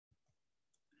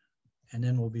and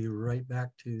then we'll be right back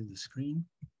to the screen.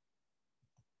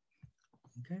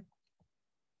 Okay.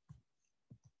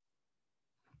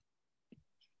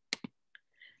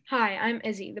 Hi, I'm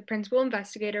Izzy, the Principal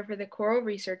Investigator for the Coral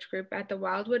Research Group at the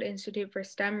Wildwood Institute for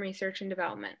STEM Research and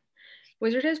Development.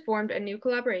 WISRD has formed a new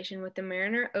collaboration with the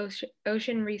Mariner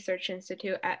Ocean Research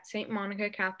Institute at St. Monica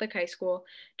Catholic High School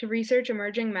to research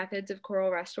emerging methods of coral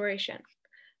restoration.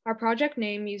 Our project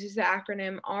name uses the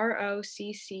acronym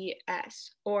ROCCS,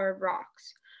 or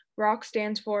ROCS. ROCS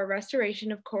stands for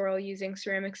Restoration of Coral Using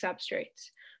Ceramic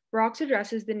Substrates. ROCS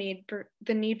addresses the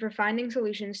need for finding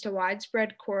solutions to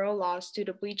widespread coral loss due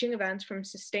to bleaching events from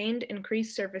sustained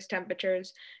increased surface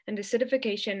temperatures and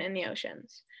acidification in the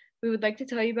oceans. We would like to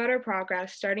tell you about our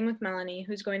progress, starting with Melanie,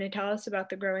 who's going to tell us about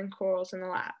the growing corals in the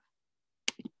lab.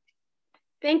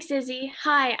 Thanks, Izzy.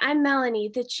 Hi, I'm Melanie,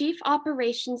 the Chief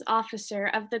Operations Officer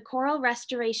of the Coral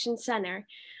Restoration Center,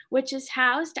 which is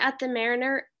housed at the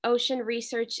Mariner Ocean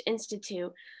Research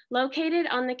Institute, located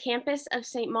on the campus of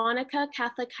St. Monica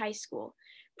Catholic High School.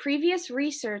 Previous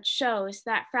research shows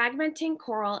that fragmenting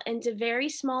coral into very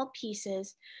small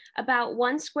pieces, about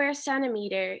 1 square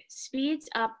centimeter, speeds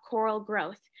up coral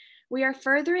growth. We are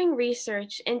furthering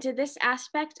research into this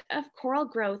aspect of coral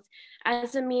growth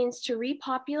as a means to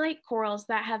repopulate corals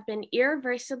that have been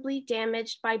irreversibly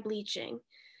damaged by bleaching.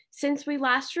 Since we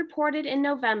last reported in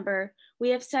November, we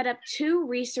have set up 2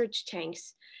 research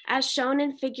tanks, as shown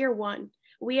in Figure 1.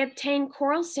 We obtain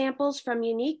coral samples from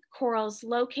unique corals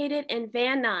located in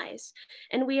Van Nuys,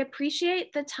 and we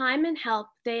appreciate the time and help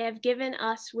they have given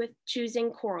us with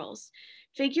choosing corals.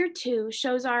 Figure 2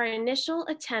 shows our initial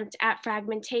attempt at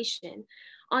fragmentation.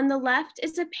 On the left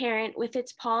is a parent with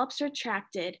its polyps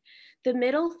retracted. The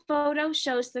middle photo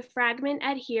shows the fragment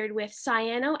adhered with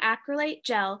cyanoacrylate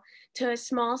gel to a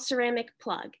small ceramic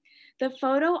plug. The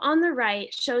photo on the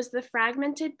right shows the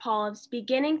fragmented polyps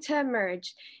beginning to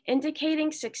emerge,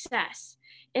 indicating success.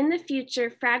 In the future,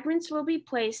 fragments will be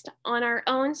placed on our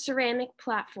own ceramic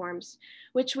platforms,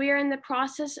 which we are in the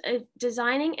process of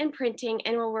designing and printing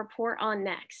and will report on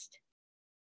next.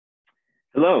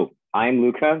 Hello, I'm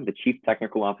Luca, the Chief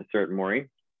Technical Officer at Maury.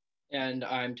 And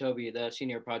I'm Toby, the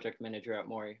Senior Project Manager at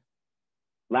Maury.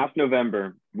 Last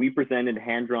November, we presented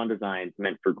hand-drawn designs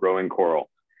meant for growing coral.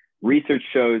 Research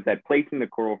shows that placing the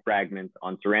coral fragments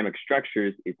on ceramic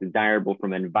structures is desirable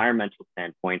from an environmental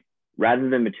standpoint, rather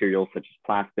than materials such as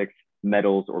plastics,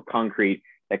 metals, or concrete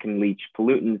that can leach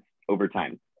pollutants over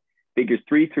time. Figures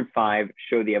 3 through 5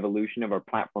 show the evolution of our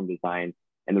platform designs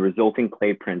and the resulting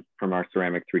clay prints from our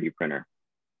ceramic 3D printer.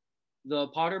 The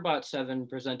PotterBot 7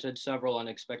 presented several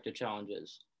unexpected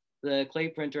challenges. The clay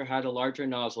printer had a larger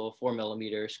nozzle of 4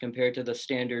 millimeters compared to the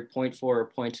standard 0.4 or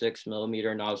 0.6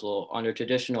 millimeter nozzle on a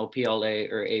traditional PLA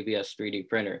or ABS 3D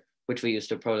printer, which we used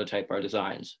to prototype our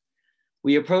designs.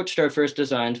 We approached our first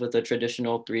designs with a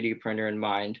traditional 3D printer in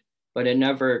mind, but it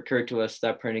never occurred to us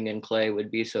that printing in clay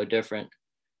would be so different.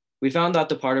 We found that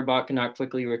the PotterBot cannot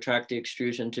quickly retract the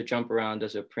extrusion to jump around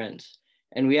as it prints,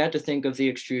 and we had to think of the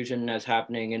extrusion as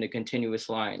happening in a continuous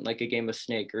line, like a game of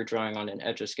Snake or drawing on an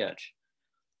Etch-a-Sketch.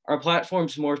 Our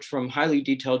platforms morphed from highly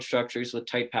detailed structures with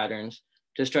tight patterns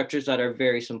to structures that are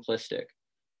very simplistic.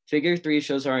 Figure 3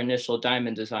 shows our initial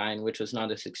diamond design, which was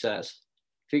not a success.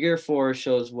 Figure 4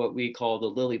 shows what we call the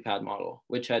lily pad model,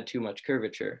 which had too much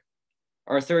curvature.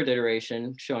 Our third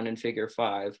iteration, shown in Figure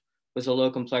 5, was a low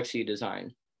complexity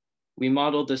design. We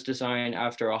modeled this design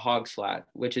after a hog slat,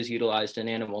 which is utilized in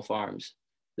animal farms.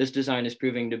 This design is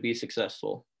proving to be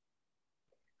successful.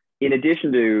 In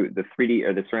addition to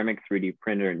the ceramic 3D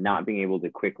printer not being able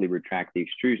to quickly retract the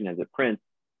extrusion as it prints,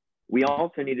 we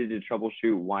also needed to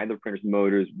troubleshoot why the printer's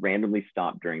motors randomly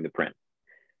stopped during the print.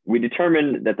 We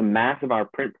determined that the mass of our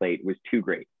print plate was too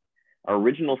great. Our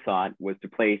original thought was to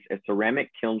place a ceramic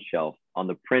kiln shelf on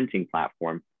the printing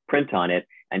platform, print on it,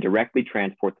 and directly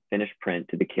transport the finished print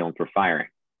to the kiln for firing.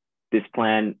 This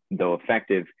plan, though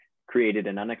effective, created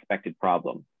an unexpected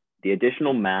problem. The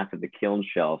additional mass of the kiln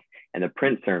shelf and the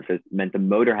print surface meant the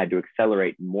motor had to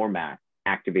accelerate more mass,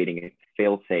 activating its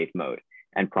fail-safe mode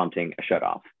and prompting a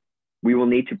shutoff. We will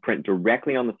need to print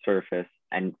directly on the surface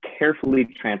and carefully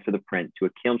transfer the print to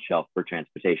a kiln shelf for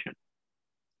transportation.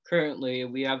 Currently,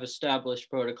 we have established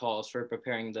protocols for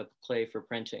preparing the clay for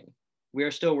printing. We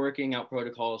are still working out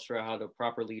protocols for how to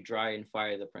properly dry and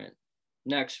fire the print.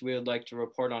 Next, we would like to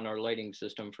report on our lighting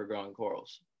system for growing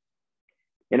corals.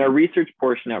 In our research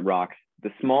portion at ROCS,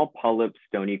 the small polyp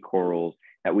stony corals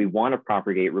that we want to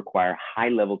propagate require high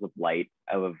levels of light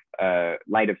of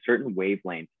certain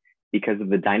wavelengths because of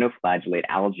the dinoflagellate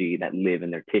algae that live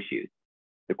in their tissues.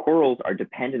 The corals are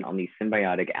dependent on these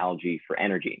symbiotic algae for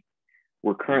energy.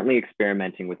 We're currently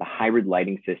experimenting with a hybrid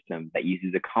lighting system that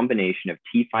uses a combination of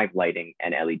T5 lighting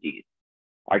and LEDs.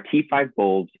 Our T5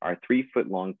 bulbs are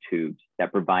 3-foot-long tubes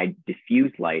that provide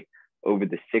diffused light over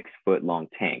the 6-foot-long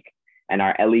tank, and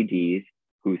our LEDs,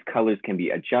 whose colors can be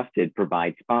adjusted,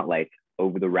 provide spotlights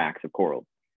over the racks of corals.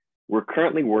 We're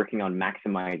currently working on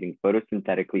maximizing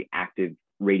photosynthetically active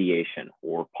radiation,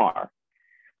 or PAR,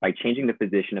 by changing the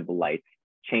position of the lights,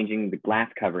 changing the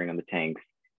glass covering on the tanks,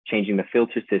 changing the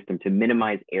filter system to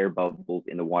minimize air bubbles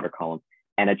in the water column,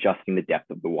 and adjusting the depth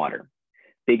of the water.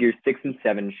 Figures 6 and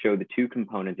 7 show the two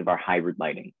components of our hybrid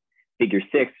lighting. Figure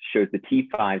 6 shows the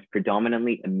T5s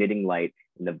predominantly emitting light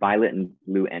in the violet and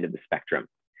blue end of the spectrum.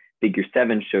 Figure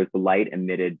 7 shows the light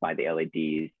emitted by the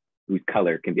LEDs, whose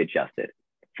color can be adjusted.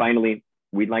 Finally,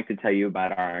 we'd like to tell you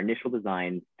about our initial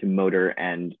design to monitor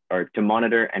and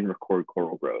record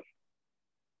coral growth.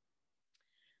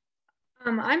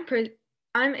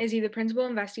 I'm Izzy, the Principal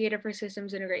Investigator for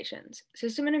Systems Integrations.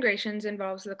 System integrations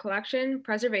involves the collection,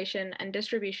 preservation, and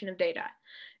distribution of data.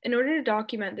 In order to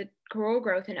document the coral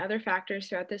growth and other factors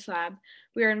throughout this lab,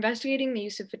 we are investigating the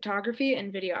use of photography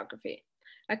and videography.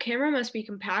 A camera must be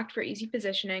compact for easy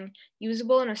positioning,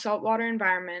 usable in a saltwater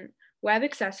environment, web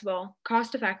accessible,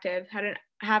 cost-effective,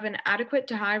 have an adequate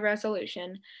to high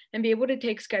resolution, and be able to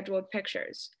take scheduled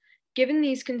pictures. Given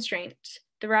these constraints,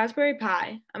 the Raspberry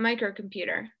Pi, a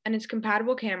microcomputer, and its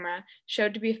compatible camera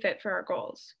showed to be fit for our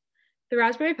goals. The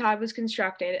Raspberry Pi was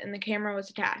constructed and the camera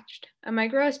was attached. A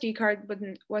micro SD card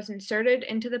was inserted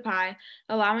into the Pi,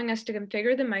 allowing us to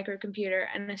configure the microcomputer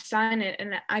and assign it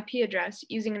an IP address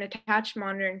using an attached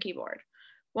monitor and keyboard.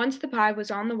 Once the Pi was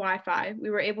on the Wi-Fi,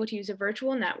 we were able to use a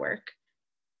virtual network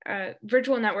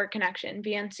connection,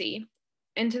 VNC,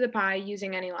 into the Pi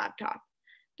using any laptop.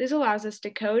 This allows us to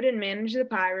code and manage the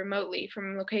Pi remotely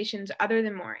from locations other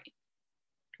than Maury.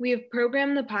 We have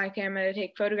programmed the Pi camera to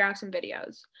take photographs and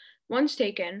videos. Once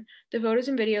taken, the photos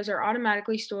and videos are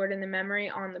automatically stored in the memory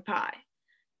on the Pi.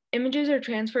 Images are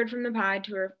transferred from the Pi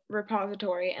to a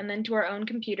repository and then to our own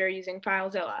computer using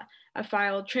FileZilla, a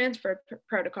file transfer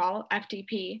protocol,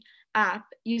 FTP, app,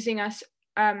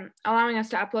 allowing us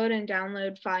to upload and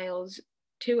download files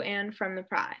to and from the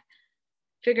Pi.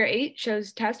 Figure 8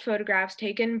 shows test photographs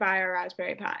taken by our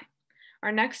Raspberry Pi.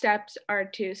 Our next steps are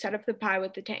to set up the Pi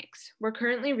with the tanks. We're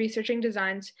currently researching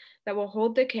designs that will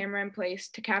hold the camera in place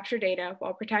to capture data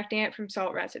while protecting it from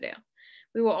salt residue.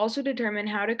 We will also determine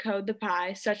how to code the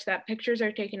Pi such that pictures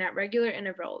are taken at regular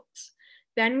intervals.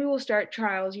 Then we will start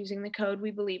trials using the code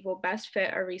we believe will best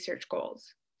fit our research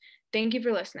goals. Thank you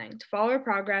for listening. To follow our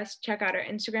progress, check out our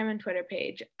Instagram and Twitter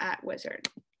page at WISRD.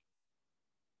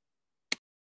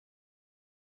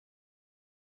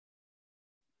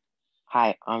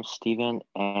 Hi, I'm Steven,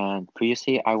 and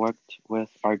previously I worked with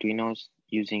Arduinos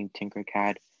using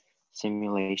Tinkercad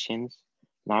simulations.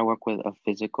 Now I work with a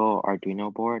physical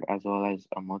Arduino board as well as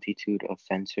a multitude of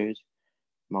sensors,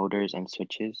 motors, and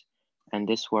switches. And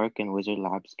this work in Wizard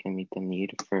Labs can meet the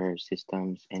need for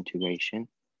systems integration.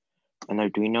 An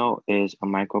Arduino is a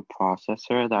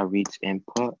microprocessor that reads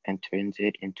input and turns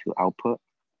it into output.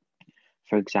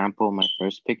 For example, my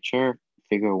first picture,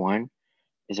 figure 1,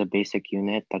 is a basic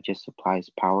unit that just supplies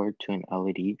power to an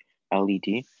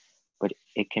LED, but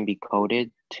it can be coded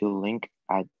to blink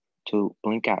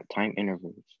at time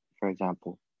intervals, for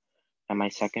example. And my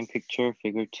second picture,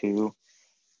 figure 2,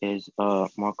 is a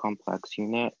more complex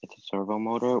unit. It's a servo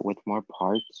motor with more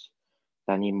parts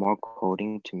that need more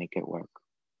coding to make it work.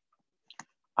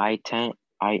 I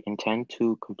intend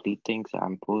to complete the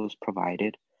examples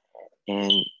provided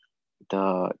in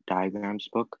the diagrams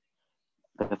book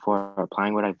before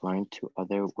applying what I've learned to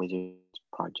other Wizards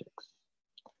projects.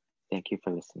 Thank you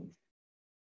for listening.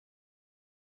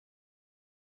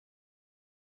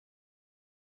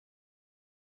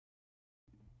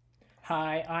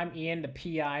 Hi, I'm Ian, the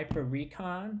PI for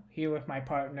Recon, here with my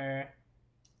partner.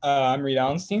 I'm Reed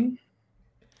Allenstein.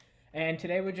 And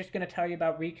today we're just going to tell you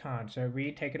about Recon, so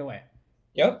Reed, take it away.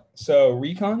 Yep, so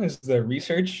Recon is the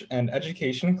Research and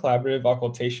Education Collaborative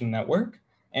Occultation Network,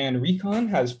 and Recon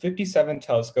has 57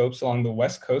 telescopes along the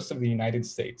west coast of the United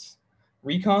States.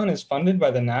 Recon is funded by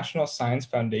the National Science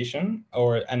Foundation,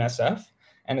 or NSF,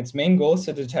 and its main goal is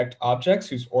to detect objects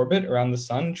whose orbit around the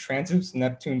sun transits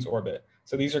Neptune's orbit.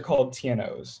 So these are called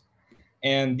TNOs.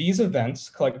 And these events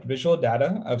collect visual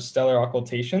data of stellar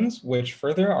occultations, which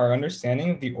further our understanding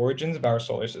of the origins of our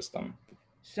solar system.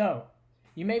 So,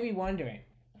 you may be wondering,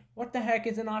 what the heck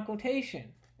is an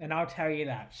occultation? And I'll tell you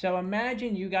that. So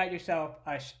imagine you got yourself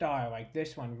a star like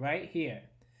this one right here.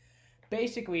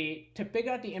 Basically, to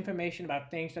figure out the information about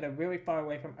things that are really far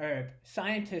away from Earth,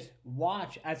 scientists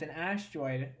watch as an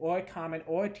asteroid or a comet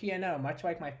or a TNO, much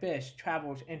like my fish,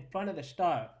 travels in front of the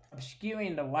star,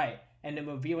 obscuring the light and then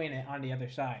revealing it on the other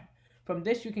side. From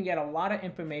this, you can get a lot of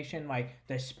information like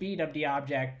the speed of the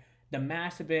object, the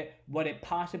mass of it, what it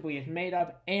possibly is made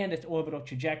of, and its orbital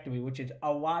trajectory, which is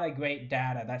a lot of great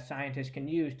data that scientists can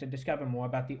use to discover more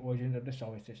about the origins of the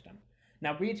solar system.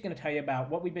 Now, Reed's going to tell you about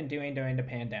what we've been doing during the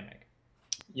pandemic.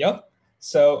 Yep.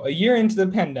 So a year into the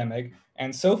pandemic,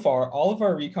 and so far, all of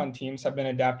our recon teams have been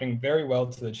adapting very well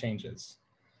to the changes.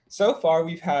 So far,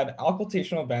 we've had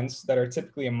occultational events that are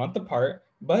typically a month apart,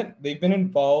 but they've been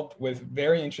involved with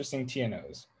very interesting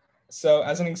TNOs. So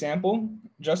as an example,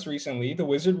 just recently, the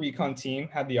WISRD recon team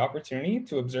had the opportunity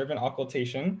to observe an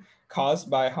occultation caused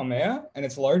by Haumea and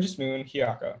its largest moon,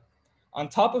 Hyakka. On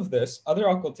top of this, other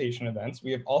occultation events,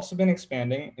 we have also been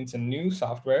expanding into new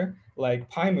software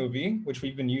like PyMovie, which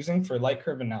we've been using for light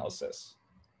curve analysis.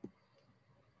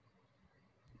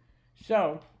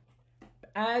 So,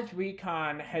 as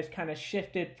Recon has kind of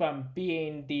shifted from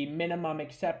being the minimum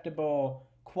acceptable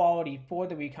quality for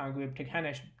the Recon group to kind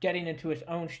of getting into its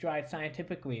own stride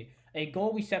scientifically, a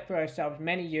goal we set for ourselves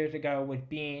many years ago was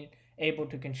being able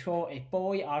to control a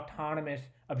fully autonomous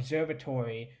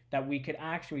observatory that we could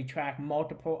actually track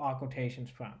multiple occultations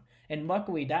from. And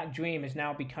luckily, that dream is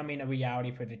now becoming a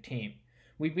reality for the team.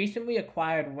 We recently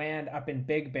acquired land up in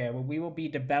Big Bear where we will be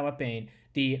developing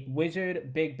the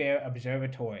WISRD Big Bear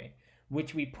Observatory,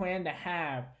 which we plan to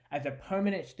have as a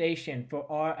permanent station for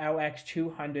our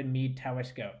LX200 Meade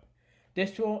telescope.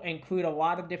 This will include a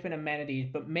lot of different amenities,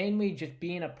 but mainly just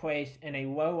being a place in a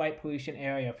low light pollution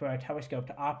area for our telescope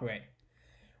to operate.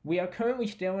 We are currently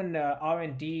still in the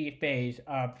R&D phase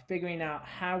of figuring out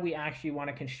how we actually want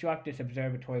to construct this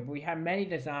observatory, but we have many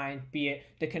designs, be it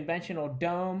the conventional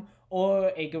dome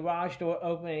or a garage door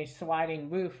opening sliding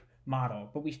roof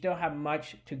model, but we still have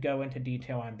much to go into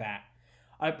detail on that.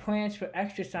 Our plans for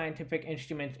extra scientific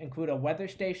instruments include a weather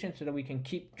station so that we can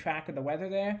keep track of the weather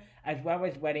there, as well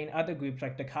as letting other groups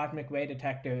like the Cosmic Ray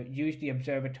Detector use the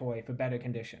observatory for better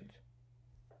conditions.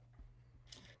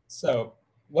 So,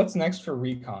 what's next for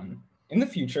Recon? In the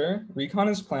future, Recon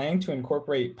is planning to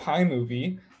incorporate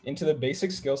PyMovie into the basic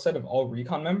skill set of all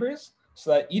Recon members so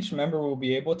that each member will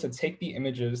be able to take the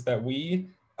images that we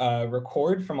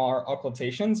record from our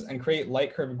occultations and create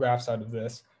light curve graphs out of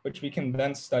this, which we can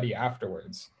then study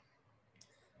afterwards.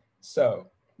 So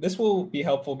this will be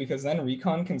helpful because then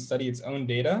Recon can study its own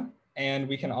data, and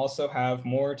we can also have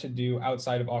more to do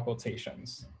outside of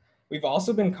occultations. We've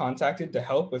also been contacted to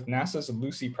help with NASA's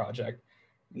Lucy project.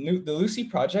 The Lucy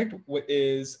project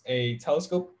is a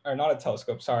telescope, or not a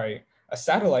telescope, sorry, a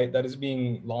satellite that is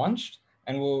being launched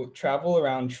and will travel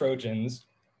around Trojans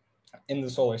in the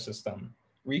solar system.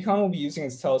 Recon will be using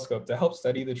its telescope to help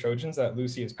study the Trojans that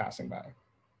Lucy is passing by.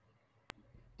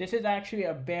 This is actually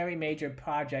a very major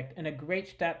project and a great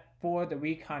step for the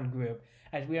Recon group,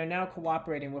 as we are now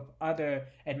cooperating with other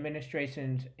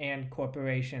administrations and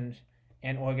corporations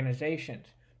and organizations.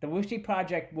 The Lucy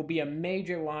project will be a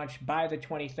major launch by the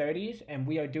 2030s, and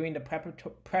we are doing the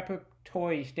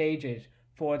preparatory stages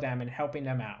for them and helping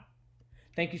them out.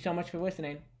 Thank you so much for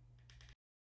listening.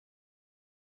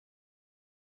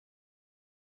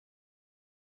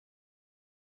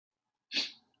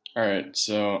 All right,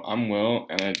 so I'm Will,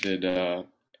 and I did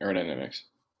aerodynamics.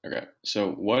 Okay,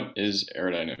 so what is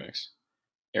aerodynamics?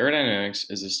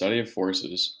 Aerodynamics is the study of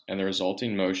forces and the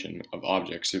resulting motion of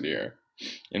objects through the air.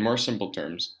 In more simple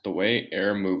terms, the way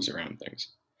air moves around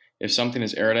things. If something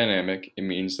is aerodynamic, it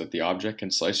means that the object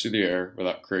can slice through the air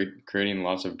without creating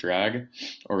lots of drag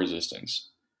or resistance.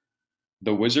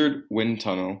 The WISRD wind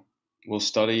tunnel will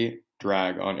study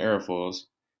drag on aerofoils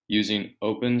using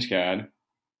OpenSCAD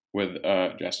with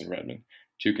Justin Redmond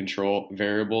to control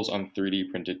variables on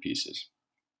 3D printed pieces.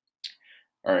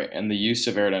 All right, and the use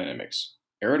of aerodynamics.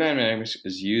 Aerodynamics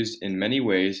is used in many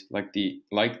ways like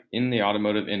in the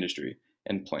automotive industry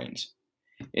and planes.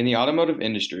 In the automotive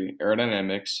industry,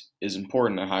 aerodynamics is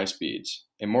important at high speeds.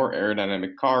 A more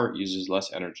aerodynamic car uses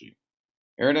less energy.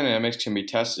 Aerodynamics can be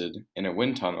tested in a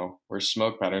wind tunnel where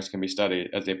smoke patterns can be studied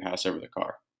as they pass over the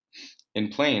car. In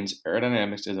planes,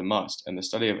 aerodynamics is a must, and the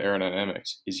study of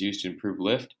aerodynamics is used to improve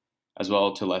lift as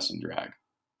well as to lessen drag.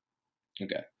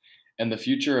 Okay, and the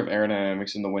future of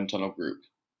aerodynamics in the wind tunnel group.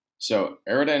 So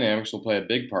aerodynamics will play a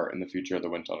big part in the future of the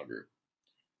wind tunnel group.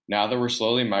 Now that we're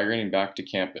slowly migrating back to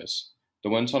campus, the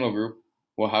wind tunnel group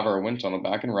will have our wind tunnel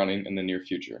back and running in the near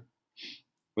future.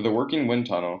 With a working wind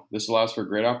tunnel, this allows for a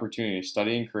great opportunity to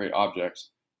study and create objects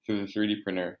through the 3D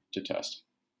printer to test.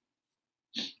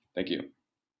 Thank you.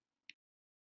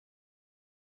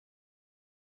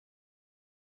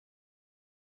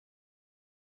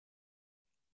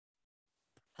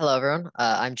 Hello, everyone.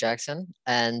 I'm Jackson,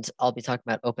 and I'll be talking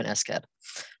about OpenSCAD.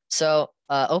 So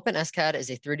OpenSCAD is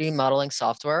a 3D modeling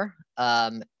software,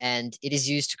 and it is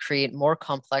used to create more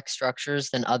complex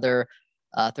structures than other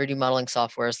 3D modeling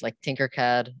softwares like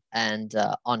Tinkercad and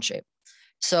Onshape.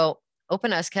 So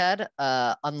OpenSCAD,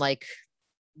 unlike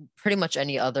pretty much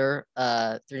any other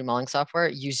 3D modeling software,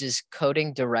 uses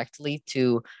coding directly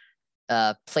to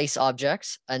place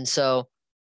objects. And so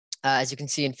as you can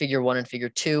see in figure 1 and figure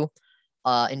 2,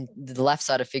 in the left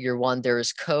side of figure 1, there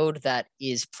is code that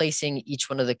is placing each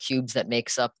one of the cubes that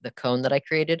makes up the cone that I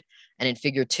created. And in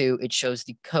figure 2, it shows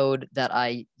the code that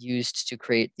I used to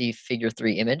create the figure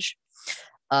 3 image.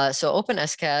 So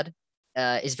OpenSCAD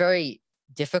is very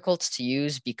difficult to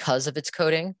use because of its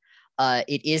coding.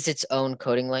 It is its own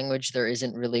coding language. There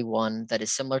isn't really one that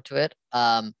is similar to it.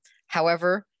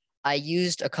 However, I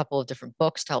used a couple of different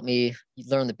books to help me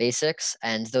learn the basics,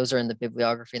 and those are in the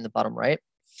bibliography in the bottom right.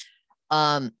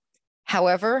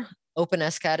 However,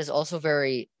 OpenSCAD is also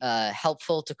very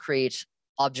helpful to create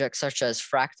objects such as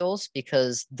fractals,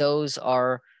 because those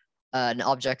are an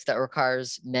object that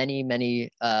requires many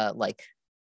what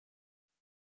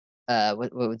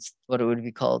it would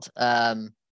be called,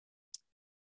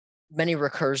 many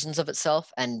recursions of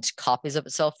itself and copies of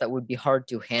itself that would be hard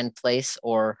to hand place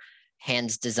or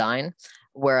hand design.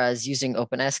 Whereas using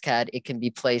OpenSCAD, it can be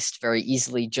placed very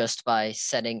easily just by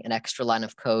setting an extra line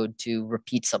of code to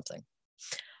repeat something.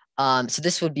 So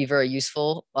this would be very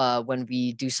useful when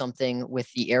we do something with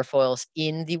the airfoils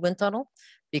in the wind tunnel,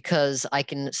 because I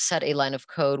can set a line of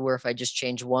code where if I just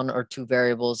change 1 or 2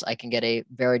 variables, I can get a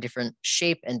very different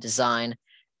shape and design,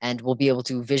 and we'll be able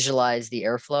to visualize the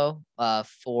airflow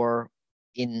for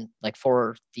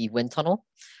the wind tunnel.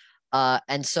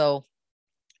 And so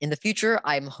in the future,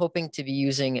 I'm hoping to be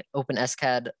using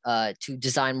OpenSCAD to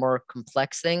design more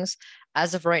complex things.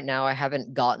 As of right now, I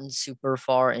haven't gotten super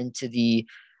far into the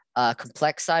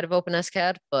complex side of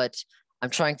OpenSCAD, but I'm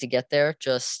trying to get there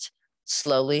just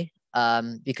slowly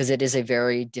because it is a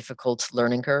very difficult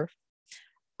learning curve.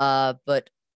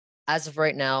 But as of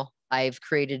right now, I've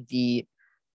created the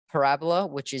parabola,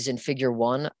 which is in figure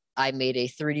 1. I made a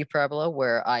 3D parabola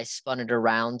where I spun it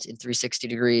around in 360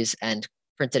 degrees and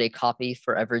printed a copy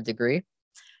for every degree.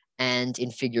 And in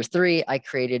figure 3, I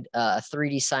created a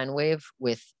 3D sine wave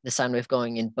with the sine wave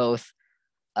going in both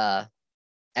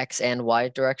X and Y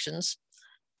directions.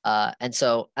 And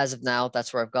so as of now,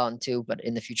 that's where I've gotten to. But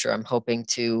in the future, I'm hoping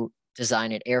to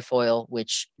design an airfoil,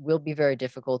 which will be very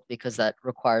difficult because that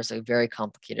requires a very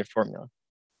complicated formula.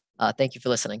 Thank you for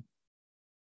listening.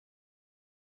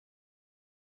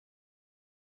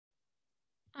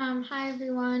 Hi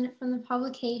everyone, from the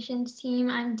publications team,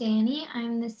 I'm Danny.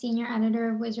 I'm the senior editor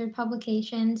of WISRD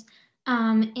Publications,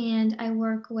 and I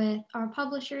work with our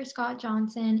publisher, Scott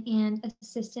Johnson, and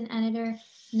assistant editor,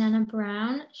 Nana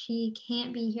Brown. She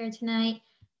can't be here tonight,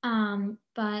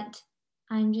 but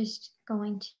I'm just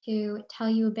going to tell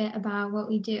you a bit about what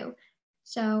we do.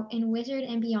 So in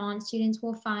WISRD and beyond, students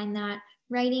will find that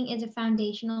writing is a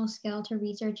foundational skill to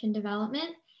research and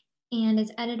development. And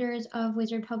as editors of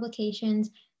WISRD Publications,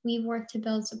 we've worked to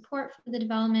build support for the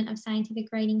development of scientific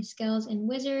writing skills in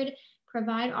WISRD,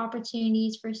 provide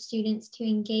opportunities for students to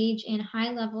engage in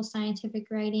high-level scientific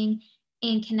writing,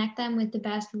 and connect them with the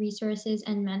best resources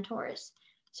and mentors.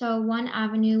 So one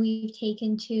avenue we've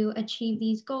taken to achieve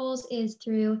these goals is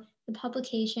through the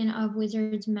publication of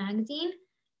WISRD's magazine.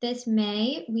 This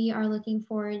May, we are looking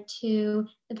forward to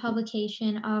the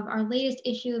publication of our latest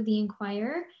issue of the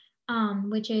Inquirer,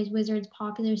 which is WISRD's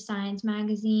popular science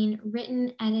magazine,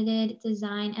 written, edited,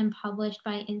 designed, and published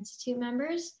by Institute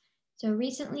members. So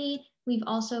recently, we've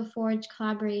also forged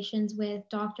collaborations with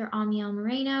Dr. Amiel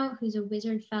Moreno, who's a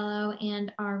WISRD fellow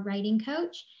and our writing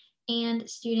coach, and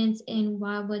students in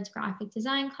Wildwood's graphic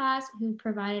design class who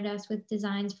provided us with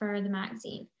designs for the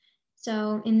magazine.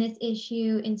 So in this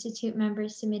issue, Institute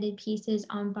members submitted pieces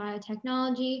on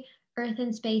biotechnology, earth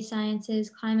and space sciences,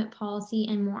 climate policy,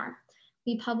 and more.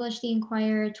 We publish the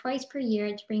Inquirer twice per year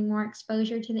to bring more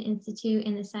exposure to the Institute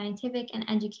in the scientific and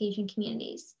education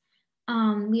communities.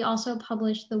 We also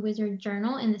publish the WISRD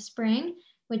Journal in the spring,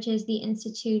 which is the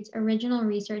Institute's original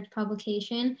research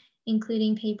publication,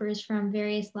 including papers from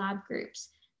various lab groups.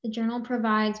 The journal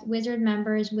provides WISRD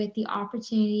members with the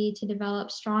opportunity to develop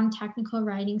strong technical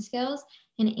writing skills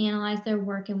and analyze their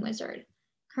work in WISRD.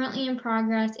 Currently in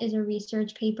progress is a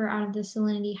research paper out of the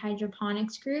Salinity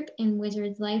Hydroponics group in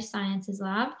WISRD's Life Sciences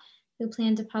Lab, who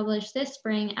plan to publish this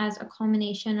spring as a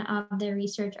culmination of their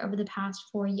research over the past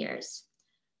 4 years.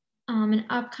 An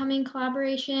upcoming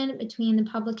collaboration between the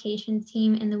publications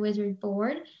team and the WISRD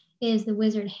board is the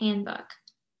WISRD Handbook.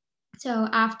 So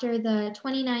after the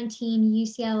 2019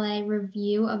 UCLA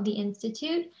review of the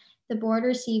Institute, the board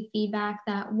received feedback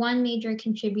that one major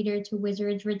contributor to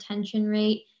WISRD's retention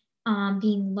rate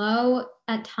being low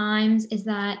at times is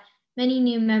that many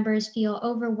new members feel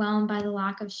overwhelmed by the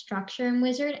lack of structure in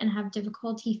WISRD and have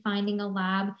difficulty finding a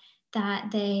lab that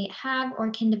they have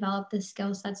or can develop the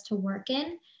skill sets to work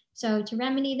in. So to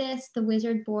remedy this, the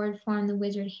WISRD board formed the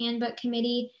WISRD Handbook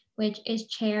Committee, which is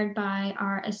chaired by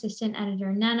our assistant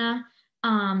editor, Nena.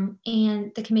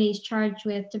 And the committee is charged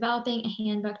with developing a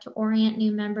handbook to orient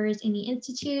new members in the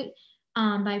Institute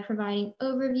by providing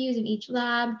overviews of each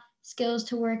lab, skills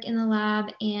to work in the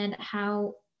lab, and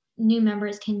how new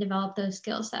members can develop those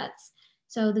skill sets.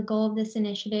 So the goal of this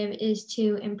initiative is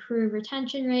to improve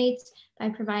retention rates by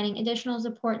providing additional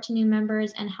support to new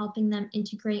members and helping them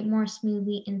integrate more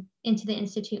smoothly into the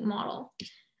Institute model.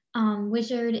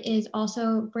 WISRD is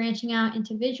also branching out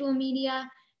into visual media.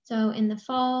 So in the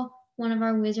fall, one of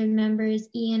our WISRD members,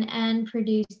 Ian N,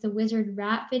 produced the WISRD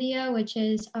rap video, which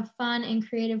is a fun and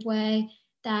creative way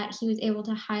that he was able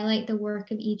to highlight the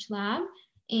work of each lab.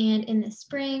 And in the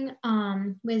spring,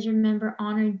 WISRD member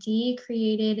Honor D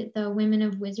created the Women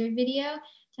of WISRD video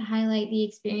to highlight the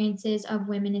experiences of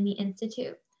women in the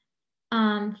Institute.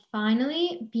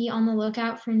 Finally, be on the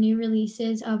lookout for new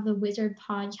releases of the WISRD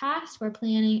podcast. We're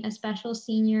planning a special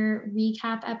senior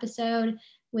recap episode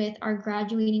with our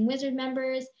graduating WISRD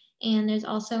members. And there's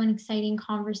also an exciting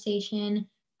conversation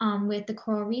with the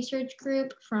Coral Research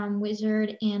Group from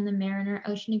WISRD and the Mariner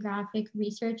Oceanographic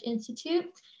Research Institute,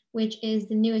 which is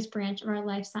the newest branch of our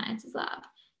life sciences lab.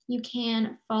 You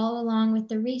can follow along with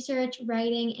the research,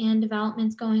 writing, and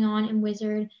developments going on in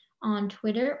WISRD on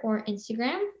Twitter or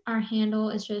Instagram. Our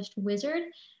handle is just WISRD.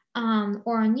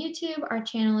 Or on YouTube, our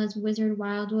channel is WISRD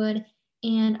Wildwood,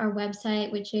 and our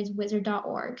website, which is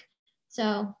wisrd.org.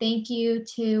 So thank you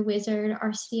to WISRD,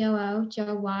 our COO,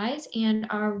 Joe Wise, and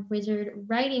our WISRD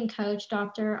writing coach,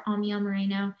 Dr. Amiel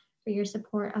Moreno, for your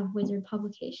support of WISRD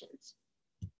publications.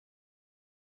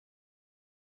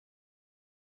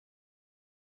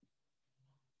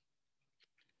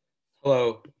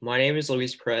 Hello, my name is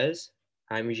Luis Perez.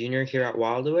 I'm a junior here at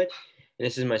Wildwood, and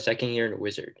this is my second year in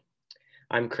WISRD.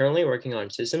 I'm currently working on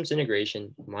systems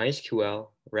integration, MySQL,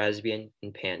 Raspbian,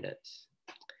 and Pandas.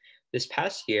 This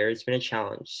past year, it's been a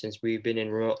challenge since we've been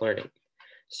in remote learning.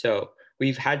 So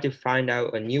we've had to find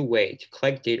out a new way to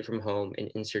collect data from home and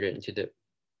insert it into the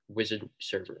WISRD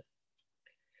server.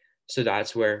 So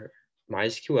that's where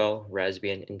MySQL,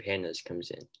 Raspbian, and Pandas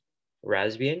comes in.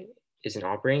 Raspbian is an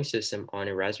operating system on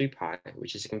a Raspberry Pi,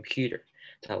 which is a computer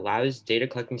that allows data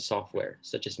collecting software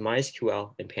such as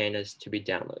MySQL and Pandas to be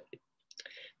downloaded.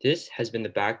 This has been the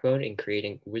backbone in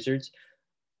creating WISRD's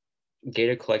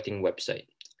data collecting website.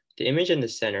 The image in the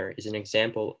center is an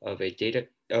example of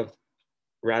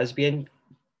Raspbian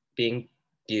being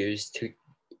used to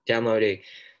download a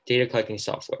data collecting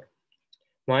software.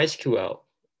 MySQL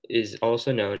is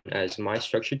also known as My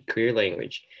Structured Query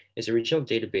Language, is a regional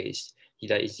database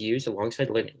that is used alongside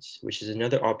Linux, which is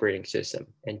another operating system,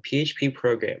 and PHP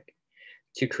programming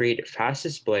to create a fast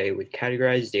display with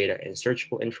categorized data and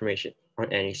searchable information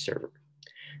on any server.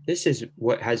 This is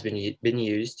what has been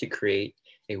used to create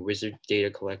a WISRD data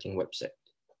collecting website.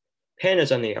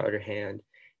 Pandas, on the other hand,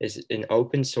 is an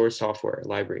open source software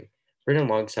library written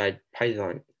alongside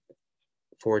Python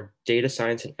for data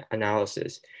science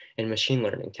analysis and machine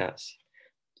learning tasks.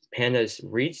 Pandas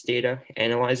reads data,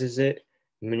 analyzes it,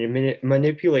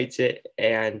 manipulates it,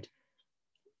 and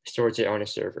stores it on a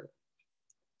server.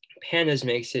 Pandas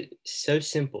makes it so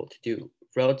simple to do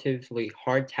relatively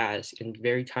hard tasks and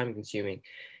very time consuming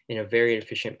in a very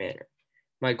efficient manner.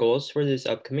 My goals for this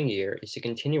upcoming year is to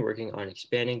continue working on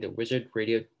expanding the WISRD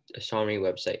radio astronomy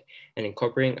website and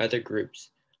incorporating other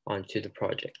groups onto the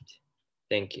project.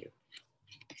 Thank you.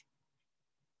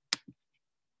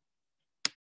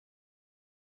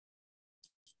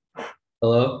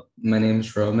 Hello, my name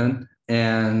is Roman,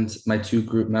 and my two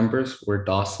group members were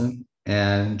Dawson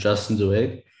and Justin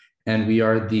Duig, and we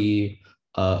are the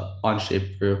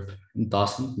Onshape group.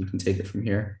 Dawson, you can take it from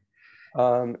here.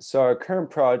 So our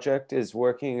current project is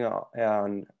working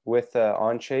with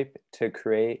Onshape to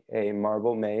create a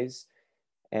marble maze.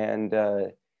 And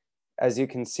as you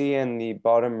can see in the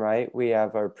bottom right, we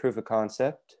have our proof of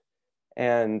concept.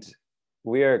 And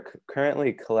we are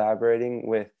currently collaborating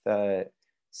with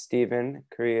Stephen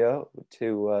Carrillo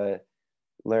to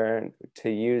learn to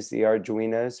use the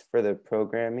Arduinos for the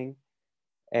programming.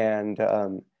 And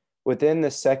within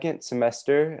the second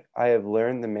semester, I have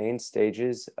learned the main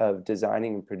stages of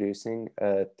designing and producing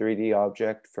a 3D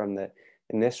object from the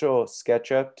initial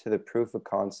SketchUp to the proof of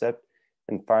concept,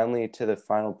 and finally to the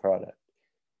final product.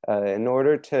 In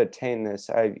order to attain this,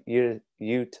 I've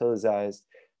utilized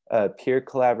peer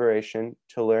collaboration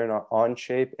to learn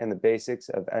Onshape and the basics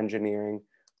of engineering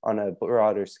on a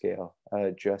broader scale.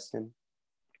 Justin?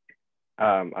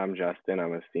 I'm Justin.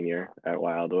 I'm a senior at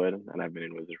Wildwood, and I've been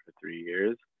in WISRD for 3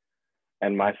 years.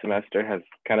 And my semester has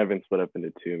kind of been split up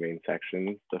into 2 main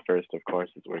sections. The first, of course,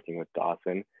 is working with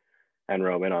Dawson and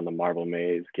Roman on the marble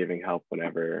maze, giving help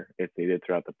whenever it's needed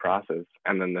throughout the process.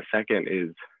 And then the second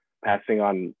is passing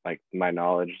on like my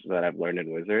knowledge that I've learned in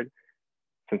WISRD.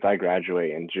 Since I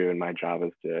graduate in June, my job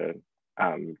is to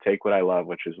take what I love,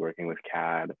 which is working with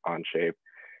CAD, Onshape,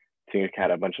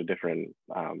 Tinkercad, a bunch of different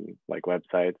like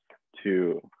websites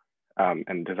to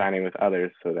and designing with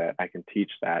others so that I can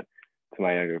teach that to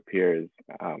my younger peers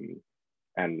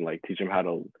and like teach them how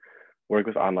to work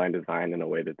with online design in a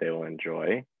way that they will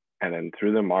enjoy. And then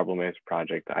through the Marble Maze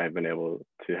project, I've been able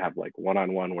to have like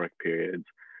one-on-one work periods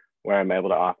where I'm able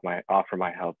to offer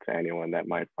my help to anyone that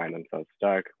might find themselves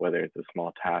stuck, whether it's a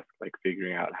small task like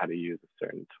figuring out how to use a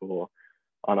certain tool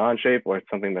on Onshape, or it's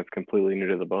something that's completely new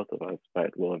to the both of us,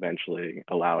 but will eventually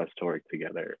allow us to work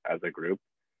together as a group.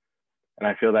 And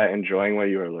I feel that enjoying what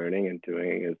you are learning and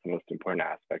doing is the most important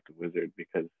aspect of WISRD,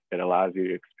 because it allows you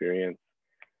to experience,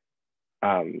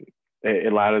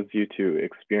 it allows you to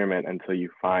experiment until you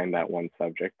find that one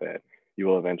subject that you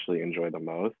will eventually enjoy the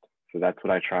most. So that's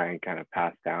what I try and kind of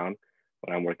pass down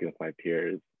when I'm working with my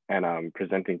peers, and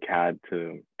presenting CAD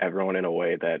to everyone in a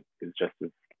way that is just as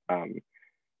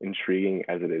intriguing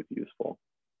as it is useful.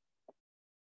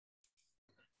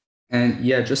 And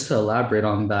yeah, just to elaborate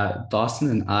on that, Dawson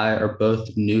and I are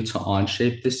both new to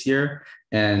Onshape this year,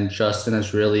 and Justin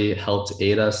has really helped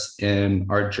aid us in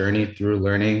our journey through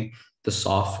learning the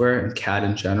software and CAD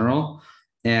in general.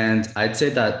 And I'd say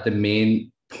that the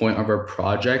main point of our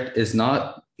project is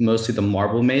not mostly the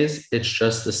marble maze, it's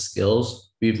just the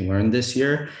skills we've learned this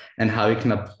year and how we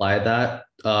can apply that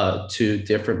to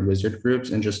different WISRD groups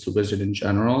and just to WISRD in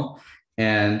general.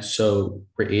 And so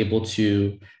we're able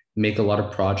to make a lot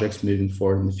of projects moving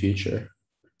forward in the future.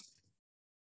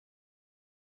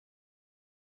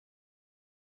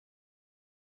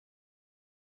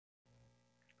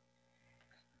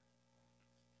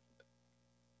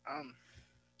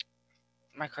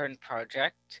 My current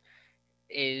project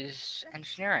is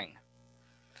engineering.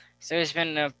 So there's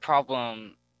been a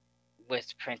problem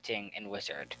with printing in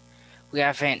WISRD. We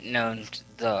haven't known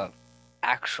the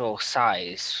actual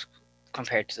size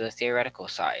compared to the theoretical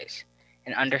size,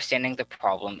 and understanding the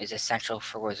problem is essential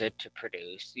for WISRD to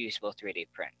produce usable 3D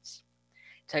prints.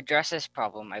 To address this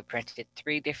problem, I printed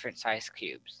 3 different size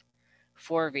cubes,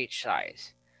 4 of each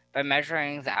size. By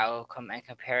measuring the outcome and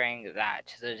comparing that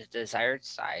to the desired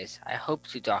size, I hope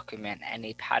to document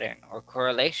any pattern or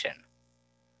correlation.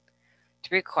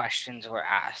 3 questions were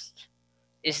asked.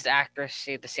 Is the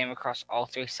accuracy the same across all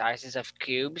 3 sizes of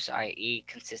cubes, i.e.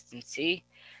 consistency?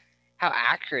 How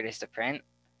accurate is the print?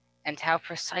 And how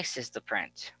precise is the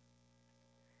print?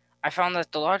 I found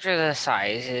that the larger the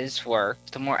sizes were,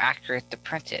 the more accurate the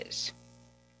print is.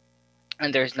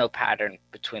 And there's no pattern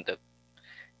between the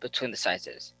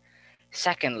sizes.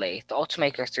 Secondly, the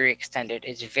Ultimaker 3 Extended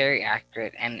is very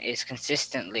accurate and is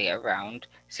consistently around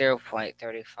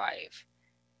 0.35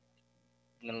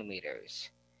 millimeters,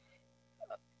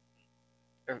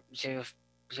 or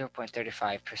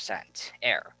 0.35%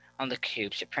 error on the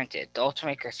cubes it printed. The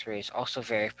Ultimaker 3 is also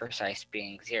very precise,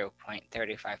 being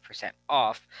 0.35%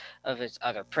 off of its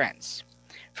other prints.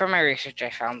 From my research, I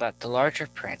found that the larger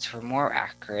prints were more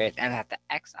accurate and that the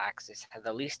x-axis had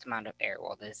the least amount of error,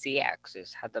 while the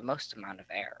z-axis had the most amount of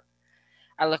error.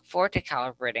 I look forward to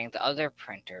calibrating the other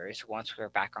printers once we're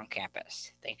back on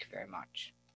campus. Thank you very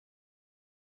much.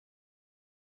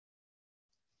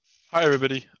 Hi,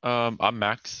 everybody. I'm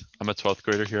Max. I'm a 12th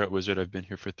grader here at WISRD. I've been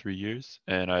here for 3 years,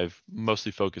 and I've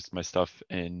mostly focused my stuff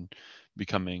in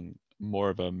becoming more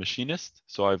of a machinist.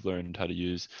 So I've learned how to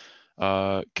use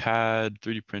CAD,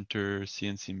 3D printer,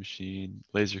 CNC machine,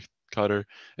 laser cutter.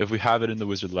 If we have it in the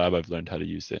WISRD lab, I've learned how to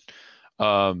use it.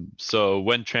 So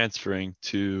when transferring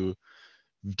to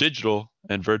digital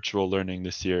and virtual learning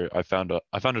this year, I found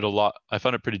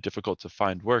it pretty difficult to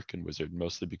find work in WISRD,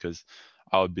 mostly because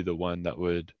I would be the one that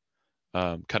would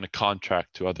kind of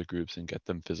contract to other groups and get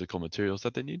them physical materials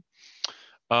that they need.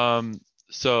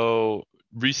 So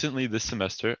recently this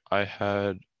semester, I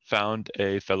had found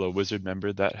a fellow WISRD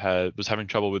member that was having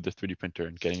trouble with the 3D printer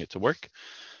and getting it to work.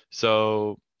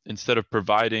 So instead of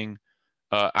providing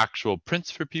actual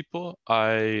prints for people,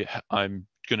 I've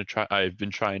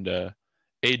been trying to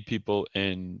aid people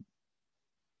in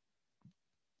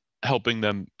helping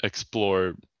them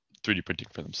explore 3D printing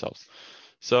for themselves.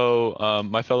 So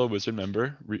my fellow Wizard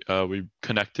member, we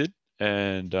connected,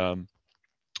 and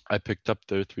I picked up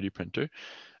the 3D printer,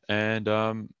 and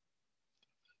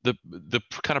the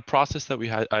kind of process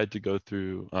that I had to go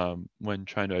through when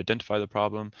trying to identify the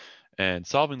problem and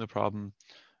solving the problem,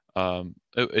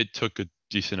 it took a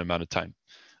decent amount of time.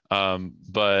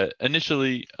 But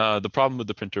initially, the problem with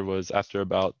the printer was after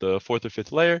about the 4th or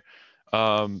 5th layer,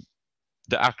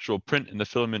 the actual print and the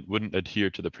filament wouldn't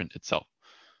adhere to the print itself.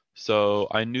 So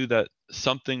I knew that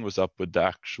something was up with the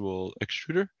actual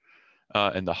extruder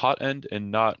and the hot end,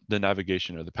 and not the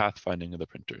navigation or the pathfinding of the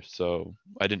printer. So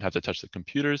I didn't have to touch the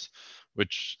computers,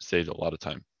 which saved a lot of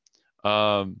time.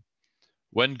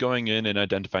 When going in and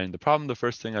identifying the problem, the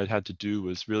first thing I had to do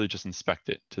was really just inspect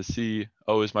it to see,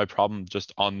 oh, is my problem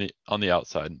just on the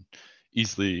outside,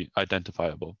 easily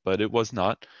identifiable? But it was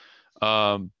not.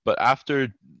 But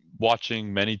after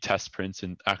watching many test prints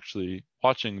and actually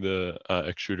watching the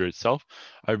extruder itself,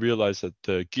 I realized that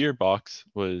the gearbox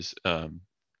was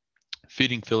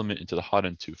feeding filament into the hot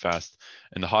end too fast,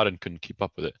 and the hot end couldn't keep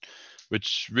up with it,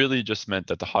 which really just meant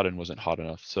that the hot end wasn't hot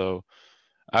enough. So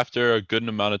after a good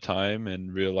amount of time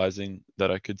and realizing that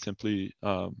I could simply,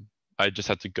 I just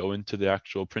had to go into the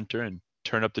actual printer and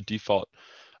turn up the default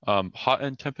hot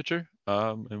end temperature,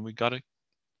 and we got it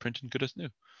printing good as new.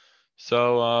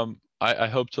 So I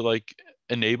hope to like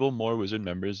enable more Wizard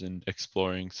members in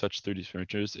exploring such 3D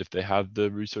printers if they have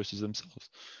the resources themselves,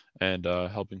 and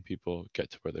helping people get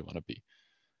to where they want to be.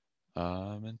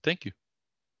 And thank you.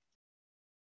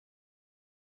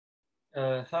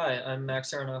 Hi, I'm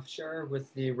Max Aronofscher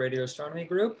with the Radio Astronomy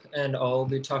Group, and I'll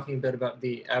be talking a bit about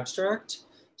the abstract.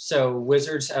 So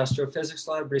WISRD's Astrophysics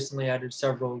Lab recently added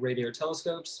several radio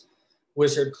telescopes.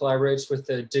 WISRD collaborates with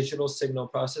the Digital Signal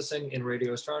Processing in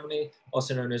Radio Astronomy,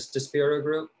 also known as DISPIRO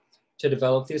Group, to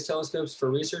develop these telescopes for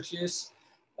research use.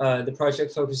 The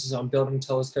project focuses on building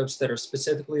telescopes that are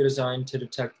specifically designed to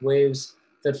detect waves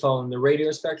that fall in the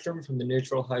radio spectrum from the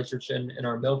neutral hydrogen in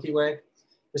our Milky Way.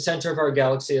 The center of our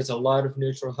galaxy is a lot of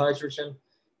neutral hydrogen.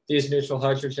 These neutral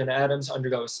hydrogen atoms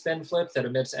undergo a spin flip that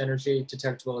emits energy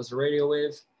detectable as a radio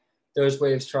wave. Those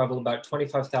waves travel about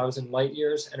 25,000 light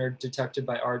years and are detected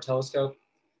by our telescope.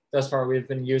 Thus far, we've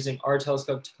been using our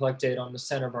telescope to collect data on the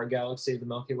center of our galaxy, the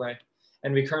Milky Way.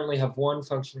 And we currently have one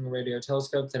functioning radio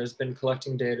telescope that has been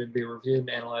collecting data to be reviewed and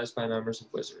analyzed by members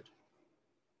of WISRD.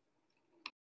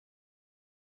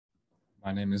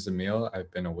 My name is Emil.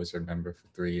 I've been a WISRD member for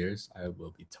 3 years. I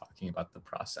will be talking about the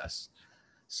process.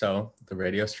 So the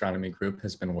Radio Astronomy Group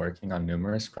has been working on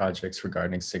numerous projects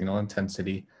regarding signal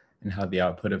intensity and how the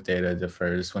output of data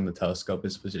differs when the telescope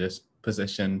is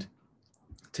positioned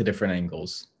to different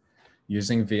angles.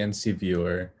 Using VNC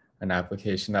Viewer, an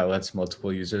application that lets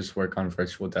multiple users work on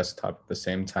virtual desktop at the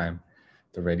same time,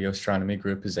 the Radio Astronomy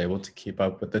Group is able to keep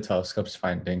up with the telescope's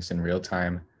findings in real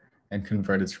time and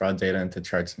convert its raw data into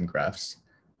charts and graphs,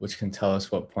 which can tell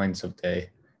us what points of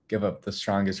day give up the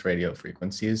strongest radio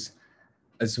frequencies,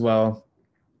 as well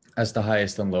as the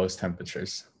highest and lowest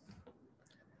temperatures.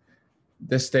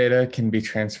 This data can be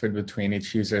transferred between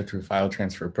each user through file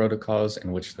transfer protocols,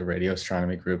 in which the Radio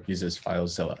Astronomy Group uses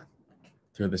FileZilla.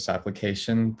 Through this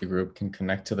application, the group can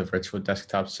connect to the virtual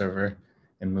desktop server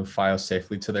and move files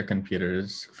safely to their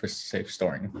computers for safe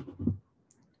storing.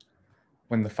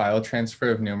 When the file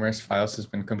transfer of numerous files has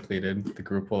been completed, the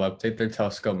group will update their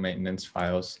telescope maintenance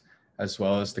files, as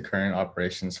well as the current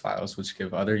operations files, which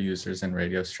give other users in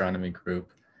Radio Astronomy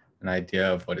Group an idea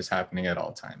of what is happening at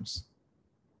all times.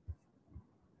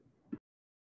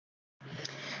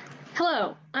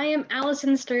 Hello, I am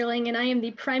Allison Sterling, and I am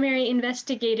the primary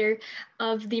investigator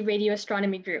of the Radio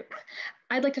Astronomy Group.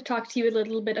 I'd like to talk to you a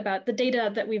little bit about the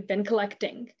data that we've been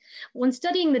collecting. When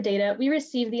studying the data, we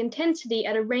receive the intensity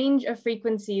at a range of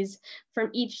frequencies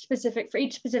for each specific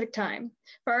time.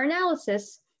 For our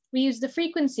analysis, we use the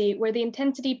frequency where the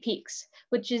intensity peaks,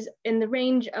 which is in the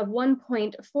range of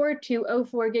 1.4204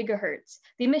 gigahertz,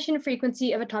 the emission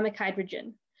frequency of atomic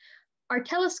hydrogen. Our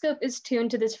telescope is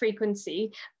tuned to this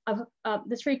frequency.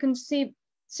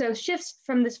 So shifts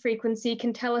from this frequency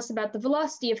can tell us about the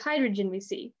velocity of hydrogen we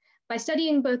see. By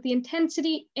studying both the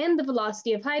intensity and the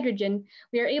velocity of hydrogen,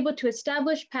 we are able to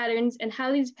establish patterns and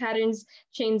how these patterns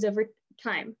change over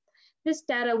time. This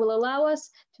data will allow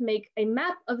us to make a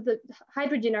map of the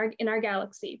hydrogen in our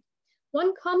galaxy.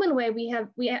 One common way we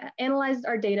analyzed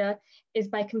our data is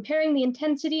by comparing the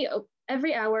intensity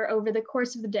every hour over the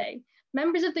course of the day.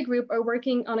 Members of the group are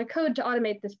working on a code to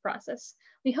automate this process.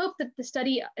 We hope that the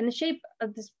study and the shape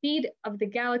of the speed of the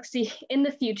galaxy in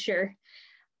the future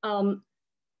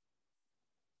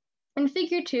In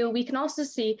figure 2, we can also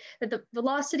see that the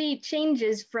velocity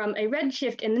changes from a red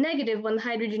shift in the negative when the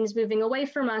hydrogen is moving away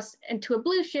from us and to a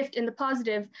blue shift in the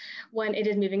positive when it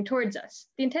is moving towards us.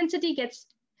 The intensity gets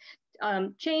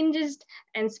changes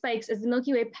and spikes as the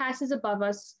Milky Way passes above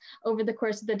us over the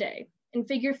course of the day. In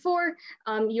figure 4,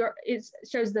 it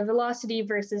shows the velocity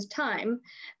versus time,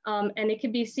 and it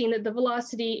can be seen that the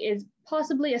velocity is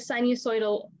possibly a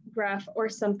sinusoidal graph or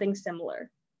something similar.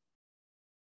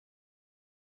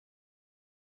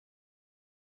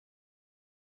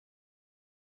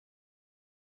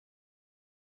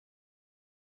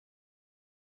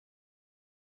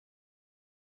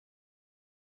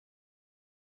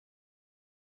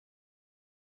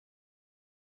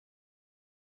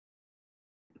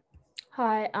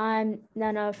 Hi, I'm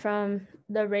Nana from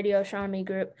the radio astronomy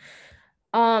group.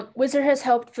 WISRD has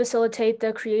helped facilitate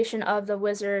the creation of the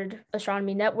WISRD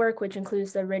Astronomy Network, which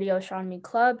includes the Radio Astronomy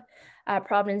Club at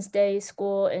Providence Day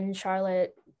School in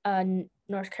Charlotte,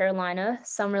 North Carolina,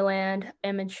 Summerland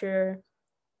Amateur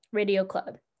Radio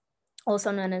Club,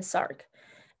 also known as SARC,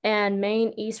 and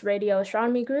Maine East Radio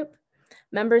Astronomy Group.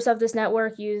 Members of this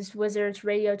network used WISRD's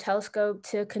radio telescope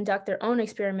to conduct their own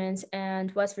experiments,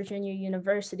 and West Virginia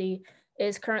University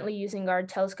is currently using our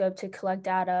telescope to collect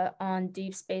data on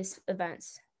deep space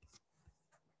events.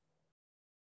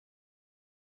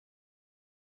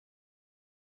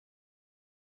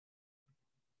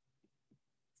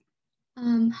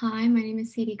 Hi, my name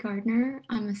is Sadie Gardner.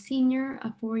 I'm a senior,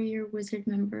 a 4-year WISRD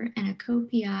member, and a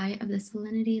co-PI of the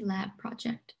Salinity Lab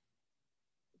project.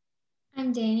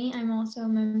 I'm Danny. I'm also a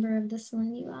member of the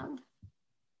Salinity Lab.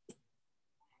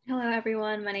 Hello,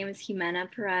 everyone. My name is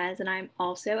Jimena Perez, and I'm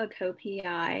also a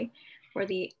co-PI for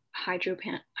the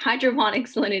hydroponic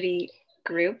salinity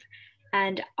group.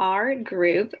 And our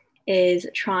group is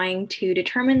trying to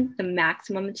determine the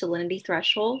maximum salinity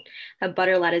threshold that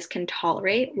butter lettuce can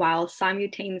tolerate while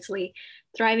simultaneously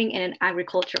thriving in an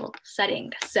agricultural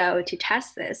setting. So to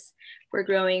test this, we're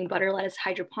growing butter lettuce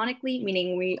hydroponically,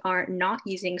 meaning we are not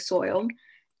using soil.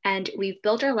 And we've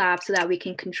built our lab so that we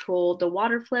can control the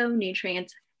water flow,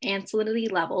 nutrients, and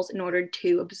salinity levels in order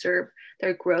to observe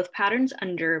their growth patterns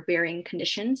under varying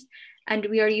conditions. And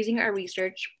we are using our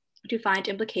research to find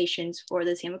implications for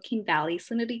the San Joaquin Valley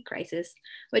salinity crisis,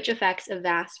 which affects a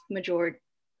vast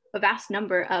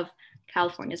number of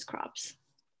California's crops.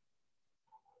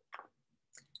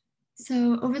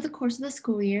 So over the course of the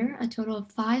school year, a total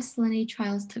of 5 salinity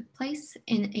trials took place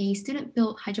in a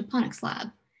student-built hydroponics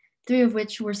lab, 3 of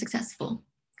which were successful.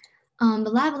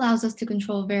 The lab allows us to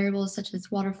control variables such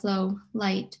as water flow,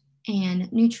 light,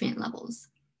 and nutrient levels.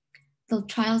 The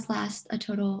trials last a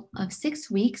total of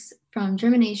 6 weeks from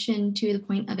germination to the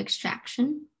point of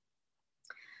extraction.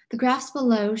 The graphs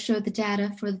below show the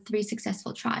data for the 3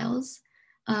 successful trials.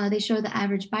 They show the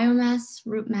average biomass,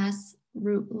 root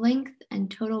length,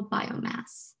 and total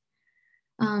biomass.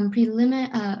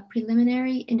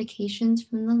 Preliminary indications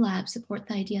from the lab support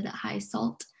the idea that high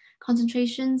salt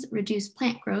concentrations reduce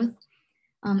plant growth,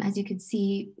 as you can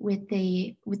see with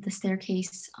the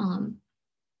staircase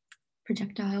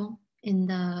projectile in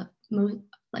the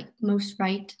most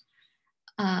right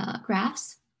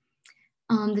graphs.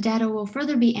 The data will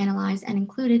further be analyzed and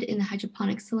included in the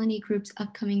hydroponic salinity group's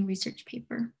upcoming research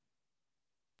paper.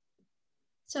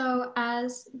 So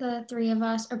as the 3 of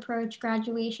us approach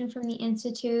graduation from the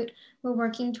Institute, we're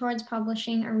working towards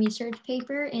publishing a research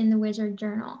paper in the WISRD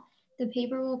Journal. The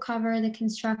paper will cover the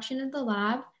construction of the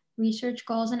lab, research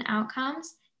goals and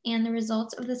outcomes, and the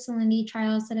results of the salinity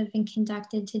trials that have been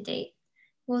conducted to date.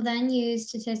 We'll then use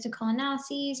statistical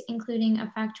analyses, including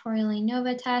a factorial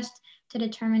ANOVA test, to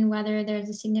determine whether there's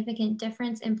a significant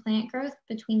difference in plant growth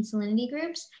between salinity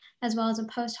groups, as well as a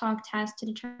post hoc test to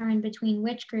determine between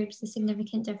which groups the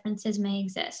significant differences may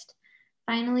exist.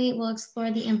 Finally, we'll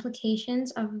explore the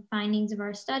implications of the findings of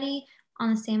our study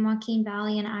on the San Joaquin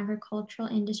Valley and agricultural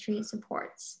industry it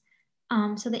supports.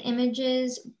 So the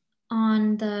images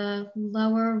on the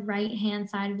lower right-hand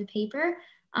side of the paper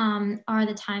are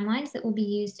the timelines that will be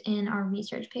used in our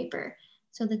research paper.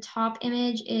 So the top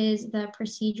image is the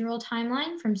procedural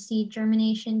timeline from seed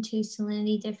germination to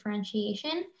salinity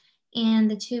differentiation. And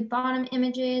the 2 bottom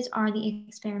images are the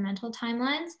experimental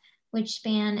timelines, which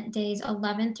span days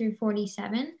 11 through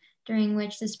 47, during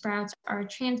which the sprouts are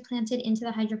transplanted into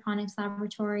the hydroponics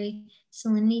laboratory,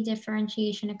 salinity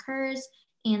differentiation occurs,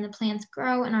 and the plants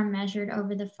grow and are measured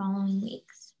over the following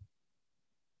weeks.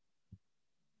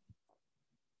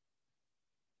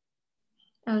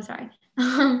 Oh, sorry.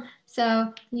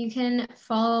 So you can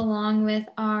follow along with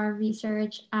our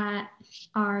research at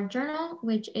our journal,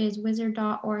 which is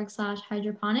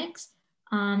wisrd.org/hydroponics.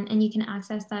 And you can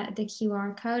access that at the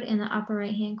QR code in the upper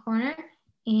right-hand corner.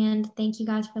 And thank you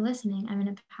guys for listening. I'm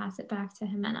going to pass it back to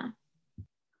Jimena.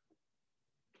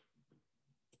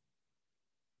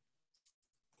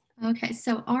 Okay,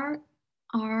 so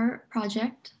our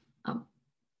project,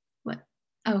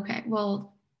 okay,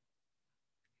 well,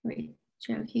 wait,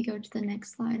 Joe, can you go to the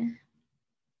next slide?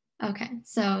 Okay,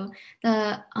 so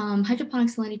the Hydroponic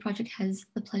Salinity Project has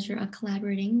the pleasure of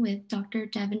collaborating with Dr.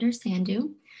 Davinder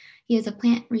Sandhu. He is a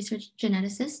plant research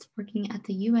geneticist working at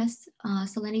the U.S.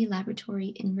 Salinity Laboratory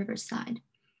in Riverside.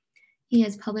 He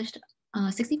has published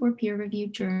 64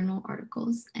 peer-reviewed journal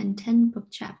articles and 10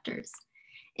 book chapters.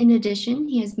 In addition,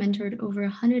 he has mentored over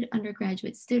 100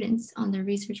 undergraduate students on their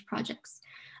research projects,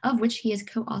 of which he has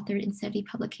co-authored in 70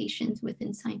 publications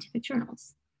within scientific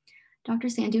journals. Dr.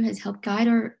 Sandhu has helped guide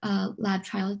our lab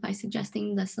trials by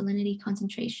suggesting the salinity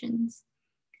concentrations.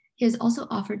 He has also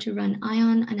offered to run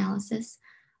ion analysis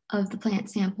of the plant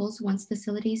samples once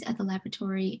facilities at the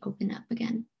laboratory open up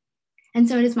again. And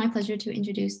so it is my pleasure to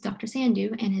introduce Dr.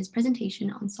 Sandhu and his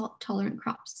presentation on salt-tolerant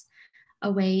crops,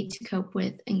 a way to cope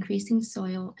with increasing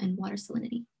soil and water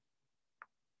salinity.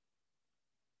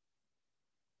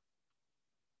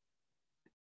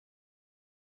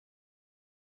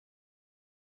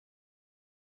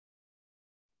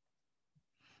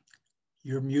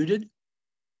 You're muted.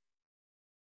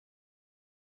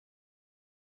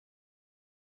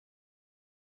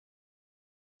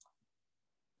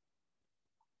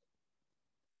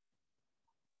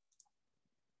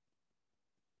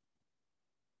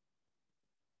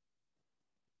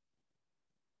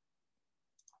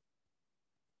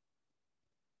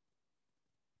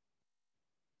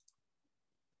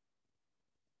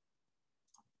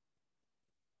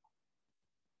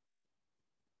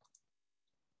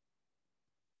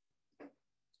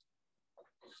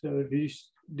 So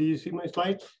do you see my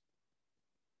slides?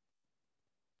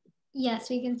 Yes,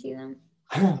 we can see them.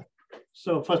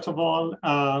 So first of all,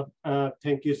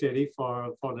 thank you, Seri,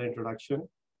 for the introduction.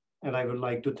 And I would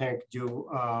like to thank you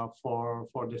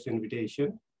for this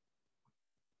invitation.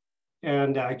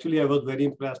 And actually, I was very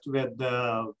impressed with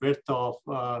the width of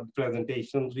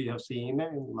presentations we have seen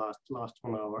in last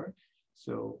 1 hour.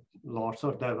 So lots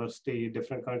of diversity,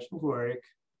 different kinds of work,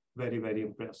 very, very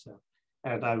impressive.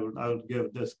 And I would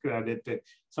give this credit,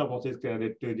 some of this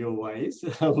credit to Joe Weiss,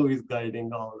 who is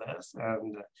guiding all this,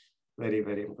 and very,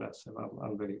 very impressive.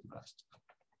 I'm very impressed.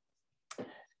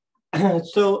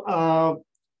 So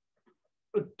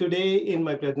today in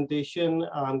my presentation,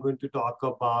 I'm going to talk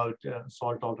about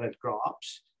salt-tolerant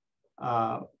crops.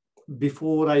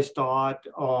 Before I start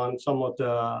on some of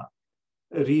the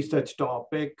research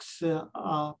topics,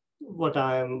 what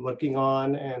I'm working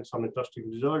on and some interesting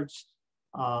results,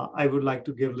 I would like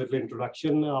to give a little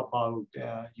introduction about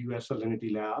US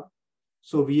Salinity Lab.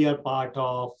 So we are part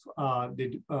of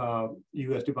the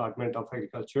US Department of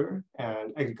Agriculture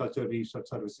and Agriculture Research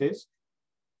Services.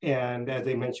 And as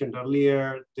I mentioned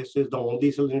earlier, this is the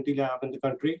only salinity lab in the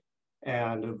country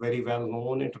and very well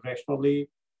known internationally.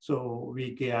 So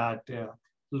we get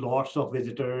lots of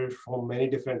visitors from many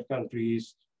different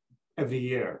countries every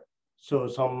year. So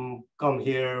some come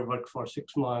here, work for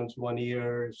 6 months, 1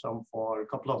 year, some for a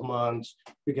couple of months.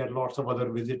 We get lots of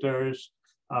other visitors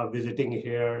visiting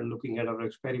here, looking at our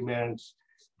experiments.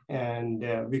 And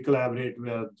we collaborate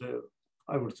with,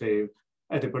 I would say,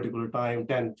 at a particular time,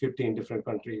 10, 15 different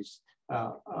countries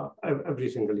every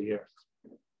single year.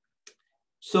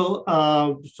 So,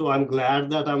 so I'm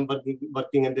glad that I'm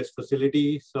working in this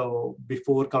facility. So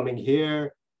before coming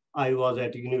here, I was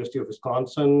at the University of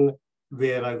Wisconsin,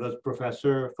 where I was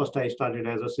professor. First, I started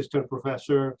as assistant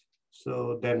professor.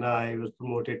 So then I was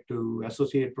promoted to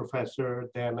associate professor.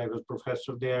 Then I was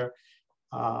professor there.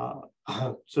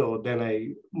 So then I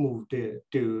moved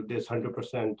to this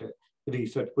 100%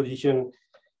 research position.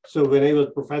 So when I was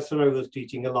professor, I was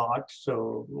teaching a lot.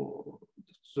 So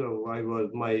I was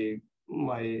my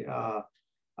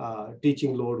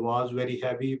teaching load was very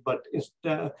heavy. But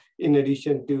in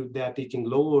addition to that teaching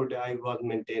load, I was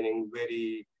maintaining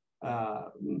very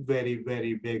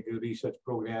big research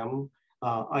program.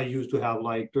 I used to have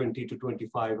like 20 to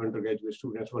 25 undergraduate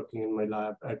students working in my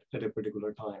lab at a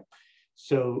particular time.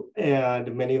 So,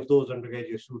 and many of those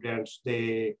undergraduate students,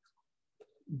 they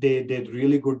did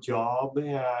really good job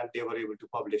and they were able to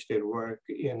publish their work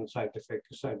in scientific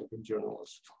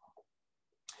journals.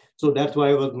 So that's why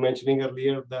I was mentioning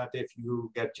earlier that if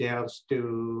you get chance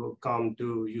to come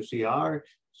to UCR,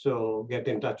 so get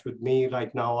in touch with me.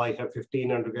 Right now I have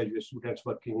 15 undergraduate students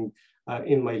working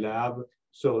in my lab.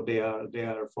 So they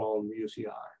are from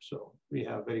UCR. So we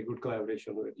have very good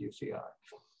collaboration with UCR.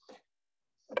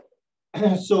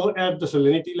 So at the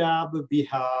salinity lab, we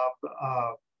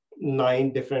have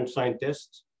 9 different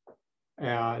scientists,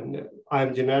 and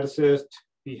I'm geneticist.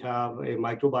 We have a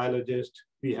microbiologist.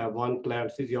 We have 1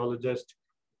 plant physiologist,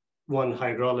 1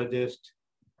 hydrologist.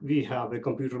 We have a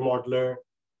computer modeler,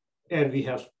 and we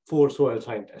have 4 soil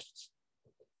scientists.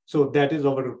 So that is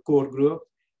our core group.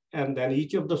 And then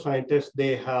each of the scientists,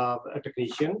 they have a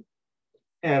technician.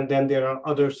 And then there are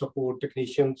other support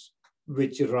technicians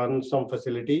which run some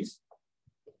facilities.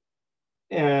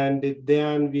 And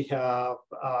then we have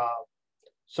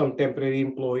some temporary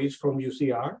employees from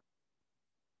UCR.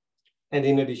 And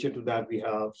in addition to that, we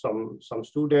have some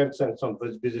students and some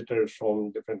visitors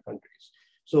from different countries.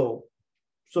 So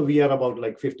we are about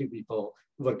like 50 people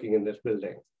working in this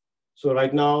building. So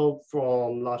right now,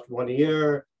 from last 1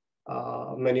 year,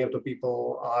 many of the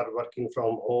people are working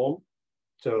from home.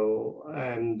 So,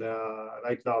 and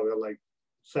right now we're like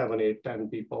 7, 8, 10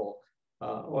 people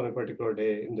on a particular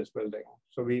day in this building.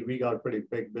 So we got a pretty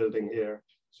big building here.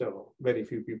 So very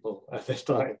few people at this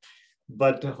time.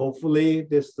 But hopefully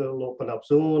this will open up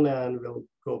soon and we'll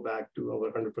go back to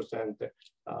our 100%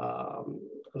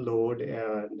 load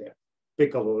and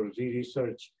pick up our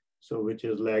research, so which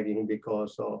is lagging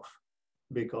because of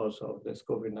this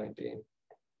COVID-19.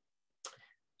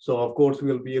 So of course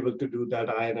we'll be able to do that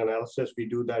ion analysis. We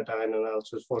do that ion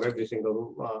analysis for every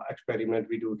single experiment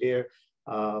we do here.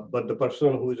 But the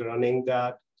person who's running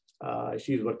that,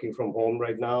 she's working from home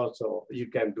right now, so you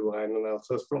can't do ion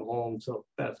analysis from home. So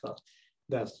that's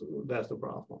the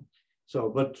problem. So,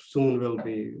 but soon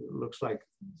looks like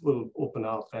we'll open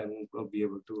up and we'll be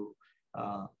able to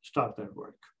start that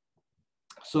work.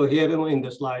 So here in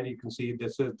the slide, you can see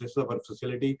this is our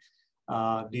facility.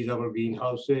 These are our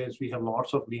greenhouses. We have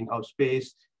lots of greenhouse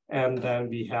space. And then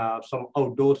we have some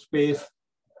outdoor space,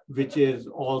 which is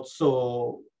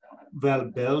also well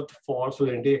built for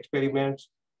salinity experiments.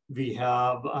 We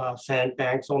have sand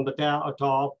tanks on the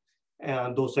top,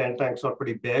 and those sand tanks are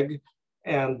pretty big.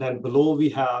 And then below we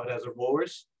have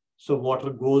reservoirs. So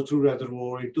water goes through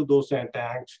reservoir into those sand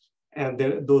tanks, and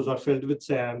those are filled with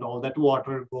sand. All that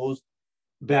water goes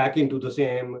back into the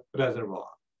same reservoir.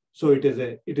 So it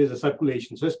is a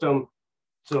circulation system.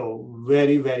 So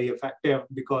very, very effective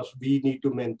because we need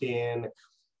to maintain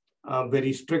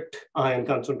very strict ion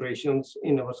concentrations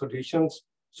in our solutions.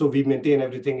 So we maintain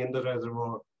everything in the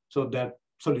reservoir so that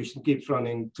solution keeps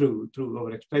running through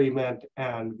our experiment,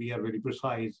 and we are very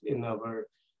precise in our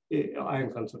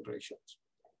ion concentrations.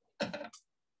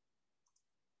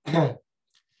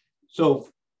 So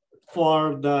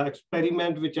for the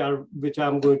experiment which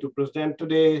I'm going to present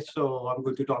today, so I'm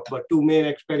going to talk about 2 main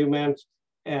experiments.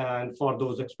 And for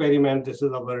those experiments, this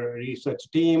is our research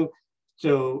team.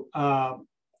 So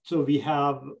we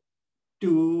have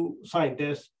 2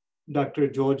 scientists, Dr.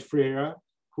 George Freire,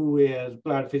 who is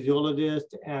plant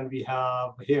physiologist, and we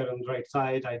have here on the right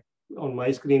side, on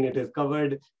my screen it is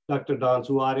covered, Dr. Don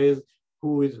Suarez,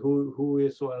 who is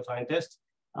soil scientist.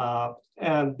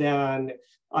 And then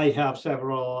I have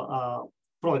several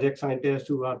project scientists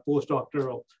who are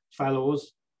postdoctoral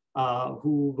fellows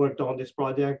who worked on this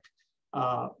project.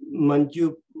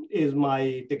 Manju is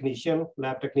my technician,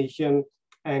 lab technician,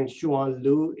 and Xuan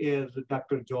Lu is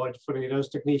Dr. George Ferreira's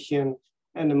technician,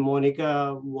 and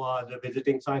Monica was a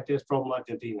visiting scientist from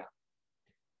Argentina.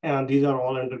 And these are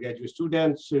all undergraduate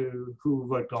students who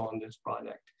worked on this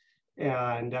project.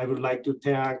 And I would like to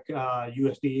thank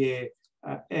USDA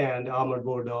and Almond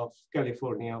Board of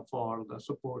California for the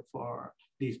support for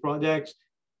these projects.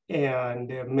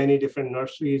 And many different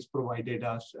nurseries provided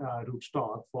us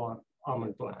rootstock for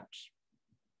almond plants.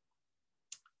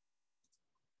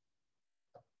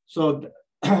 So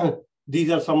these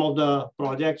are some of the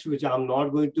projects which I'm not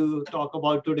going to talk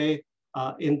about today.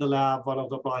 In the lab, one of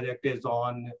the projects is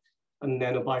on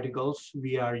nanoparticles.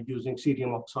 We are using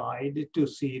cerium oxide to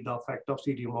see the effect of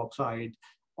cerium oxide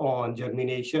on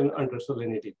germination under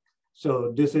salinity.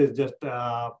 So this is just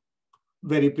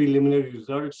very preliminary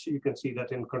results. You can see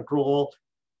that in control,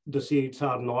 the seeds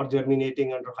are not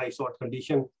germinating under high salt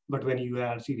condition, but when you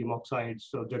add cerium oxide,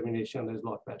 so germination is a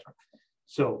lot better.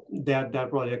 So that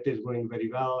project is going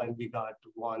very well, and we got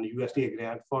 1 USDA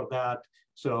grant for that.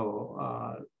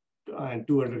 So, and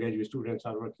 2 undergraduate students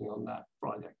are working on that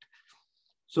project.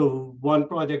 So one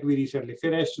project we recently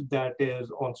finished that is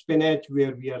on spinach,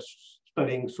 where we are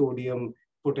studying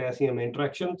sodium-potassium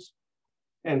interactions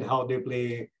and how they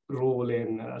play a role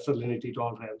in salinity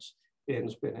tolerance in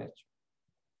spinach.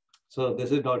 So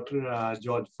this is Dr.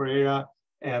 George Ferreira,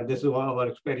 and this is our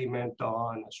experiment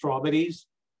on strawberries.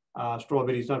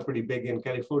 Strawberries are pretty big in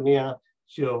California.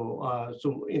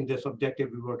 So in this objective,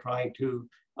 we were trying to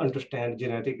understand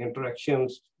genetic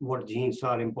interactions, what genes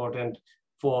are important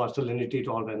for salinity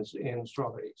tolerance in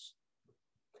strawberries.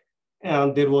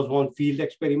 And there was one field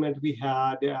experiment we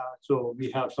had. So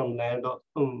we have some land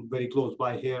very close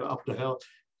by here up the hill.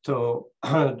 So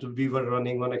we were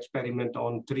running one experiment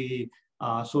on 3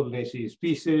 solanaceae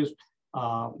species.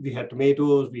 We had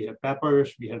tomatoes, we had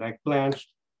peppers, we had eggplants.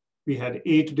 We had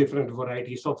 8 different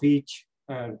varieties of each,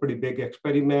 and pretty big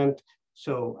experiment.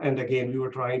 So, and again, we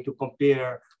were trying to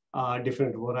compare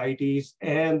different varieties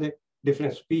and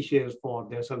different species for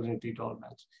their salinity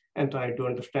tolerance, and trying to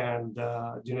understand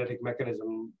the genetic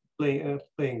mechanism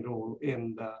playing role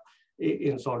in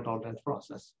the salt tolerance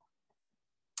process.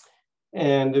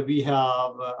 And we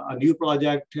have a new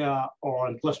project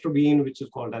on cluster bean, which is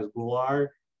called as guar.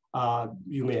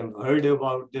 You may have heard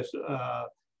about this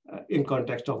in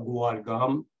context of guar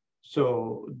gum.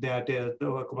 So that is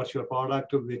the commercial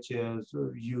product which is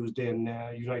used in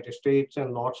United States,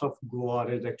 and lots of guar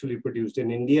is actually produced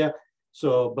in India.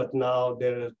 So, but now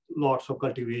there is lots of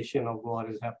cultivation of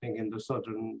guar is happening in the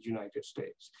southern United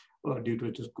States due to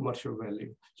its commercial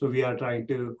value. So we are trying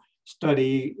to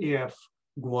study if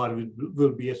guar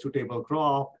will be a suitable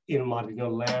crop in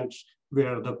marginal lands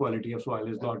where the quality of soil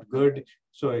is not good.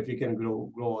 So if we can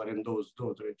grow guar in those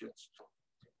regions.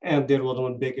 And there was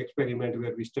one big experiment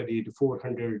where we studied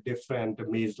 400 different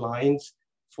maize lines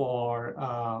for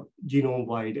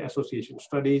genome-wide association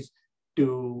studies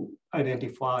to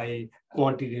identify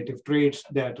quantitative traits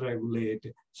that regulate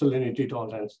salinity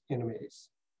tolerance in maize.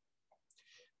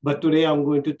 But today I'm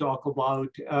going to talk about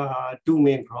 2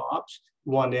 main crops.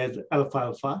 One is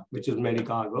alfalfa, which is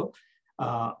medicago.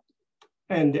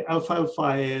 And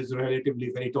alfalfa is relatively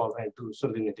very tolerant to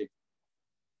salinity.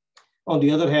 On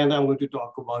the other hand, I'm going to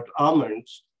talk about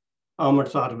almonds.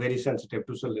 Almonds are very sensitive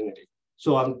to salinity.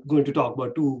 So I'm going to talk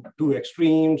about two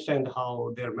extremes and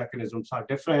how their mechanisms are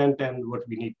different, and what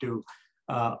we need to,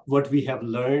 what we have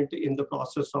learned in the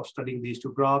process of studying these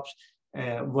 2 crops,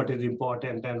 what is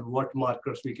important, and what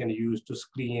markers we can use to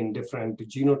screen different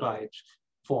genotypes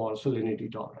for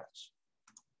salinity tolerance.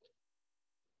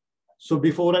 So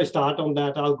before I start on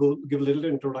that, I'll give a little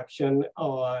introduction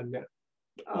on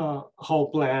how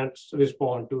plants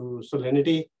respond to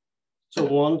salinity. So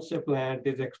once a plant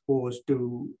is exposed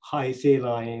to high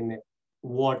saline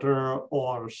water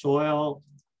or soil,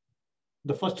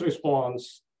 the first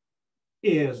response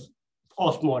is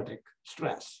osmotic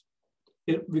stress.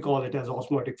 We call it as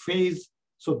osmotic phase.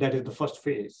 So that is the first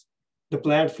phase. The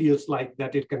plant feels like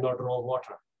that it cannot draw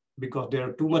water because there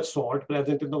are too much salt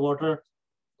present in the water.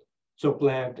 So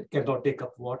plant cannot take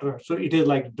up water. So it is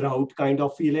like drought kind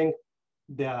of feeling,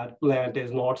 that plant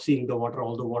is not seeing the water,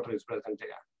 all the water is present there.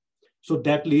 So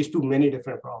that leads to many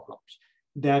different problems.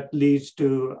 That leads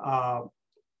to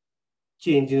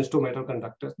change in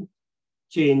stomatoconductance,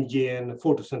 change in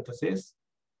photosynthesis,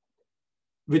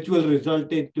 which will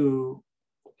result into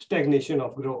stagnation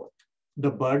of growth.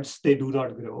 The buds, they do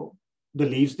not grow. The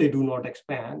leaves, they do not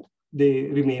expand. They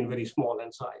remain very small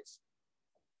in size.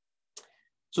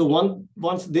 So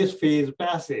once this phase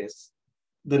passes,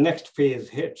 the next phase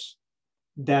hits,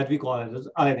 that we call it as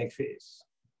ionic phase.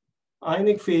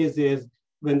 Ionic phase is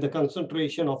when the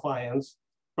concentration of ions,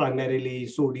 primarily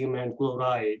sodium and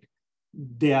chloride,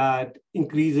 that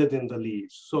increases in the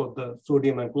leaves. So the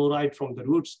sodium and chloride from the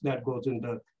roots that goes in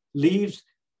the leaves,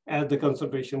 as the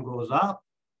concentration goes up,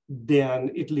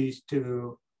 then it leads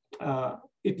to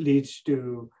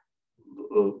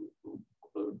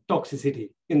toxicity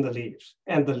in the leaves.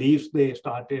 And the leaves, they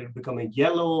started becoming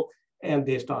yellow and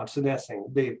they start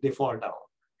senescing, they fall down.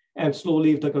 And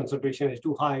slowly, if the concentration is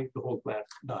too high, the whole plant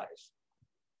dies.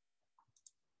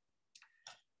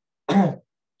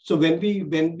 So when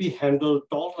we handle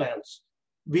tolerance,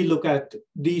 we look at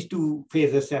these 2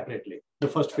 phases separately. The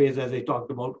first phase, as I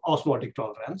talked about, osmotic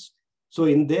tolerance. So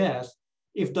in this,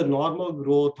 if the normal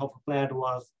growth of a plant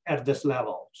was at this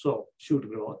level, so shoot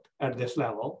growth at this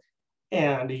level,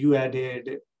 and you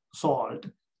added salt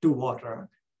to water,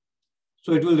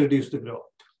 so it will reduce the growth.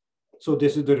 So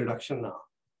this is the reduction now.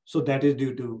 So that is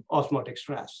due to osmotic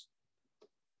stress.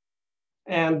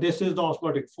 And this is the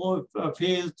osmotic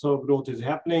phase, so growth is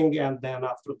happening, and then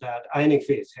after that, ionic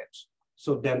phase hits.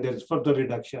 So then there's further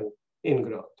reduction in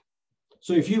growth.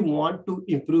 So if you want to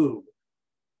improve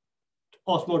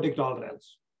osmotic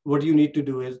tolerance, what you need to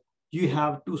do is you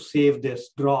have to save this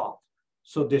drop.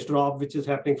 So this drop, which is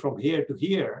happening from here to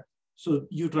here, so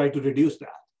you try to reduce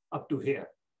that up to here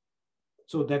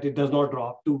so that it does not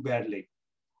drop too badly.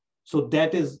 So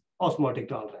that is osmotic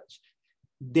tolerance.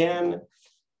 Then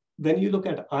when you look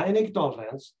at ionic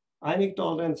tolerance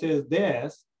is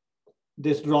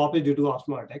this drop is due to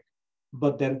osmotic.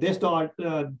 But then this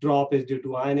drop is due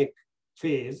to ionic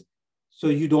phase. So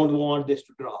you don't want this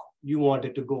to drop. You want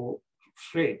it to go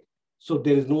straight. So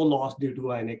there is no loss due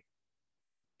to ionic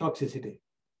toxicity.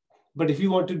 But if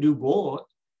you want to do both,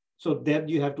 so then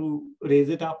you have to raise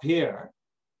it up here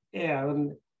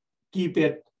and keep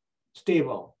it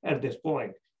stable at this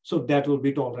point. So that will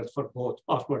be tolerance for both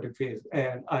osmotic phase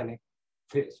and ionic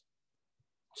phase.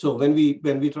 So when we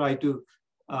try to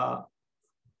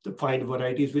find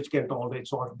varieties which can tolerate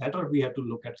salt better, we have to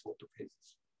look at both the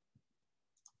phases.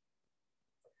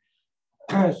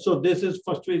 So this is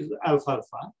first is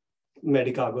alfalfa,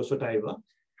 Medicago sativa.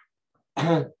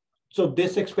 So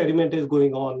this experiment is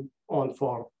going on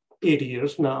for 8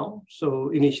 years now. So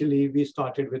initially we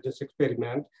started with this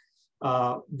experiment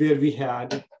where we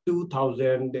had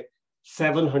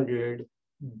 2,700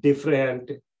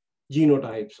 different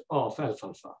genotypes of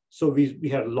alfalfa. So we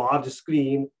had a large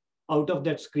screen. Out of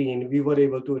that screen, we were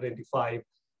able to identify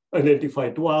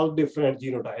 12 different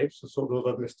genotypes. So those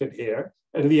are listed here.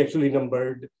 And we actually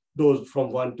numbered those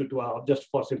from 1 to 12 just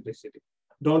for simplicity.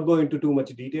 Don't go into too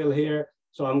much detail here.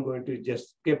 So I'm going to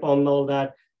just skip on all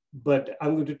that. But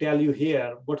I'm going to tell you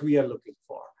here what we are looking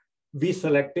for. We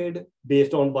selected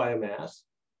based on biomass,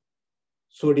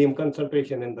 sodium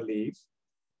concentration in the leaves,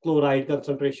 chloride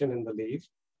concentration in the leaves,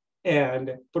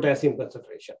 and potassium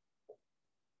concentration.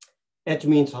 H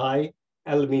means high,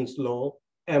 L means low,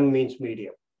 M means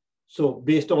medium. So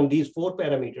based on these 4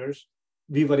 parameters,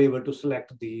 we were able to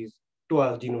select these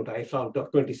 12 genotypes out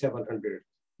of 2,700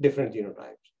 different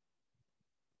genotypes.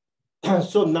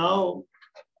 So now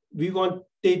we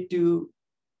wanted to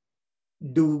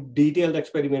do detailed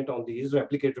experiment on these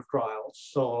replicative trials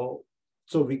so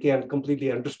we can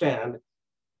completely understand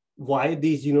why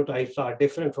these genotypes are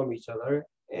different from each other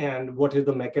and what is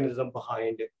the mechanism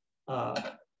behind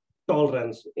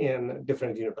tolerance in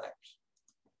different genotypes.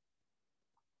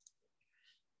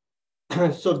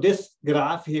 So this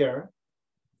graph here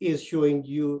is showing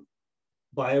you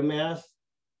biomass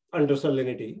under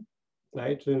salinity,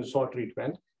 right, so in salt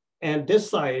treatment. And this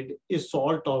side is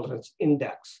salt tolerance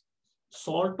index.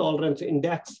 Salt tolerance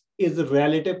index is the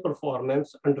relative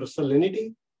performance under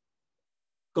salinity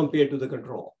compared to the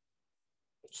control.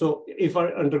 So if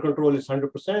our under control is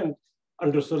 100%,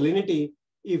 under salinity,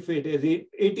 if it is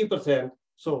 80%,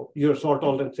 so your salt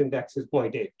tolerance index is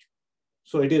 0.8.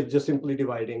 So it is just simply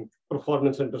dividing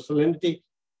performance under salinity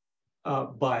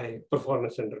by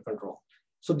performance under control.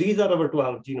 So these are our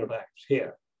 12 genotypes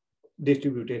here,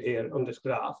 distributed here on this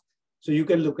graph. So you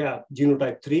can look at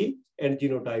genotype 3 and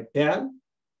genotype 10.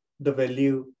 The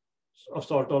value of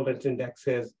salt tolerance index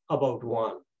is about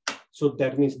 1. So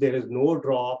that means there is no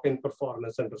drop in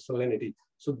performance under salinity.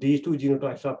 So these 2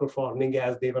 genotypes are performing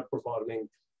as they were performing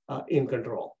in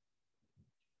control.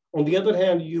 On the other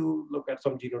hand, you look at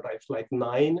some genotypes like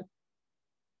 9.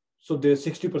 So there's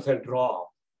 60%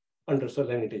 drop under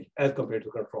salinity as compared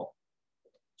to control.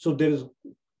 So there is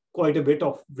quite a bit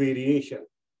of variation.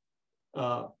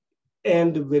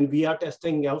 And when we are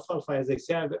testing alfalfa, as I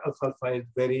said, alfalfa is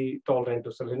very tolerant to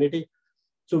salinity.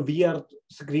 So we are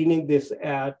screening this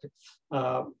at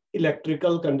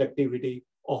electrical conductivity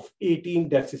of 18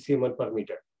 decisiemens per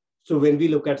meter. So when we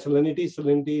look at salinity,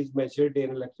 salinity is measured in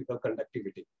electrical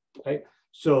conductivity, right?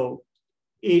 So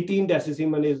 18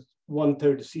 decisiemens is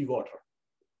 1/3 seawater.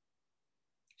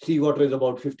 Seawater is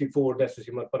about 54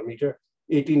 decisiemens per meter.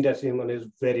 18 decisiemens is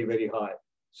very, very high.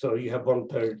 So you have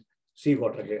 1/3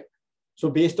 seawater here. So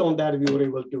based on that, we were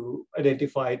able to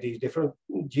identify these different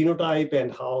genotype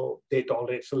and how they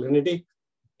tolerate salinity.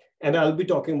 And I'll be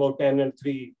talking about 10 and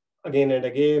 3 again and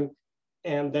again.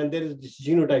 And then there is this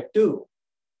genotype 2,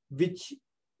 which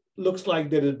looks like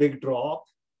there is a big drop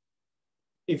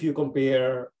if you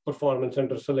compare performance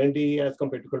under salinity as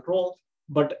compared to control.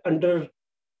 But under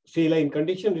saline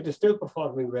condition, it is still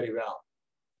performing very well.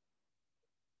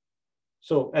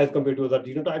 So as compared to other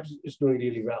genotypes, it's doing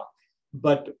really well.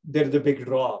 But there's a big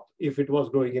drop. If it was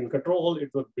growing in control, it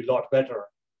would be a lot better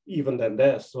even than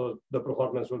this. So the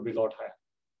performance would be a lot higher.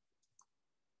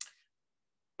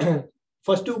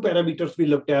 First 2 parameters we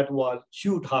looked at was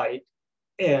shoot height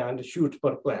and shoots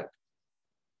per plant.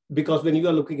 Because when you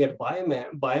are looking at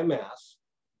biomass,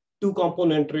 2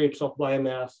 component rates of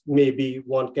biomass, maybe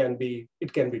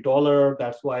it can be taller,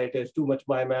 that's why it is too much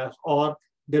biomass, or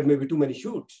there may be too many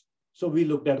shoots. So we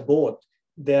looked at both,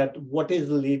 that what is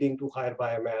leading to higher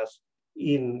biomass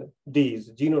in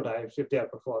these genotypes if they are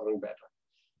performing better.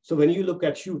 So when you look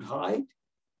at shoot height,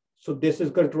 so this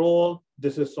is control,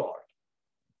 this is salt.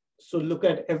 So look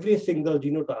at every single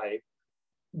genotype,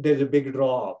 there's a big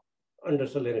drop under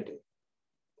salinity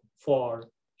for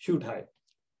shoot height.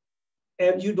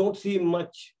 And you don't see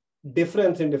much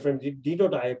difference in different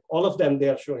genotype, all of them, they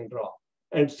are showing draw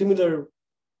and similar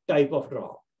type of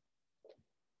draw.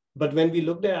 But when we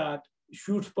looked at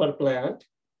shoots per plant,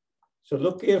 so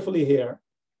look carefully here.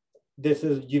 This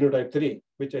is genotype 3,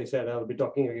 which I said I'll be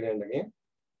talking again and again.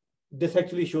 This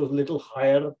actually shows a little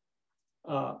higher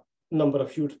number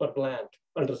of shoots per plant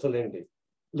under salinity.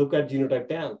 Look at genotype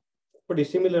 10, pretty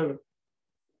similar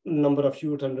number of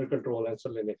shoots under control and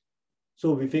salinity.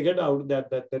 So we figured out that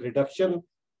the reduction,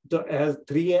 as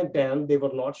 3 and 10, they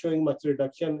were not showing much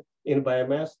reduction in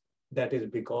biomass. That is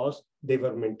because they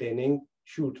were maintaining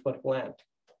shoots per plant.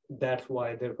 That's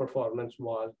why their performance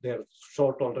was, their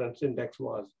short tolerance index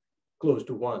was close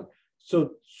to 1.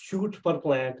 So shoots per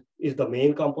plant is the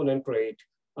main component trait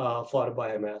for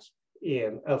biomass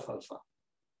in alfalfa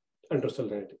under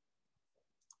salinity.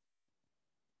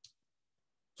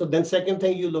 So then second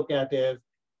thing you look at is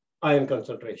ion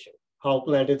concentration, how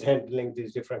plant is handling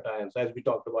these different ions, as we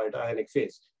talked about ionic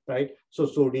phase, right? So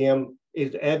sodium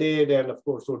is added, and of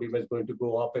course, sodium is going to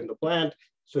go up in the plant.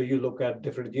 So you look at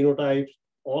different genotypes,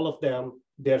 all of them,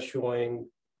 they're showing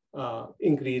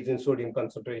increase in sodium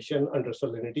concentration under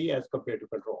salinity as compared to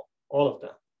control, all of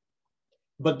them.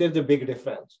 But there's a big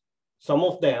difference. Some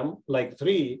of them, like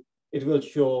 3, it will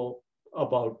show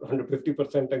about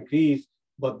 150% increase,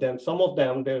 but then some of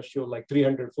them, they'll show like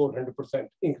 300, 400%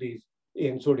 increase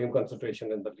in sodium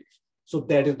concentration in the leaf. So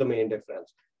that is the main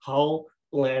difference. How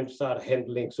plants are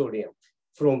handling sodium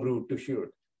from root to shoot.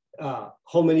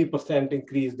 How many percent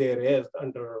increase there is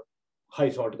under high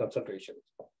salt concentrations.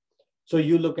 So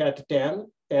you look at 10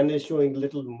 is showing a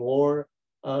little more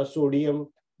sodium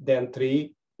than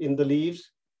 3 in the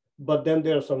leaves. But then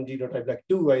there are some genotypes like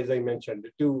 2, as I mentioned,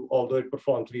 2, although it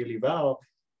performs really well,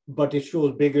 but it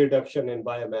shows big reduction in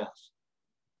biomass.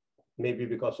 Maybe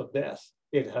because of this,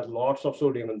 it has lots of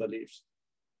sodium in the leaves.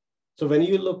 So when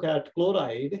you look at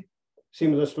chloride,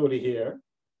 similar story here.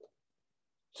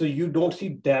 So you don't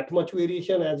see that much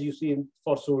variation as you see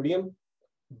for sodium,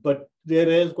 but there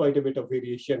is quite a bit of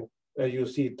variation. You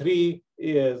see 3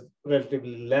 is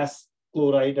relatively less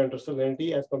chloride under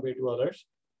salinity as compared to others.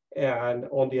 And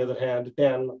on the other hand,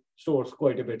 10 stores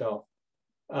quite a bit of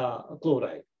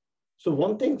chloride. So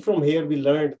one thing from here we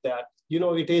learned that,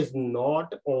 it is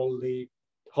not only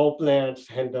how plants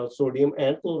handle sodium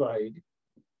and chloride.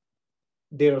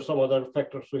 There are some other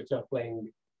factors which are playing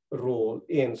a role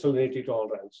in salinity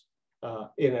tolerance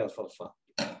in alfalfa.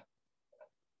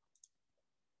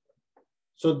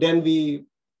 So then we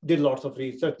did lots of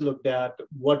research, looked at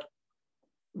what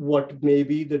may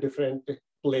be the different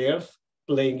players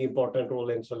playing important role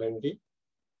in salinity.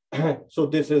 So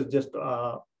this is just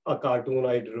a cartoon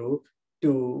I drew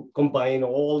to combine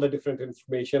all the different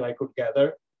information I could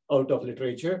gather out of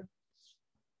literature.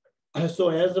 So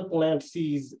as the plant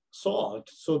sees salt,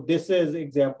 so this is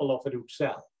example of a root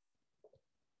cell.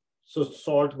 So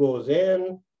salt goes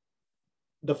in.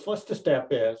 The first step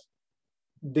is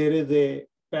there is a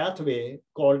pathway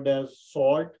called as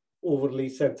salt overly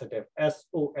sensitive,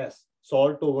 SOS,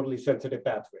 salt overly sensitive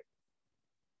pathway.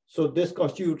 So this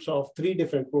constitutes of 3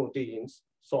 different proteins,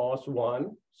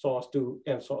 SOS1, SOS2,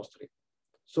 and SOS3.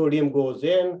 Sodium goes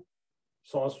in,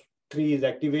 SOS3 is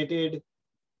activated,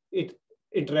 it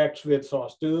interacts with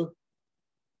SOS2.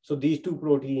 So these 2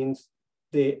 proteins,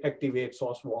 they activate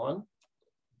SOS1,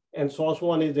 and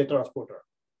SOS1 is a transporter.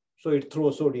 So it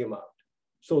throws sodium out.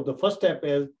 So the first step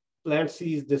is plant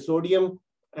sees the sodium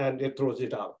and it throws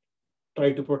it out,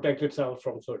 try to protect itself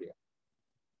from sodium.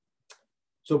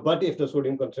 So, but if the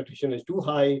sodium concentration is too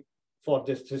high for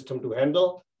this system to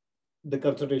handle, the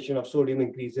concentration of sodium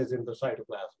increases in the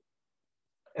cytoplasm.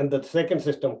 And the second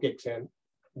system kicks in,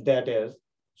 that is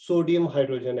sodium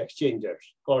hydrogen exchangers,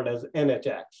 called as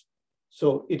NHX.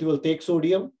 So it will take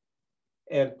sodium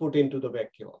and put into the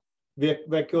vacuole.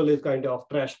 Vacuole is kind of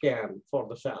trash can for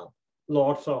the cell.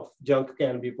 Lots of junk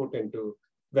can be put into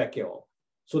vacuole.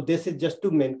 So this is just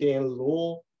to maintain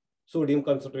low sodium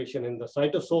concentration in the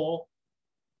cytosol.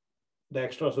 The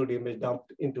extra sodium is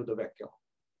dumped into the vacuole.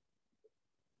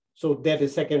 So that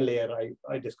is second layer,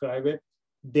 I describe it.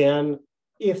 Then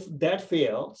if that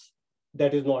fails,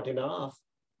 that is not enough.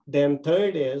 Then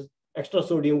third is extra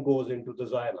sodium goes into the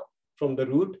xylem. From the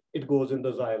root, it goes in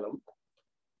the xylem.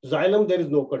 Xylem, there is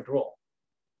no control.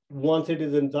 Once it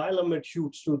is in xylem, it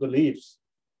shoots to the leaves.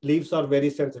 Leaves are very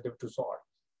sensitive to salt.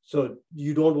 So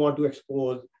you don't want to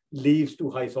expose leaves to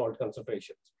high salt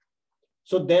concentrations.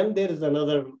 So then there is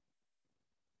another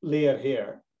layer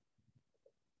here.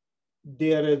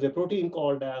 There is a protein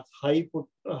called as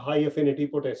high affinity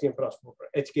potassium transporter,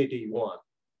 HKT1.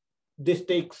 This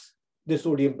takes the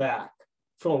sodium back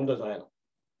from the xylem,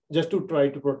 just to try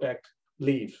to protect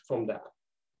leaves from that.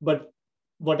 but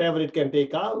whatever it can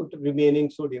take out, remaining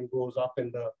sodium goes up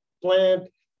in the plant.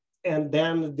 And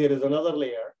then there is another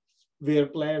layer where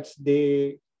plants,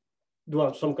 they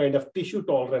develop some kind of tissue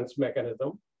tolerance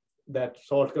mechanism that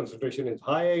salt concentration is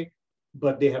high,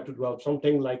 but they have to develop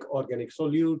something like organic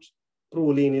solutes.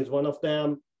 Proline is one of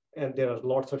them, and there are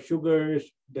lots of sugars.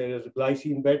 There is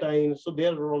glycine, betaine. So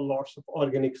there are lots of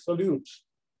organic solutes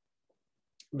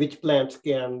which plants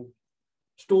can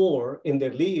store in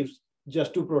their leaves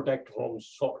just to protect from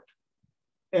salt.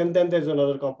 And then there's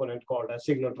another component called a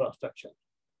signal transduction,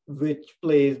 which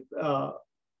plays a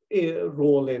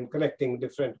role in connecting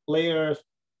different players,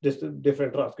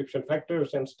 different transcription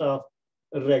factors and stuff,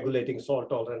 regulating salt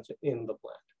tolerance in the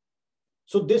plant.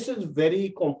 So this is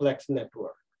very complex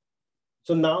network.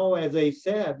 So now, as I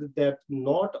said, that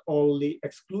not only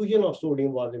exclusion of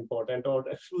sodium was important or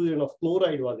exclusion of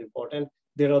chloride was important,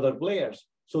 there are other players.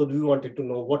 So we wanted to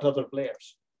know what other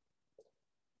players.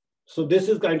 So this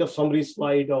is kind of summary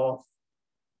slide of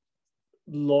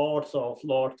lots of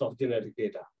genetic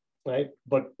data, right?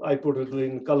 But I put it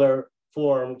in color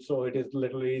form, so it is a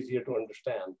little easier to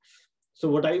understand. So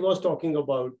what I was talking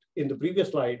about in the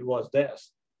previous slide was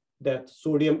this, that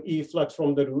sodium efflux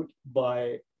from the root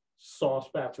by SOS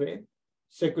pathway,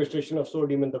 sequestration of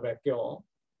sodium in the vacuole,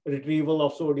 retrieval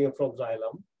of sodium from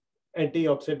xylem,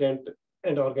 antioxidant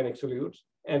and organic solutes,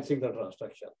 and signal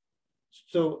transduction.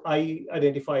 So I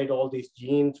identified all these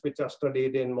genes which are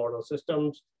studied in model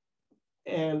systems,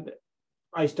 and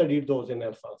I studied those in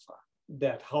alfalfa,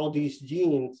 that how these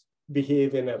genes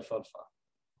behave in alfalfa.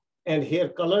 And here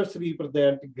colors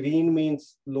represent, green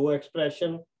means low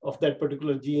expression of that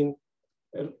particular gene,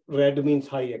 red means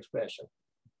high expression,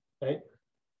 right?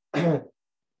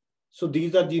 So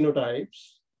these are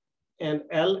genotypes, and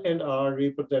L and R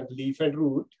represent leaf and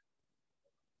root.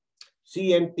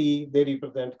 C and T, they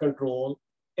represent control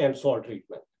and salt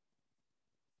treatment.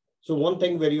 So one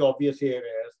thing very obvious here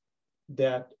is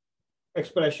that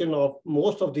expression of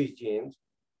most of these genes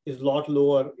is a lot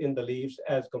lower in the leaves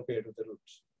as compared to the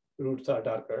roots. Roots are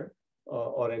darker,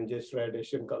 orangish,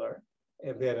 reddish in color,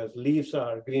 whereas leaves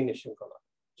are greenish in color.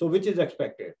 So which is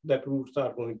expected, that roots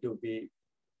are going to be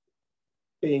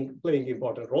playing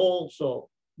important role. So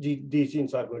these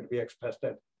genes are going to be expressed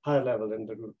at higher level in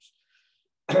the roots.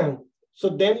 So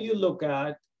then you look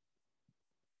at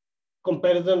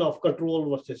comparison of control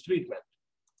versus treatment.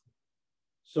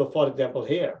 So for example,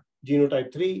 here,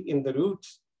 genotype 3 in the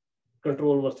roots,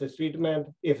 control versus treatment.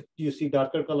 If you see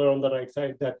darker color on the right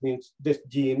side, that means this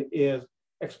gene is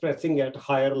expressing at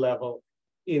higher level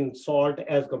in salt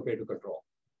as compared to control.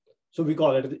 So we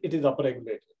call it is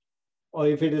upregulated. Or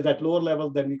if it is at lower level,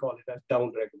 then we call it as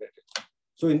downregulated.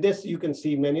 So in this, you can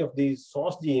see many of these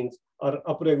SOS genes are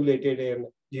upregulated in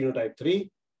genotype 3.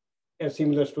 A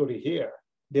similar story here.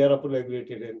 They are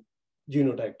upregulated in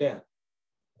genotype 10.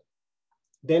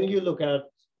 Then you look at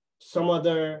some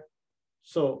other,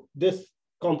 so this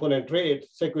component trait,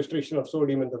 sequestration of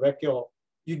sodium in the vacuole,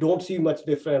 you don't see much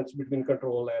difference between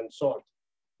control and salt.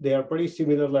 They are pretty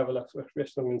similar level of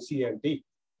expression in C and D.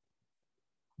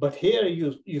 But here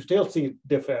you still see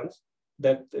difference,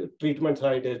 that the treatment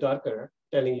side is darker,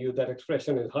 telling you that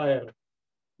expression is higher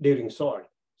during salt.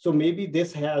 So maybe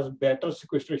this has better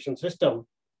sequestration system,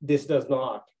 this does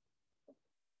not.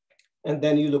 And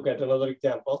then you look at another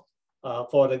example,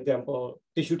 for example,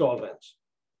 tissue tolerance,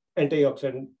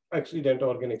 antioxidant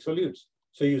organic solutes.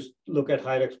 So you look at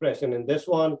higher expression in this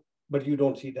one, but you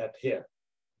don't see that here.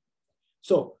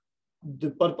 So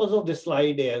the purpose of this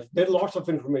slide is, there are lots of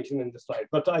information in this slide,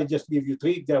 but I just give you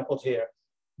 3 examples here,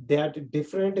 that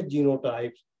different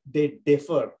genotypes, they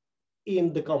differ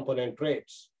in the component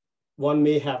traits. One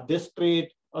may have this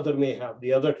trait, other may have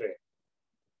the other trait.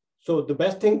 So the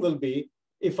best thing will be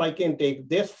if I can take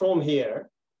this from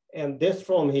here and this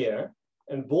from here,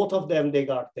 and both of them, they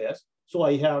got this. So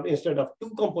I have, instead of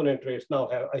 2 component traits, now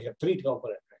I have 3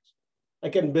 component traits. I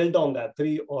can build on that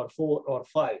 3 or 4 or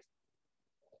 5.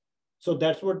 So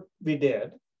that's what we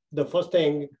did. The first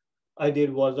thing I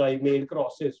did was I made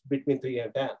crosses between 3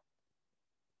 and 10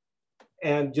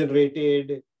 and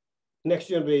generated next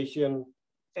generation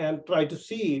and try to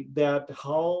see that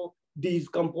how these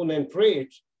component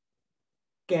traits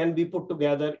can be put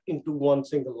together into one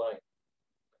single line.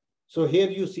 So here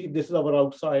you see, this is our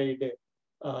outside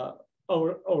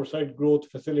growth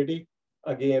facility.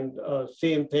 Again,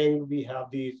 same thing, we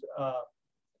have these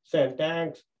sand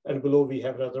tanks, and below we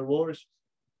have reservoirs.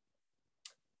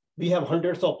 We have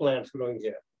hundreds of plants growing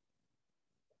here.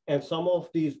 And some of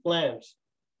these plants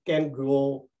can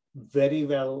grow very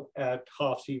well at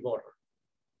half seawater.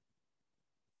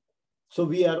 So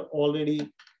we are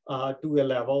already to a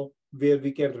level where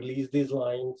we can release these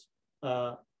lines,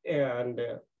 and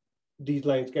these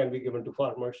lines can be given to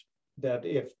farmers that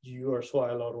if your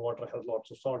soil or water has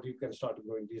lots of salt, you can start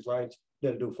growing these lines.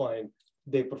 They'll do fine.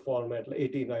 They perform at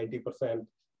 80, 90%,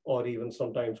 or even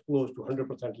sometimes close to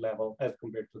 100% level as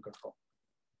compared to control.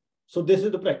 So this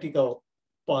is the practical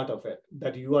part of it,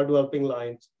 that you are developing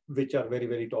lines which are very,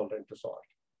 very tolerant to salt.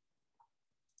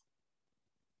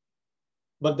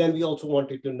 But then we also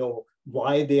wanted to know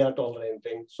why they are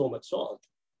tolerating so much salt.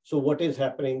 So what is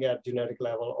happening at genetic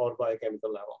level or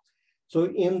biochemical level? So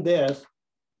in this,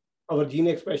 our gene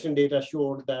expression data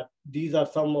showed that these are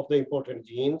some of the important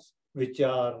genes which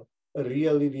are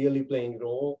really, really playing a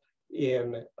role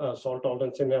in salt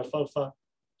tolerance in alfalfa.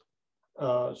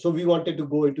 So we wanted to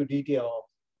go into detail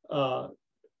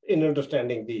in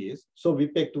understanding these. So we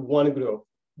picked one group,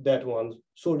 that one's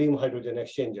sodium hydrogen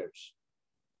exchangers.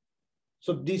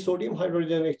 So these sodium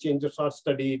hydrogen exchangers are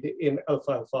studied in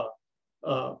alfalfa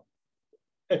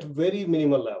at very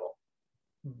minimal level,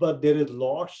 but there is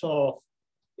lots of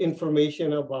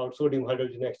information about sodium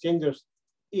hydrogen exchangers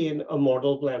in a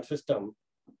model plant system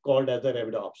called as the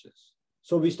Arabidopsis.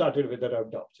 So we started with the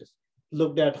Arabidopsis,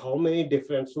 looked at how many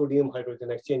different sodium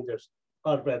hydrogen exchangers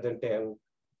are present in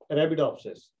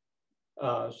Arabidopsis.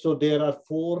 So there are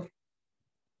 4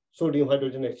 sodium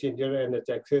hydrogen exchanger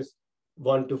NHXs,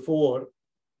 1 to 4,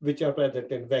 which are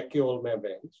present in vacuole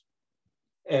membranes.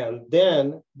 And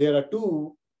then there are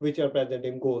 2 which are present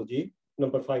in Golgi,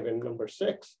 number 5 and number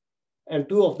 6. And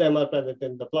 2 of them are present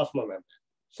in the plasma membrane,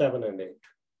 7 and 8.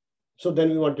 So then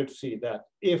we wanted to see that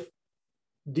if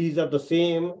these are the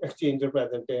same exchanger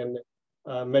present in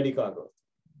Medicago.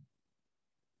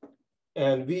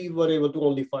 And we were able to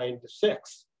only find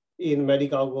 6. In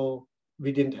Medicago,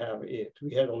 we didn't have 8,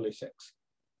 we had only 6.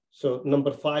 So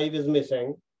number 5 is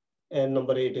missing and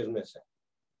number 8 is missing.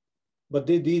 But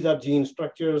these are gene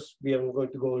structures. We are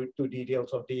going to go into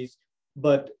details of these,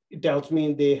 but it tells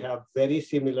me they have very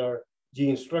similar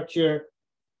gene structure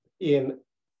in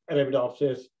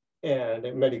Arabidopsis and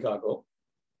Medicago.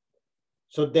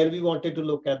 So then we wanted to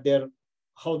look at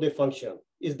how they function.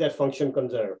 Is that function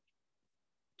conserved?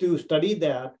 To study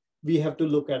that, we have to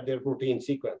look at their protein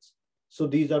sequence. So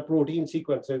these are protein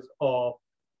sequences of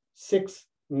 6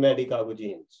 Medicago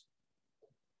genes.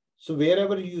 So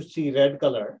wherever you see red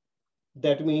color,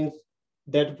 that means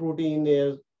that protein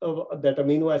is, that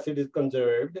amino acid is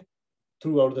conserved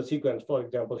throughout the sequence. For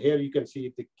example, here you can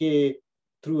see the K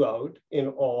throughout in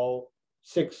all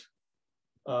 6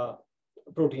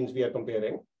 proteins we are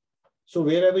comparing. So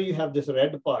wherever you have this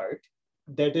red part,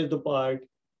 that is the part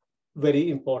very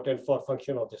important for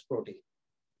function of this protein.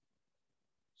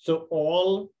 So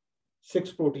all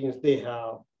 6 proteins, they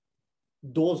have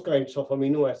those kinds of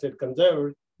amino acid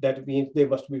conserved. That means they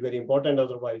must be very important,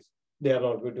 otherwise they are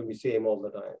not going to be same all the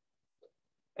time.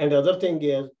 And the other thing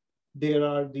is, there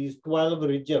are these 12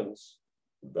 regions.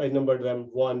 I numbered them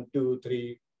 1, 2,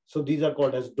 3. So these are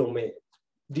called as domains.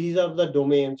 These are the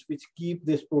domains which keep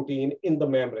this protein in the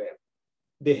membrane.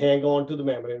 They hang on to the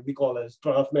membrane. We call as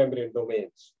transmembrane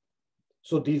domains.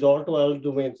 So these all 12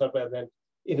 domains are present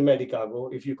in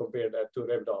Medicago if you compare that to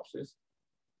Arabidopsis.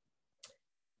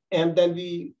 And then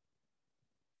we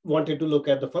wanted to look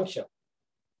at the function.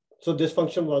 So this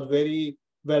function was very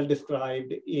well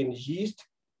described in yeast.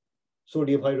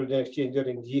 Sodium hydrogen exchanger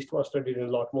in yeast was studied in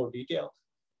a lot more detail.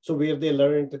 So where they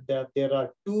learned that there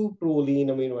are 2 proline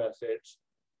amino acids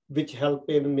which help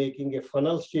in making a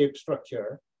funnel-shaped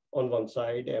structure on one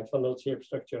side and funnel-shaped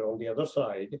structure on the other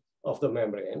side of the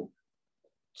membrane.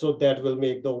 So that will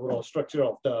make the overall structure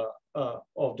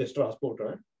of this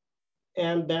transporter.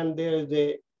 And then there is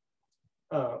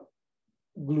a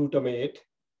glutamate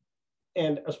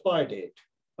and aspartate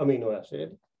amino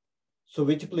acid, so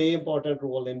which play important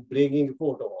role in bringing a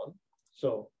proton.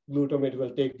 So glutamate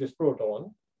will take this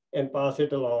proton and pass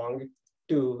it along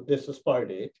to this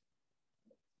aspartate.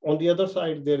 On the other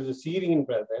side, there is a serine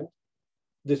present.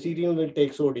 The serine will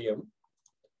take sodium,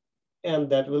 and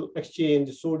that will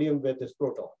exchange sodium with this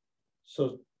proton.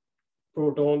 So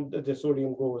proton, the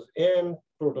sodium goes in,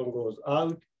 proton goes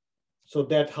out. So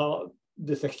that's how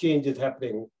this exchange is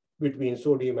happening between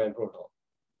sodium and proton.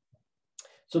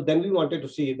 So then we wanted to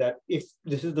see that if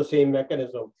this is the same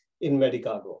mechanism in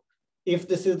Medicago, if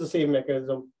this is the same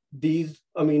mechanism, these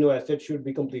amino acids should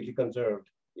be completely conserved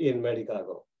in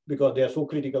Medicago because they are so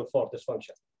critical for this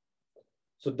function.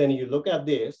 So then you look at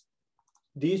this,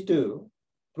 these 2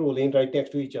 prolines right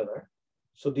next to each other.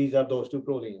 So these are those 2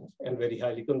 prolines and very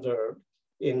highly conserved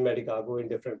in Medicago in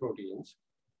different proteins.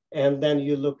 And then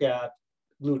you look at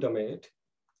glutamate,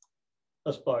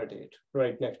 aspartate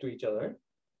right next to each other.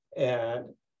 And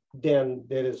then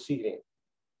there is serine.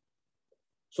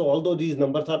 So although these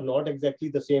numbers are not exactly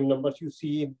the same numbers you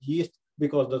see in yeast,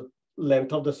 because the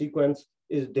length of the sequence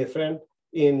is different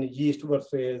in yeast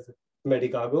versus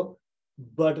Medicago,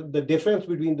 but the difference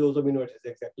between those amino acids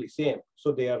is exactly same.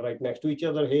 So they are right next to each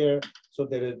other here. So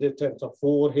there is a distance of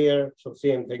 4 here. So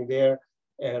same thing there.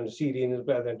 And serine is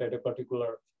present at a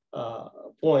particular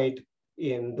point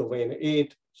in domain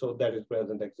 8. So that is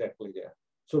present exactly there.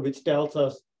 So which tells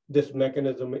us this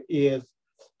mechanism is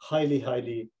highly,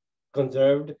 highly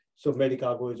conserved. So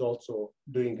Medicago is also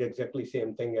doing exactly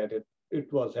same thing as it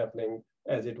was happening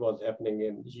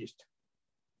in yeast.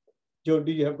 Joe,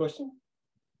 do you have a question?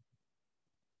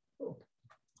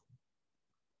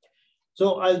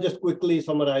 So I'll just quickly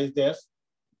summarize this,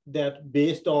 that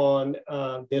based on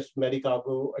this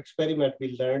Medicago experiment,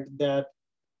 we learned that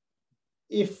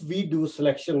if we do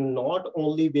selection not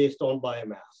only based on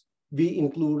biomass, we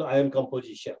include ion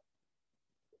composition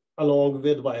along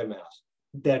with biomass.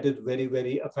 That is very,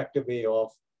 very effective way of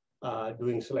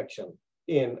doing selection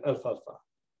in alfalfa.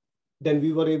 Then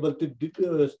we were able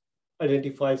to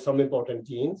identify some important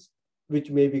genes, which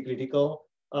may be critical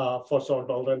for salt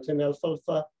tolerance in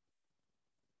alfalfa.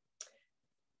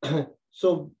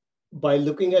 So by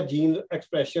looking at gene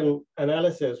expression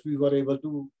analysis, we were able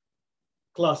to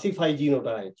classify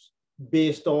genotypes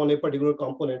based on a particular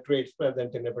component traits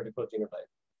present in a particular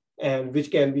genotype, and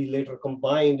which can be later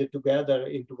combined together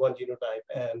into one genotype,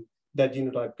 and that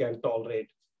genotype can tolerate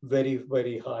very,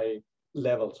 very high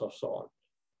levels of salt.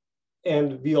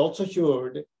 And we also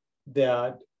showed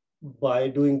that by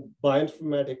doing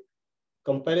bioinformatic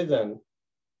comparison,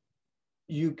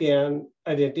 you can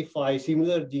identify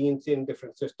similar genes in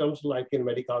different systems. Like in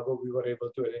Medicago, we were able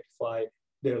to identify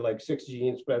there are like 6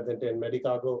 genes present in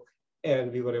Medicago,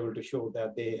 and we were able to show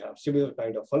that they have similar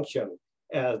kind of function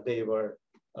as they were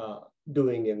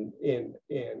doing in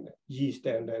yeast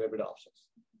and Arabidopsis.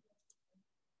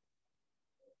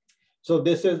 So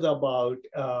this is about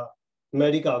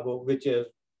Medicago, which is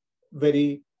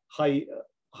very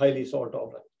highly salt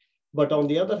tolerant. But on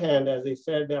the other hand, as I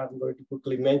said, I'm going to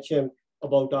quickly mention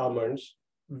about almonds.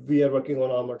 We are working on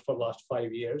almonds for the last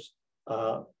 5 years.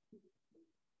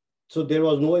 So there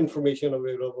was no information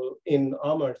available in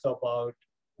almonds about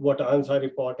what ions are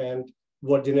important,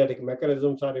 what genetic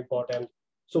mechanisms are important.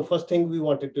 So first thing we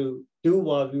wanted to do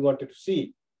was we wanted to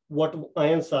see what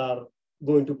ions are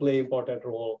going to play important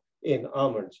role in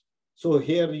almonds. So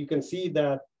here you can see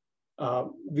that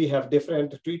we have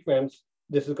different treatments.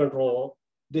 This is control.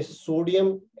 This is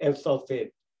sodium and sulfate.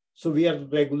 So we are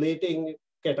regulating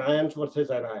cations versus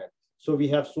anion. So we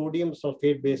have sodium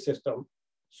sulfate based system,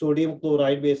 sodium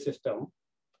chloride based system.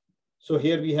 So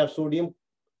here we have sodium,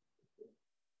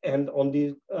 and on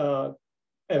these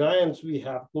anions we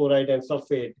have chloride and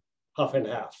sulfate half and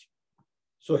half.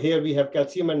 So here we have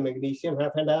calcium and magnesium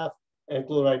half and half, and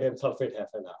chloride and sulfate half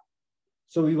and half.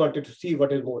 So we wanted to see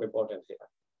what is more important here.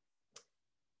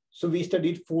 So we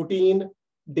studied 14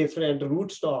 different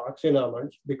rootstocks in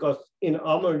almonds, because in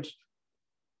almonds,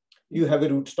 you have a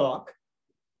rootstock,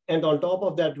 and on top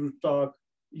of that rootstock,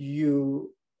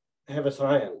 you have a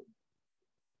scion.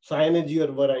 Scion is your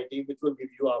variety, which will give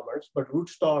you almonds, but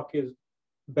rootstock is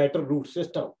better root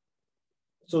system.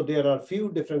 So there are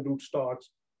few different rootstocks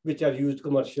which are used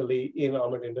commercially in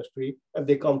almond industry, and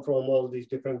they come from all these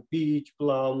different peach,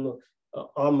 plum,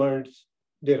 almonds,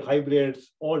 they're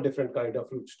hybrids, all different kind of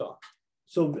rootstocks.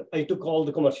 So I took all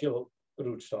the commercial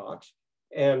rootstocks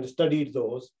and studied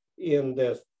those in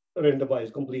this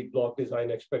randomized complete block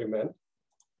design experiment.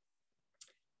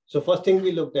 So first thing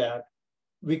we looked at,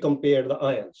 we compared the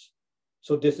ions.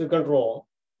 So this is control.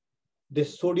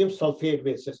 This sodium sulfate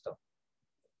based system,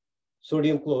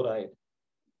 sodium chloride.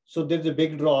 So there's a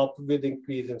big drop with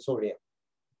increase in sodium.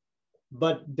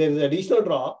 But there's an additional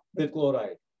drop with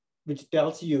chloride, which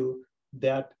tells you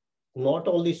that not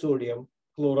only sodium,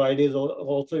 chloride is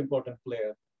also important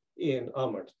player in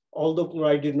almonds. Although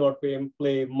chloride did not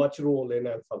play much role in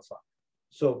alfalfa.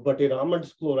 So, but in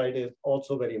almonds, chloride is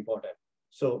also very important.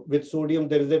 So with sodium,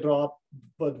 there is a drop,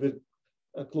 but with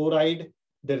chloride,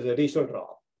 there is a additional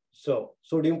drop. So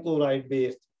sodium chloride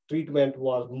based treatment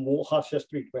was more harshest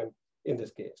treatment in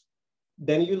this case.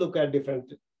 Then you look at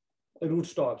different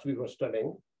rootstocks we were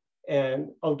studying,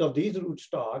 and out of these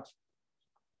rootstocks,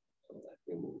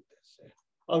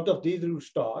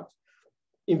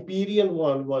 Empyrean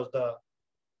one was the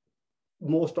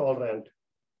most tolerant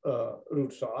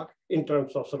rootstock in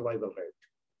terms of survival rate.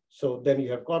 So then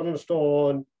you have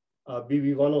Cornerstone,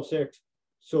 BB106.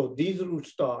 So these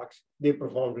rootstocks, they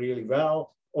perform really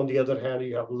well. On the other hand,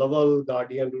 you have Lovell,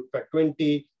 Guardian, Rootpack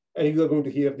 20, and you are going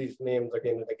to hear these names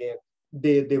again and again.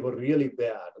 They were really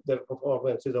bad. Their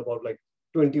performance is about like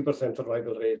 20%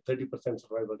 survival rate, 30%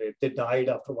 survival rate. They died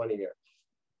after 1 year.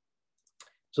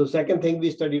 So second thing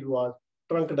we studied was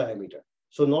trunk diameter.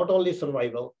 So not only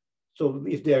survival, so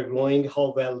if they are growing,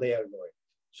 how well they are growing.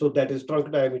 So that is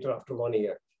trunk diameter after 1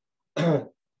 year.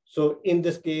 So in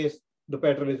this case, the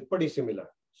pattern is pretty similar.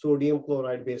 Sodium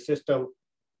chloride based system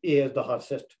is the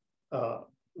harshest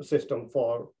system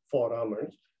for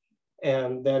almonds.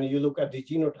 And then you look at the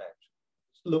genotypes.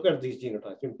 Look at these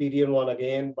genotypes. Imperial one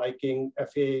again, Viking,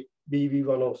 FA,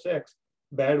 BV106,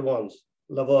 bad ones,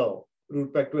 Laval,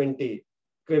 Rootpack 20,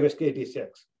 Kremisk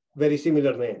 86, very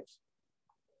similar names.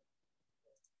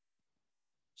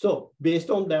 So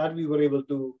based on that, we were able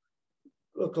to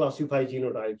classify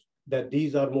genotypes, that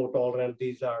these are more tolerant,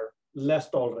 these are less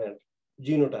tolerant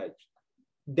genotypes.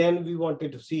 Then we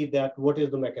wanted to see that what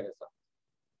is the mechanism,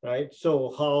 right?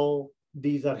 So how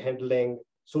these are handling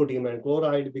sodium and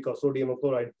chloride, because sodium and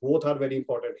chloride both are very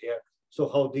important here. So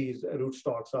how these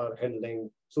rootstocks are handling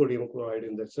sodium and chloride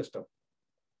in the system.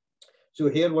 So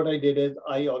here what I did is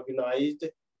I organized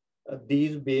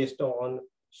these based on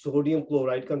sodium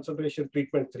chloride concentration,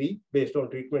 treatment 3, based on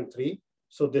treatment 3.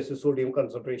 So this is sodium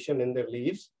concentration in their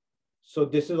leaves. So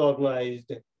this is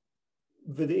organized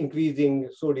with increasing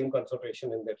sodium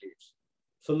concentration in their leaves.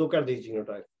 So look at these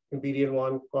genotypes. Imperial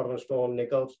 1, cornerstone,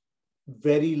 Nichols,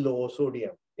 very low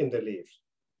sodium in the leaves.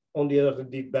 On the other,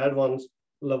 the bad ones,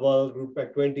 Laval,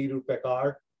 Rootpack 20, Rootpack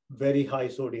R, very high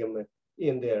sodium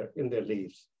in their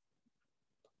leaves.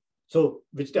 So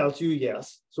which tells you,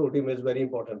 yes, sodium is a very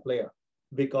important player,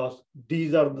 because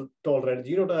these are the tolerant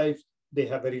genotypes, they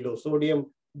have very low sodium.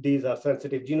 These are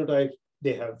sensitive genotypes,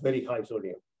 they have very high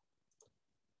sodium.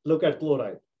 Look at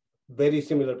chloride, very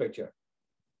similar picture.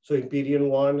 So Imperial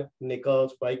 1,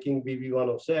 Nichols, Viking,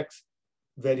 BB106,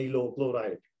 very low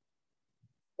chloride.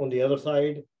 On the other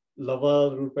side,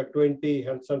 Laval, Rootpack 20,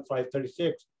 Hansen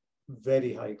 536,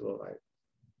 very high chloride.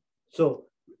 So,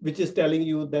 which is telling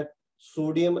you that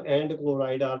sodium and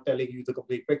chloride are telling you the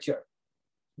complete picture.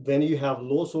 When you have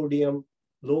low sodium,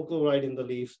 low chloride in the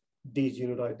leaves, these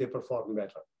genotypes, they perform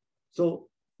better. So,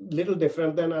 little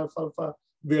different than alfalfa,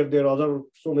 where there are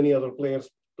so many other players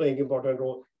playing important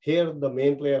role. Here, the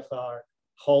main players are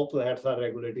how plants are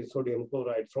regulating sodium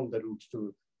chloride from the roots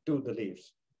to the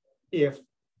leaves. If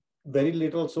very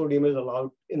little sodium is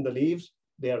allowed in the leaves,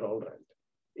 they are tolerant.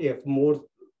 If more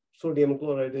sodium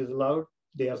chloride is allowed,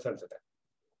 they are sensitive.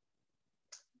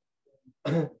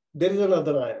 There is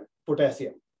another ion,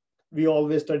 potassium. We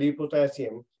always study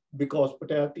potassium because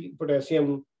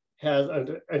potassium has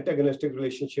an antagonistic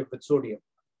relationship with sodium.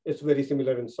 It's very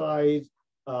similar in size,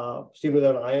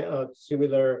 similar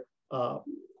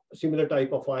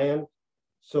type of ion,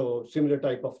 so similar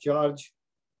type of charge.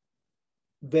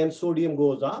 When sodium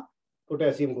goes up,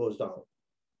 potassium goes down,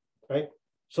 right?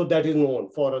 So that is known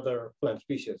for other plant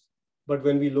species. But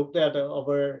when we looked at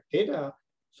our data,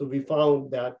 so we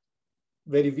found that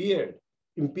very weird.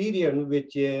 Imperial,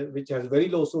 which has very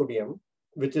low sodium,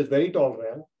 which is very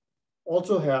tolerant,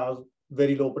 also has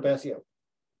very low potassium.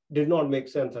 Did not make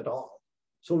sense at all.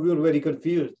 So we were very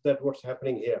confused that what's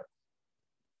happening here.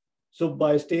 So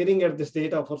by staring at this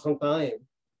data for some time,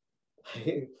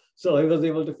 so I was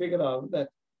able to figure out that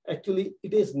actually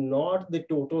it is not the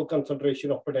total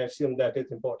concentration of potassium that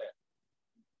is important.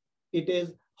 It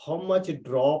is how much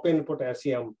drop in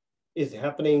potassium is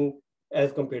happening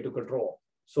as compared to control.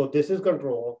 So this is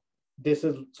control. This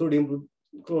is sodium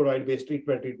chloride based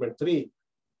treatment 3.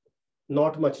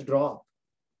 Not much drop.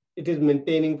 It is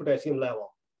maintaining potassium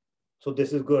level. So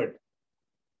this is good.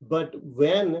 But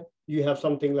when you have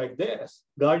something like this,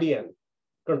 Guardian,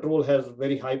 control has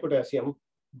very high potassium,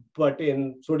 but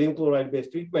in sodium chloride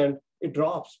based treatment, it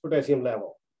drops potassium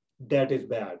level. That is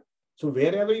bad. So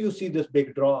wherever you see this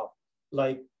big drop,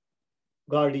 like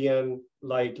Guardian,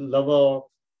 like Laval,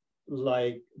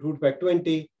 like Rootpack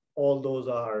 20, all those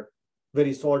are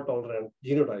very salt tolerant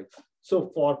genotypes.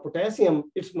 So for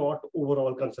potassium, it's not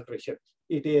overall concentration.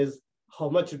 It is how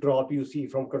much drop you see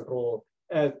from control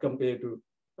as compared to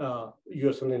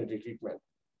your salinity treatment.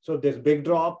 So this big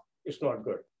drop, it's not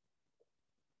good.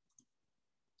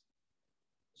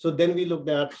 So then we looked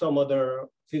at some other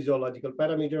physiological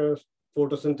parameters,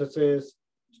 photosynthesis,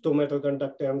 stomatal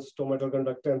conductance. Stomatal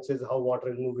conductance is how water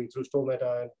is moving through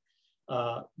stomata,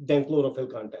 and then chlorophyll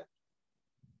content.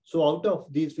 So out of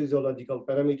these physiological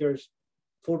parameters,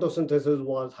 photosynthesis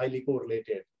was highly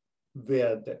correlated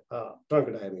with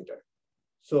trunk diameter.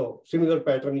 So similar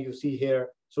pattern you see here,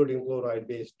 sodium chloride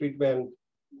based treatment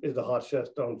is the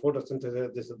harshest on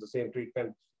photosynthesis. This is the same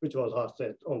treatment which was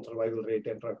harshest on survival rate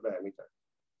and trunk diameter.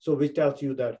 So which tells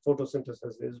you that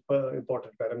photosynthesis is an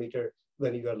important parameter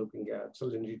when you are looking at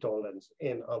salinity tolerance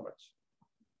in almonds.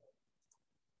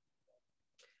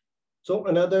 So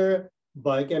another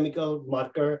biochemical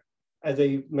marker, as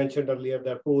I mentioned earlier,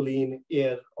 that proline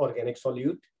is organic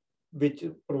solute, which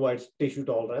provides tissue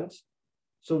tolerance.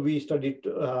 So we studied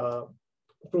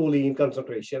proline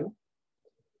concentration.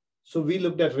 So we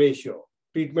looked at ratio.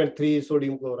 Treatment 3 is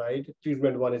sodium chloride,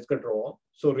 treatment 1 is control.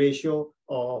 So ratio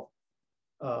of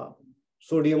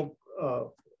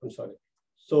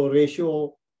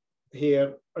ratio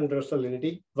here under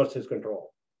salinity versus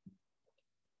control.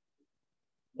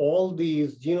 All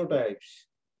these genotypes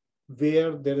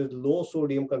where there is low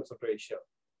sodium concentration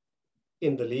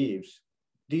in the leaves,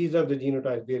 these are the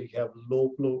genotypes where you have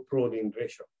low proline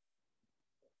ratio.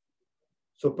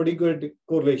 So pretty good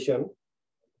correlation.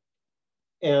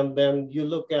 And then you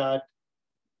look at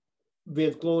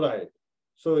with chloride.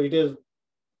 So it is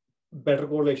better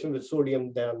correlation with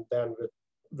sodium than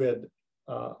with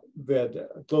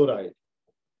chloride.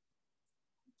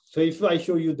 So if I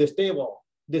show you this table,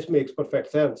 this makes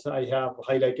perfect sense. I have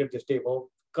highlighted this table,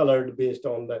 colored based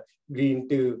on the green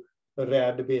to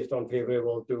red, based on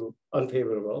favorable to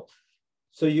unfavorable.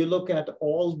 So you look at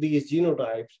all these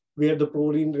genotypes where the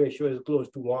proline ratio is close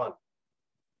to 1.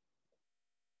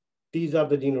 These are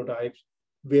the genotypes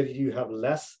where you have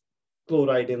less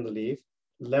chloride in the leaf,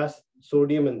 less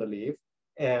sodium in the leaf,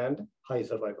 and high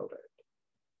survival rate.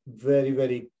 Very,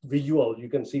 very visual, you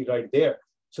can see right there.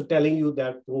 So telling you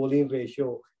that proline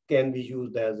ratio can be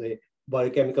used as a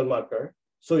biochemical marker.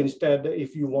 So instead,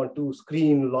 if you want to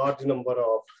screen large number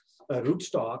of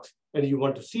rootstocks and you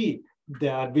want to see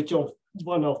that which of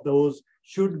one of those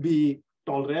should be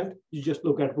tolerant, you just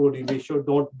look at proline ratio,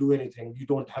 don't do anything. You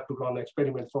don't have to run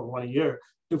experiments for 1 year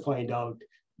to find out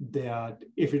that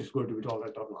if it's going to be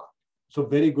tolerant or not. So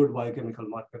very good biochemical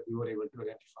marker we were able to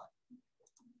identify.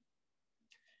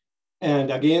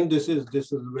 And again, this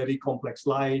is a very complex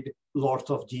slide.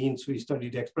 Lots of genes we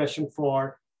studied expression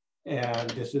for, and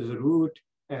this is a root,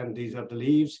 and these are the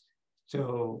leaves.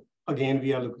 So again,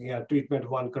 we are looking at treatment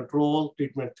 1 control,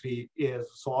 treatment 3 is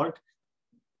salt.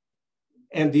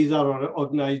 And these are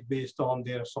organized based on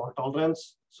their salt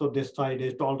tolerance. So this side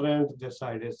is tolerant, this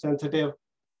side is sensitive.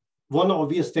 One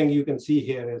obvious thing you can see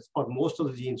here is for most of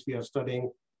the genes we are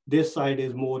studying, this side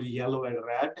is more yellow and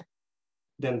red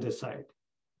than this side.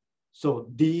 So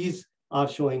these are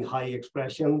showing high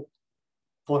expression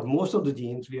for most of the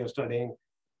genes we are studying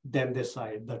than this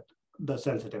side, the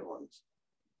sensitive ones.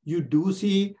 You do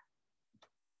see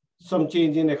some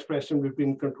change in expression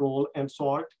between control and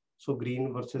salt, so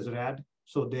green versus red.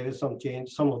 So there is some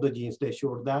change. Some of the genes, they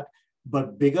showed that.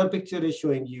 But bigger picture is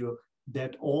showing you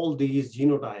that all these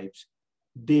genotypes,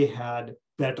 they had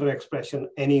better expression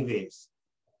anyways.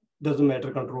 Doesn't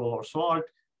matter control or salt.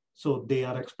 So they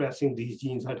are expressing these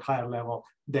genes at higher level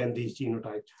than these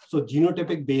genotypes. So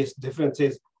genotypic based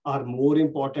differences are more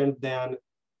important than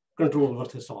control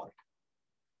versus salt.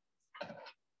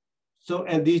 So,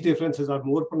 and these differences are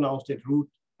more pronounced at root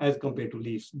as compared to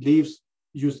leaves. Leaves,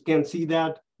 you can see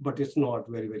that, but it's not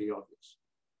very, very obvious.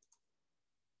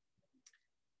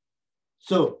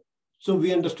 So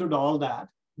we understood all that.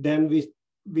 Then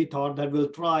we thought that we'll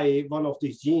try one of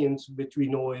these genes, which we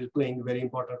know is playing a very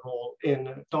important role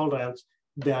in tolerance,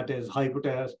 that is high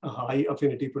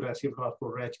affinity potassium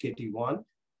transporter HKT1.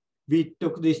 We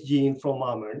took this gene from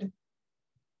almond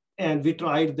and we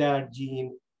tried that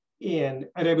gene in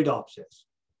Arabidopsis.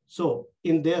 So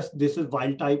in this is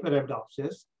wild type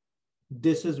Arabidopsis.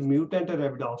 This is mutant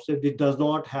Arabidopsis. It does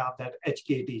not have that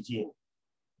HKT gene.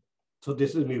 So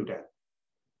this is mutant.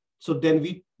 So then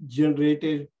we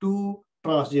generated 2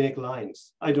 transgenic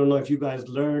lines. I don't know if you guys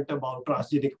learned about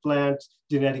transgenic plants,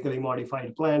 genetically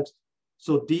modified plants.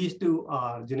 So these 2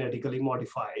 are genetically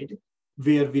modified,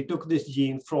 where we took this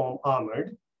gene from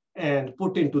almond and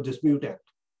put into this mutant.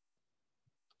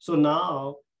 So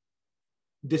now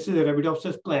this is a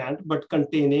Arabidopsis plant, but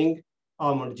containing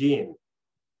almond gene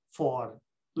for,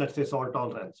 let's say, salt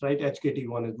tolerance, right?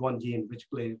 HKT1 is one gene which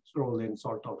plays a role in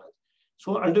salt tolerance.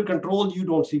 So under control, you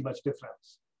don't see much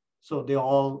difference. So they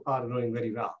all are growing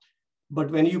very well.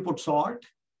 But when you put salt,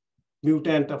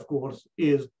 mutant, of course,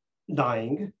 is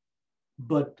dying.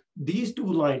 But these 2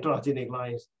 transgenic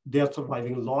lines, they're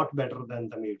surviving a lot better than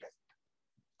the mutant.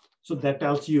 So that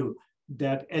tells you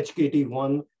that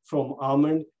HKT1 from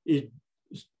almond is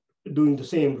doing the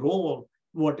same role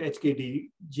what HKT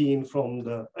gene from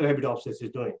the Arabidopsis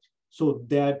is doing. So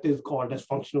that is called as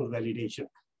functional validation.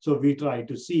 So we try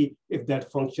to see if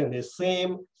that function is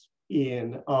same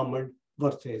in almond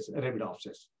versus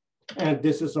Arabidopsis. And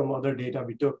this is some other data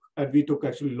we took, and we took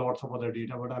actually lots of other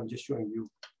data, but I'm just showing you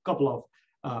a couple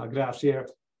of graphs here.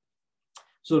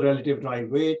 So relative dry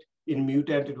weight, in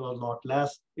mutant, it was a lot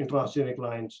less. In transgenic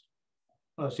lines,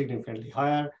 significantly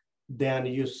higher. then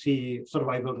you see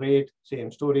survival rate,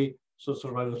 same story. So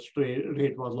survival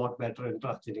rate was a lot better in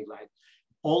transgenic line.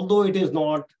 Although it is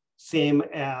not same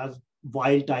as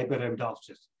wild type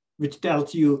Arabidopsis, which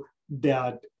tells you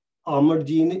that armored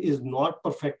gene is not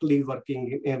perfectly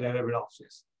working in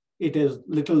Arabidopsis. It is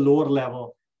little lower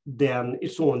level than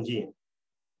its own gene,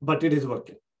 but it is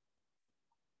working.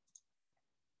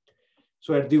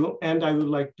 So at the end, I would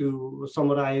like to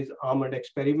summarize armored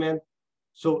experiment.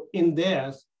 So in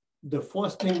this, the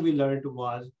first thing we learned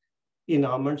was in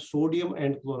almond, sodium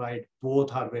and chloride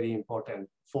both are very important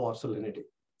for salinity,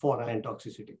 for ion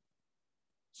toxicity.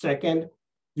 Second,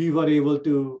 we were able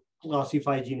to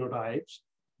classify genotypes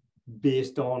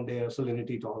based on their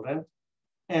salinity tolerance.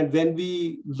 And when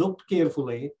we looked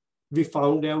carefully, we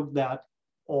found out that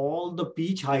all the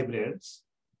peach hybrids,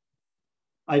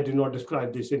 I did not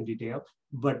describe this in detail,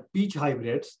 but peach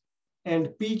hybrids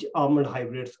and peach almond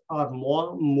hybrids are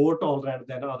more tolerant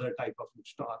than other type of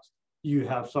rootstocks. You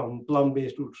have some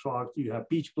plum-based rootstocks, you have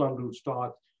peach plum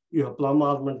rootstocks, you have plum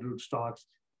almond rootstocks.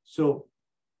 So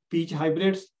peach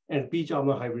hybrids and peach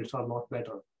almond hybrids are not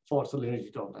better for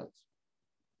salinity tolerance.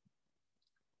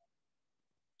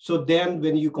 So then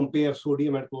when you compare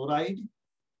sodium and chloride,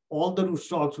 all the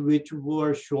rootstocks which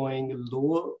were showing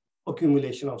low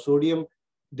accumulation of sodium,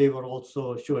 they were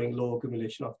also showing low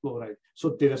accumulation of chloride. So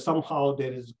there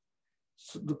is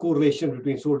the correlation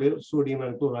between sodium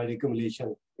and chloride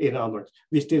accumulation in almonds.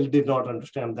 We still did not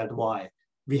understand that why.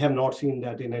 We have not seen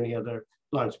that in any other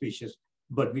plant species,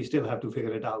 but we still have to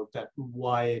figure it out, that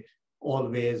why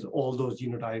always all those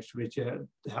genotypes which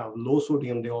have low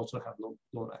sodium, they also have low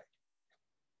chloride.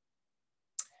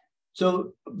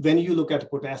 So when you look at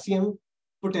potassium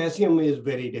is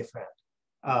very different.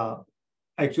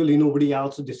 Actually, nobody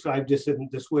else described this in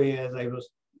this way, as I was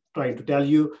trying to tell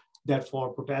you, that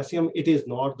for potassium, it is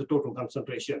not the total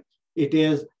concentration. It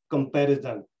is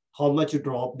comparison, how much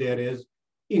drop there is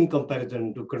in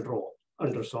comparison to control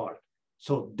under salt.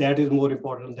 So that is more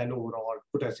important than overall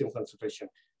potassium concentration.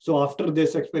 So after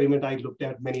this experiment, I looked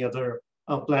at many other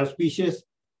plant species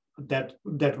that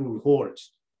rule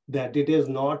holds, that it is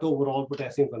not overall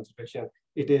potassium concentration,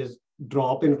 it is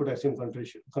drop in potassium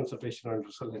concentration under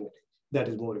salinity. That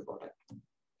is more important.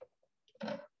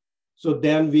 So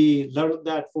then we learned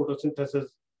that photosynthesis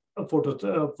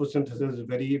is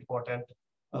very important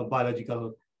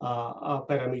biological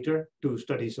parameter to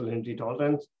study salinity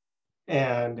tolerance.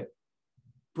 And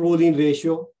proline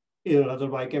ratio is another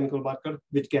biochemical marker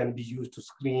which can be used to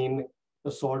screen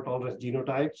the salt tolerance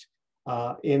genotypes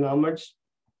in almonds.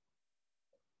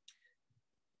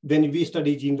 When we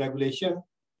study gene regulation,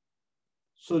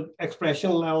 so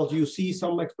expression levels, you see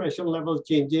some expression level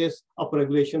changes,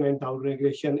 upregulation and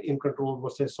downregulation in control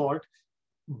versus salt.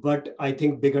 But I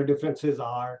think bigger differences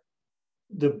are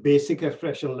the basic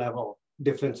expression level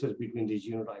differences between these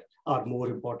genotypes are more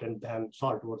important than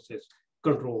salt versus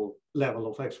control level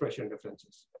of expression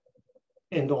differences.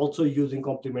 And also using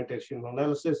complementation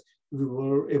analysis, we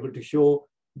were able to show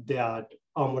that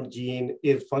almond gene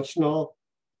is functional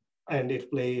and it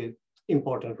plays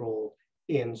important role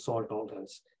in salt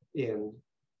tolerance in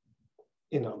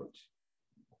almonds.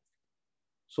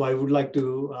 So I would like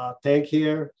to thank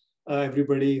here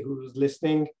everybody who's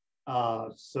listening.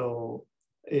 So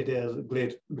it is a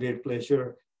great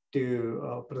pleasure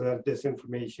to present this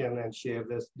information and share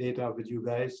this data with you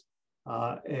guys.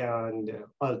 And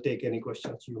I'll take any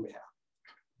questions you may have.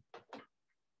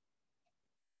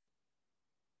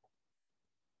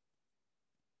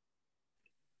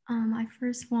 I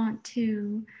first want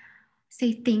to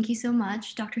say thank you so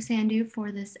much, Dr. Sandhu,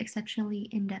 for this exceptionally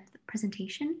in-depth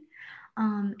presentation.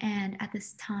 And at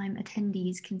this time,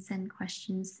 attendees can send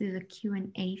questions through the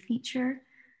Q&A feature.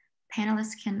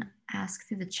 Panelists can ask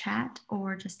through the chat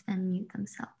or just unmute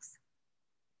themselves.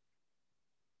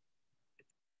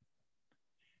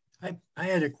 I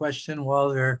had a question while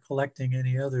they're collecting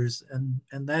any others,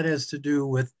 and that has to do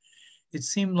with, it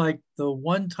seemed like the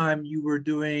one time you were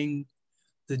doing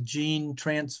the gene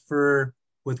transfer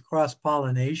with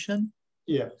cross-pollination.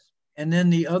 Yes. And then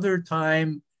the other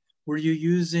time, were you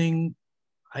using,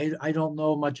 I don't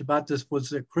know much about this,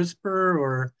 was it CRISPR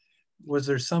or was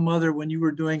there some other, when you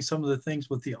were doing some of the things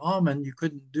with the almond, you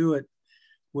couldn't do it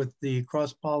with the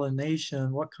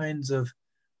cross-pollination? What kinds of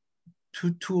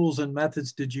tools and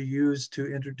methods did you use to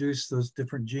introduce those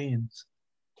different genes?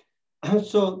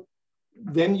 So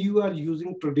when you are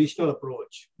using traditional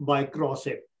approach by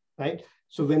crossing, right?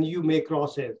 So when you make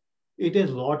crosses, it is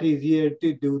a lot easier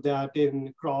to do that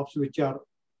in crops which are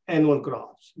annual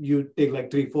crops. You take like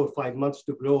 3, 4, 5 months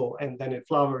to grow, and then it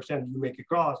flowers and you make a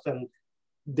cross, and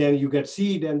then you get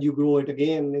seed and you grow it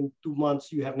again. In 2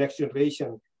 months, you have next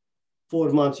generation.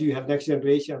 4 months, you have next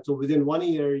generation. So within 1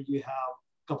 year, you have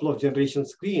a couple of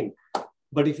generations screen.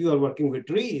 But if you are working with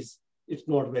trees, it's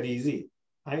not very easy,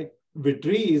 right? With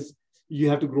trees, you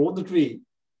have to grow the tree.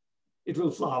 It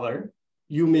will flower.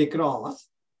 You may cross,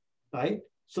 right?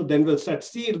 So then we'll set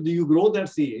seed. You grow that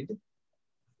seed.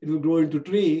 It will grow into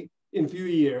tree in a few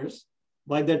years.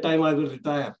 By that time, I will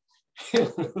retire.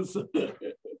 so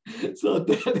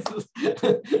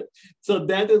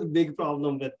that is a big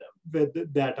problem with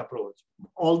that approach.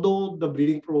 Although the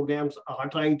breeding programs are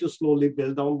trying to slowly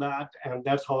build on that, and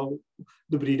that's how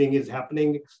the breeding is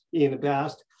happening in the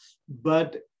past.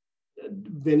 But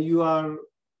when you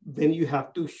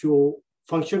have to show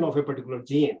function of a particular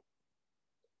gene,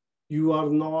 you are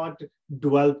not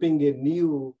developing a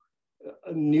new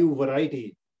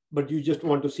variety, but you just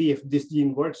want to see if this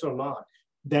gene works or not.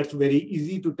 That's very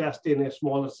easy to test in a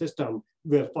smaller system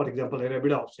where, for example,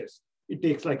 Arabidopsis, it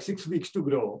takes like 6 weeks to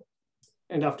grow.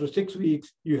 And after 6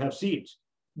 weeks, you have seeds.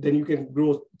 Then you can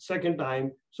grow second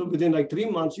time. So within like 3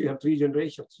 months, you have 3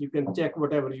 generations. You can check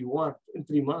whatever you want in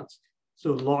 3 months.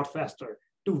 So a lot faster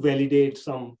to validate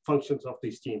some functions of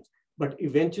these genes. But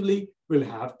eventually,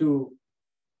 we'll have to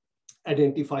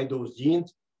identify those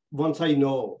genes. Once I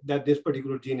know that this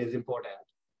particular gene is important,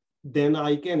 then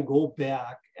I can go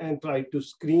back and try to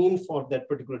screen for that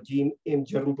particular gene in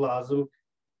germplasm,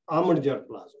 almond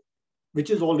germplasm,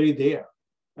 which is already there,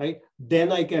 right?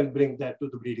 Then I can bring that to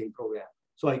the breeding program.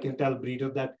 So I can tell breeder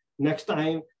that next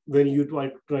time when you try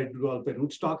to develop a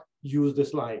rootstock, use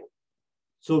this line.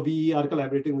 So we are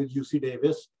collaborating with UC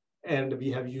Davis, and we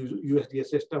have USDA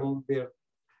system where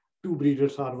 2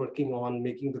 breeders are working on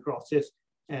making the crosses.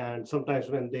 And sometimes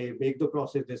when they make the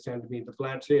crosses, they send me the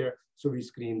plants here. So we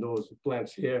screen those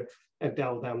plants here and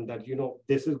tell them that,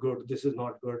 this is good, this is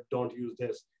not good, don't use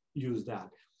this, use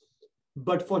that.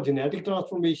 But for genetic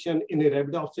transformation in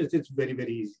Arabidopsis, it's very,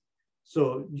 very easy.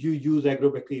 So you use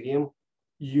agrobacterium,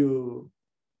 you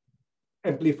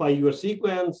amplify your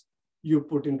sequence, you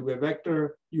put into a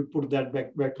vector, you put that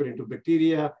vector into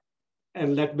bacteria,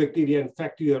 and let bacteria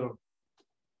infect your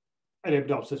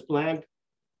Arabidopsis plant.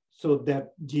 So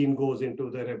that gene goes into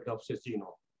the Arabidopsis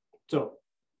genome. So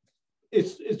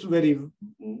it's very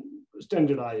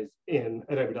standardized in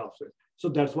Arabidopsis. So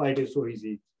that's why it is so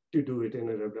easy to do it in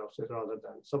Arabidopsis rather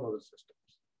than some other systems.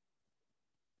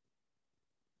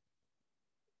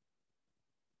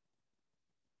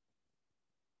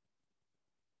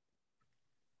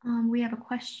 We have a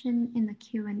question in the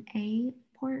Q&A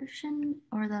portion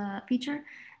or the feature,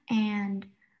 and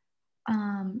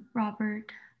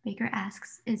Robert Baker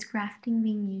asks, is grafting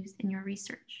being used in your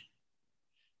research?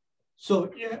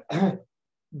 So yeah,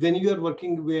 when you are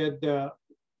working with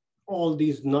all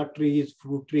these nut trees,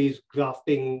 fruit trees,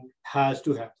 grafting has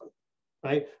to happen,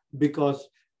 right? Because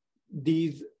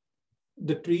the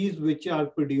trees which are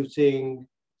producing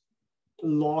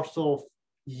lots of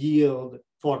yield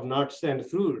for nuts and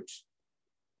fruits,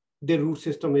 their root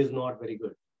system is not very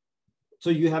good. So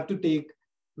you have to take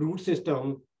root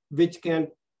system which can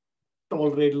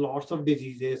tolerate lots of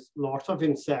diseases, lots of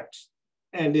insects,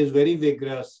 and is very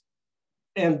vigorous,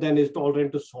 and then is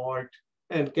tolerant to salt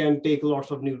and can take lots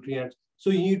of nutrients.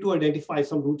 So you need to identify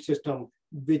some root system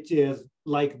which is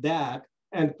like that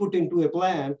and put into a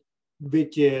plant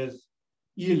which is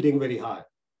yielding very high.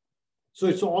 So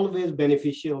it's always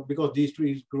beneficial because these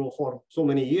trees grow for so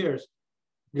many years.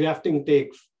 Grafting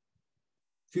takes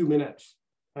few minutes,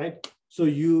 right? So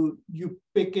you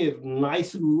pick a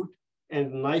nice root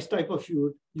and nice type of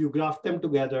shoot, you graft them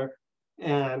together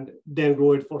and then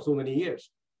grow it for so many years.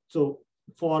 So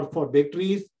for big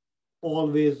trees,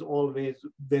 always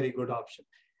very good option.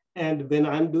 And when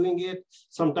I'm doing it,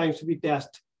 sometimes we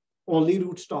test only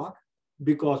rootstock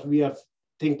because we are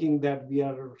thinking that we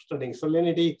are studying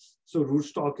salinity. So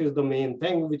rootstock is the main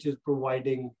thing, which is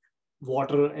providing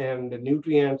water and the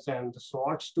nutrients and the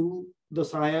salts to the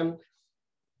cyan.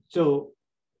 So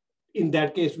in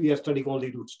that case, we are studying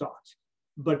only rootstocks.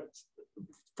 But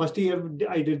first year,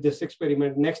 I did this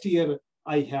experiment. Next year,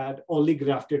 I had only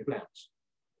grafted plants.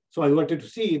 So I wanted to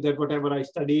see that whatever I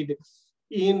studied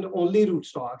in only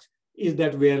rootstocks, is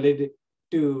that valid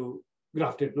to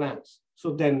grafted plants?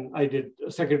 So then I did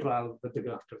a second trial with the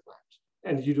grafted plants.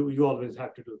 And you always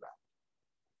have to do that.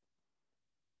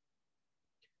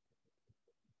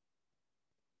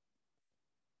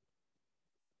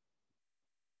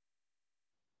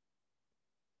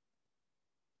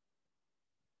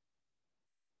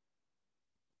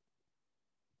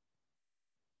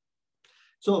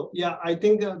 So yeah, I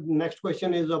think the next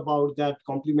question is about that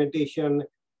complementation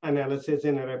analysis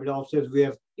in Arabidopsis,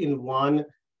 where in one,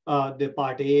 the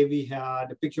part A, we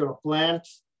had a picture of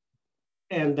plants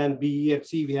and then B and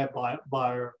C, we have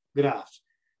bar graphs.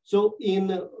 So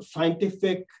in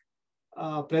scientific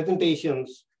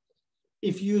presentations,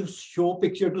 if you show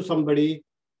picture to somebody,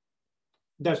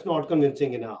 that's not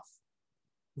convincing enough.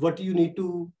 What you need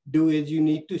to do is you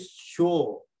need to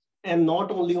show, and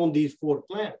not only on these 4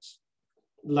 plants.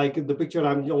 Like in the picture,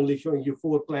 I'm only showing you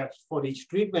 4 plants for each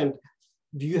treatment.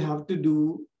 Do you have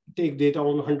to take data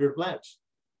on 100 plants?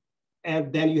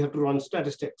 And then you have to run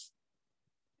statistics.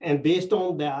 And based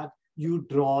on that, you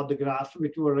draw the graphs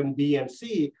which were in B and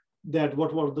C, that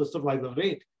what was the survival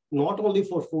rate. Not only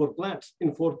for 4 plants.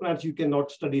 In 4 plants, you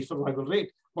cannot study survival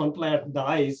rate. One plant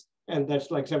dies, and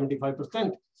that's like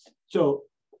 75%. So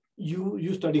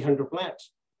you study 100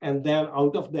 plants. And then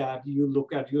out of that, you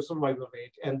look at your survival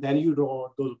rate, and then you draw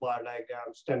those bar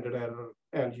diagrams, standard error,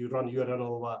 and you run your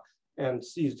ANOVA and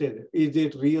see, is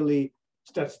it really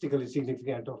statistically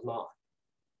significant or not?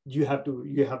 You have to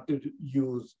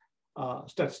use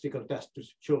statistical tests to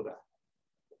show that.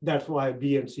 That's why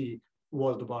B and C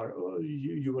was the bar,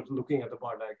 you were looking at the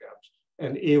bar diagrams,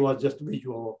 and A was just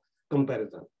visual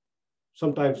comparison.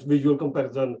 Sometimes visual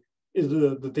comparison is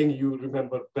the thing you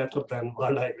remember better than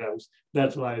bar diagrams.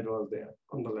 That's why it was there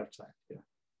on the left side. Yeah.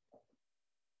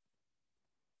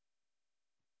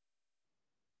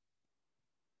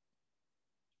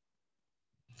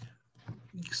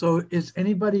 So is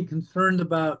anybody concerned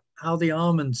about how the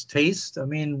almonds taste? I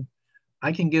mean,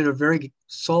 I can get a very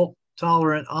salt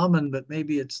tolerant almond, but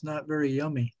maybe it's not very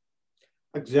yummy.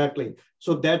 Exactly.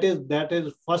 So that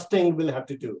is first thing we'll have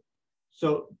to do.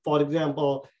 So for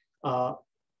example,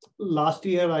 last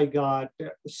year I got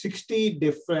 60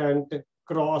 different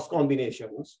cross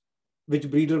combinations which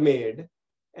breeder made,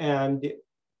 and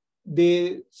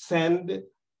they send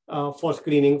for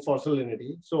screening for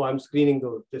salinity. So I'm screening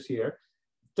those this year.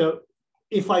 So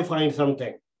if I find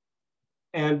something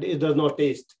and it does not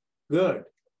taste good,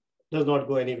 does not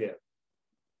go anywhere.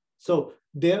 So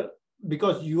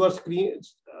because you are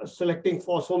selecting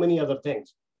for so many other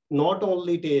things, not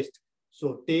only taste.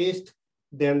 So taste,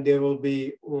 then there will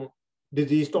be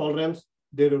disease tolerance,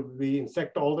 there will be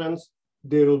insect tolerance,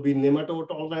 there will be nematode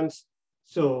tolerance.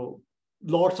 So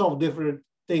lots of different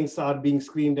things are being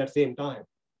screened at the same time.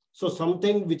 So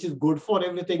something which is good for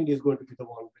everything is going to be the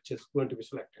one which is going to be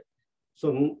selected.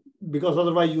 So because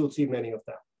otherwise you'll see many of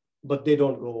them, but they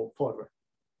don't go forward.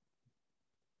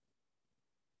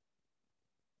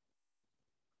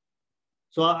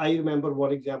 So I remember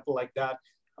one example like that.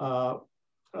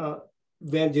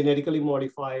 When genetically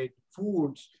modified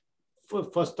foods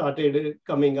first started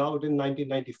coming out in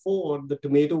 1994, the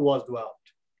tomato was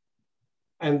developed.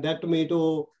 And that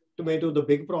tomato, the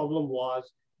big problem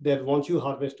was that once you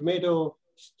harvest tomato,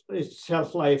 its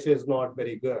shelf life is not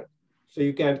very good. So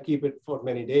you can't keep it for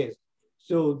many days.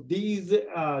 So these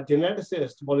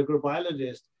geneticists, molecular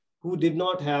biologists, who did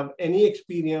not have any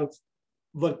experience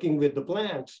working with the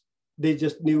plants, they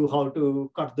just knew how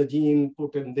to cut the gene,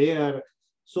 put in there.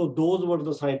 So those were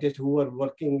the scientists who were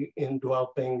working in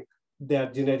developing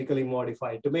that genetically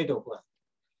modified tomato plant.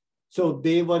 So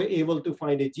they were able to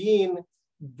find a gene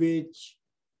which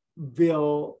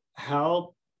will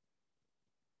help.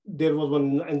 There was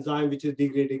one enzyme which is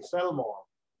degrading cell wall.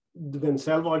 When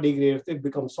cell wall degrades, it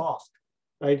becomes soft,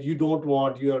 right? You don't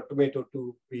want your tomato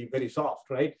to be very soft,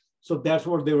 right? So that's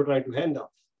what they were trying to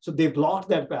handle. So they blocked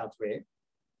that pathway.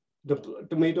 The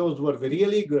tomatoes were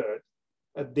really good.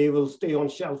 They will stay on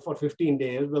shelf for 15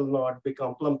 days, will not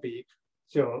become plumpy.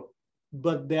 So,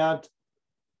 but that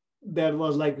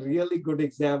was like really good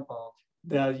example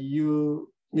that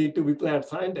you need to be plant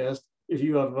scientist if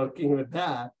you are working with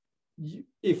that.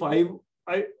 If I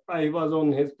was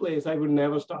on his place, I would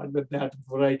never start with that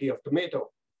variety of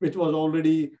tomato, which was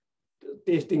already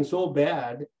tasting so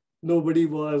bad. Nobody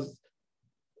was,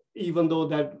 even though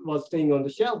that was staying on the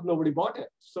shelf, nobody bought it.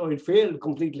 So it failed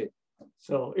completely.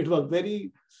 So it was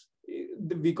very,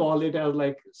 we call it as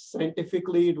like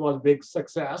scientifically, it was big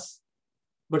success,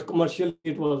 but commercially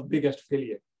it was biggest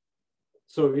failure.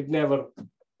 So it never,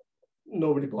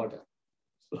 nobody bought it.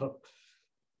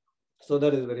 So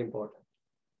that is very important.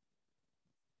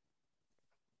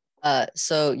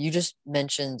 So you just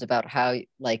mentioned about how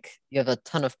like you have a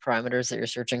ton of parameters that you're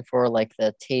searching for, like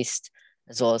the taste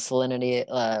as well as salinity,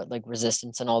 like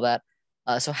resistance and all that.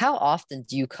 So how often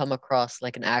do you come across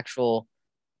like an actual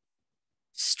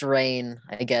strain,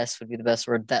 I guess would be the best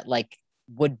word, that like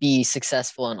would be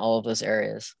successful in all of those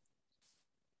areas?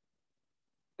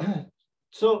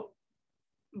 So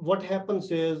what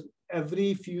happens is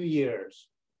every few years,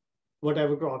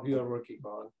 whatever crop you are working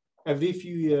on, every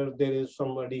few years there is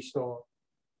some additional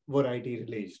variety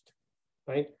released,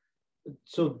 right?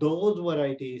 So those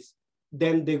varieties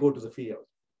then they go to the field,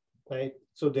 right?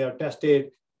 So they are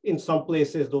tested. In some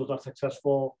places, those are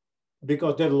successful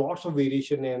because there are lots of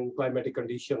variation in climatic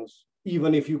conditions,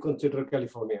 even if you consider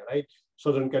California, right?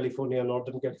 Southern California,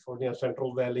 Northern California,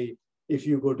 Central Valley, if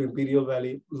you go to Imperial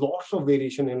Valley, lots of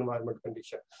variation in environment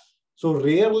condition. So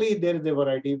rarely there is a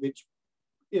variety which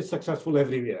is successful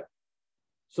everywhere.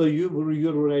 So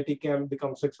your variety can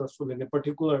become successful in a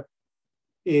particular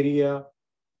area,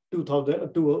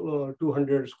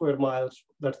 200 square miles,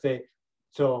 let's say.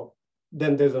 So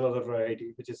then there's another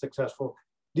variety which is successful.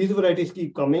 These varieties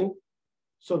keep coming.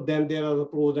 So then there are the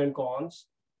pros and cons.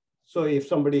 So if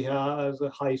somebody has a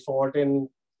high salt in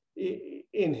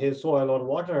his soil or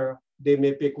water, they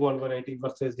may pick one variety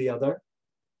versus the other.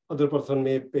 Other person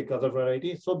may pick other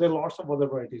varieties. So there are lots of other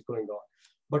varieties going on.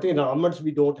 But in almonds,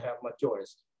 we don't have much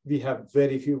choice. We have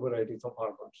very few varieties of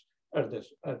almonds at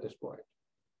this point.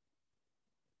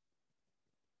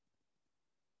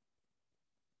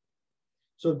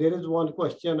 So there is one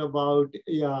question about,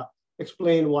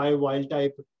 explain why wild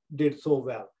type did so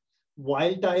well.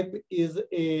 Wild type is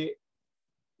a,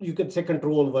 you can say,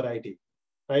 control variety,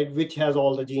 right? Which has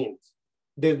all the genes.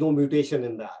 There's no mutation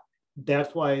in that.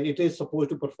 That's why it is supposed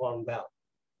to perform well,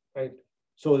 right?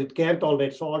 So it can't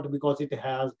tolerate salt because it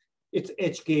has its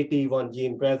HKT1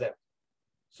 gene present.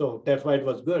 So that's why it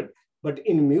was good. But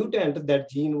in mutant, that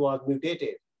gene was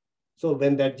mutated. So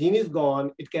when that gene is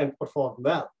gone, it can't perform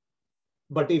well.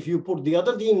 But if you put the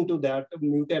other gene into that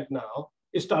mutant now,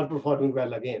 it starts performing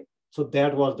well again. So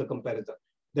that was the comparison.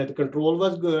 That the control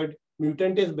was good,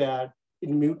 mutant is bad.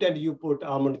 In mutant, you put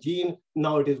almond gene,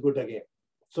 now it is good again.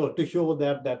 So to show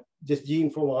that this gene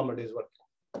from almond is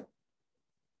working.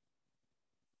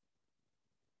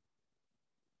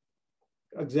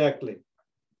 Exactly.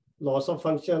 Loss of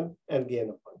function and gain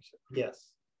of function.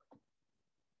 Yes.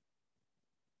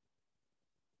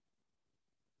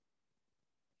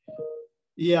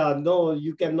 Yeah, no,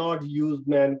 you cannot use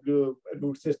mangrove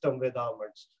root system with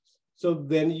almonds. So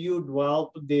when you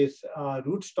develop these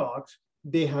root stocks,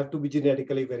 they have to be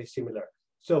genetically very similar.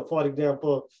 So for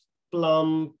example,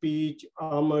 plum, peach,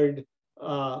 almond,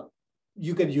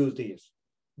 you can use these.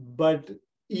 But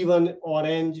even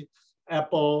orange,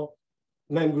 apple,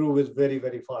 mangrove is very,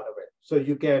 very far away. So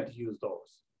you can't use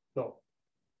those, no.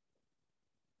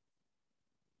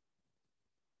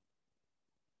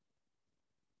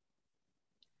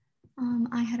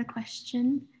 I had a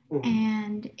question,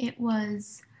 and it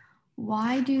was,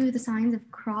 why do the signs of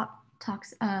crop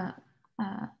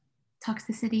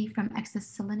toxicity from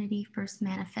excess salinity first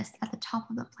manifest at the top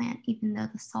of the plant, even though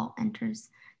the salt enters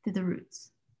through the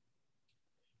roots?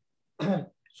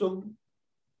 So,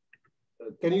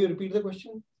 can you repeat the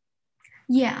question?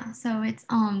 Yeah, so it's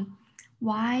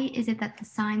why is it that the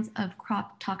signs of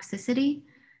crop toxicity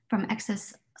from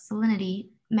excess salinity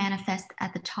manifest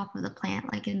at the top of the plant,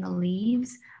 like in the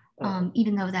leaves,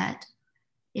 even though that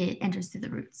it enters through the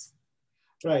roots?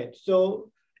 Right.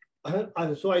 So,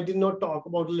 so I did not talk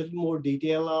about a little more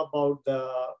detail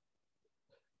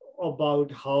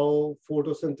about how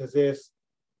photosynthesis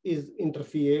is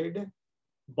interfered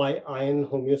by iron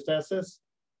homeostasis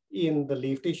in the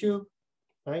leaf tissue,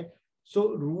 right?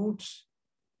 So roots,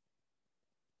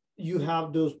 you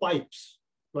have those pipes,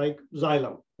 like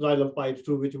xylem pipes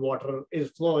through which water is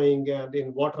flowing, and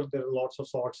in water there are lots of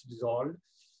salts dissolved.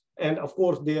 And of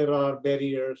course there are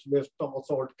barriers where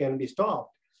salt can be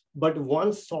stopped. But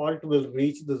once salt will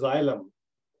reach the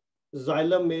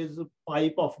xylem is a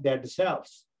pipe of dead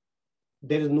cells.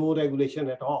 There is no regulation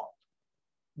at all.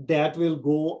 That will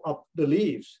go up the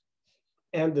leaves.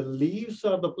 And the leaves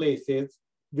are the places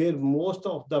where most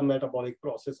of the metabolic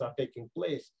processes are taking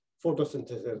place,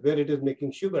 photosynthesis, where it is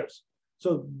making sugars.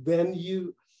 So when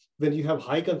you have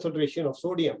high concentration of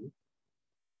sodium,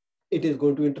 it is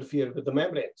going to interfere with the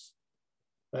membranes,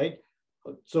 right?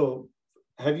 So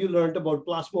have you learned about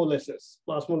plasmolysis?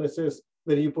 Plasmolysis,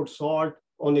 when you put salt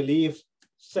on the leaves,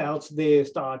 cells, they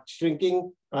start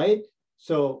shrinking, right?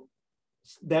 So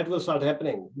that will start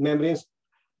happening. Membranes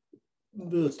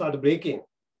will start breaking.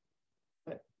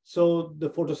 So the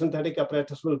photosynthetic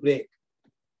apparatus will break.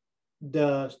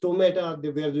 The stomata,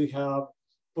 where we have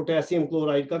potassium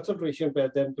chloride concentration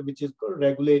present, which is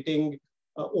regulating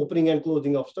opening and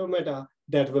closing of stomata,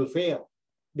 that will fail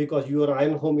because your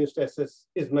iron homeostasis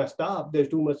is messed up. There's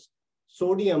too much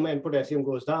sodium and potassium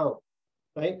goes down,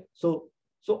 right? So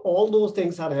all those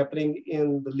things are happening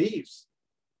in the leaves.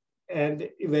 And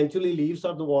eventually leaves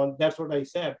are the one, that's what I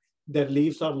said, that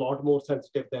leaves are a lot more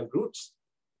sensitive than roots,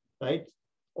 right?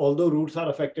 Although roots are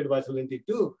affected by salinity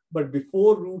too, but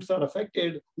before roots are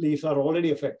affected, leaves are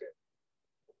already affected.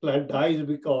 Plant dies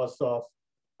because of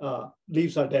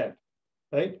leaves are dead,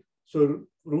 right? So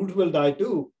roots will die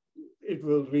too. It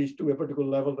will reach to a particular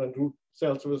level and root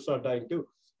cells will start dying too.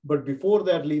 But before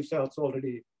that, leaf cells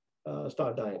already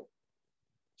start dying.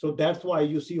 So that's why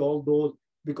you see all those,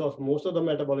 because most of the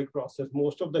metabolic process,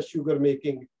 most of the sugar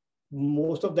making,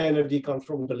 most of the energy comes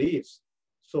from the leaves.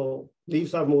 So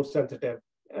leaves are more sensitive,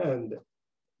 and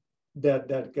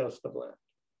that kills the plant.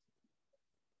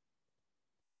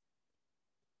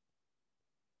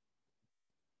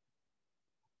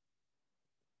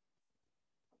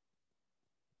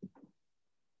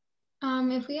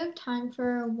 If we have time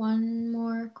for one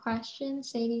more question,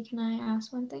 Sadie, can I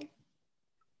ask one thing?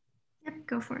 Yep,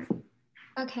 go for it.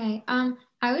 Okay.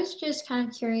 I was just kind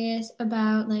of curious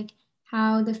about like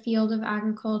how the field of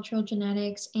agricultural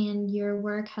genetics and your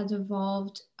work has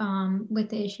evolved with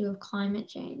the issue of climate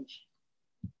change.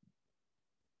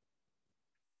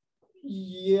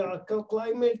 Yeah,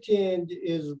 climate change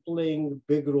is playing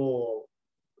a big role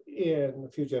in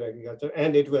future agriculture,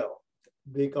 and it will,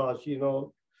 because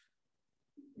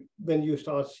when you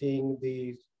start seeing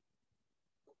these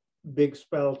big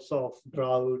spells of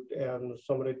drought and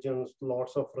some regions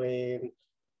lots of rain,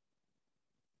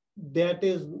 that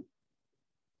is,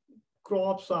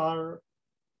 crops are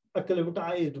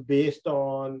acclimatized based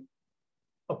on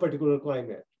a particular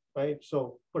climate, right?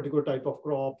 So particular type of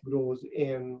crop grows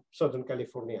in Southern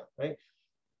California, right?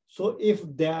 So if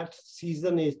that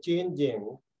season is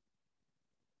changing,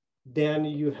 then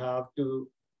you have to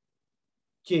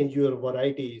change your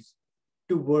varieties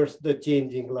towards the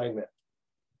changing climate.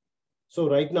 So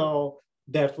right now,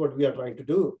 that's what we are trying to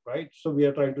do, right? So we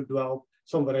are trying to develop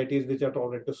some varieties which are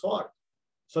tolerant to salt.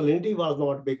 Salinity was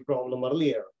not a big problem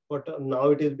earlier, but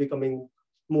now it is becoming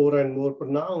more and more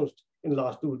pronounced. In the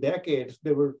last 2 decades,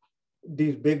 there were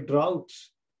these big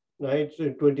droughts, right? So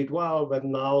in 2012,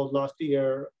 and now last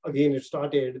year, again, it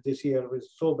started. This year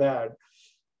was so bad.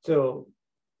 So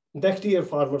next year,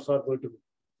 farmers are going to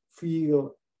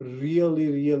feel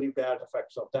really, really bad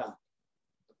effects of that.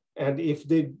 And if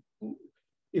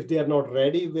they are not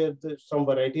ready with some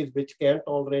varieties which can't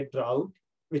tolerate drought,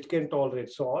 which can tolerate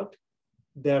salt,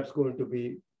 that's going to be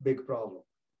a big problem.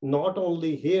 Not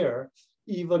only here,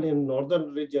 even in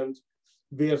northern regions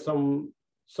where some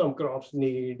crops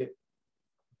need,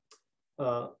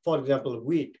 for example,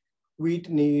 wheat. Wheat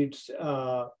needs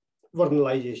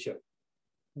vernalization.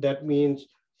 That means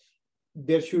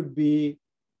there should be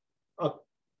a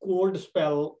cold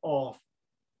spell of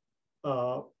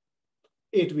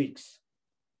 8 weeks.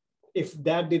 If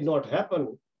that did not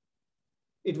happen,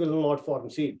 it will not form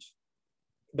seeds.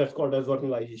 That's called as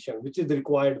vernalization, which is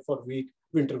required for wheat,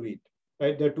 winter wheat,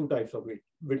 right? There are 2 types of wheat,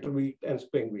 winter wheat and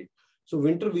spring wheat. So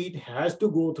winter wheat has to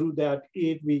go through that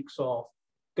 8 weeks of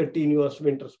continuous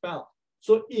winter spell.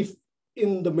 So if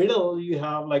in the middle you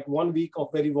have like 1 week of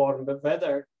very warm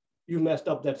weather, you messed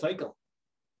up that cycle.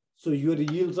 So your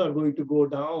yields are going to go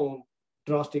down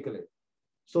drastically.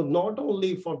 So not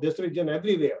only for this region,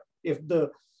 everywhere, if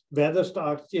the weather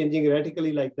starts changing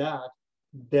radically like that,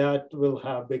 that will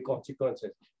have big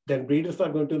consequences. Then breeders are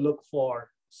going to look for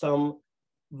some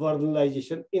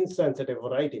vernalization insensitive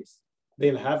varieties.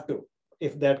 They'll have to.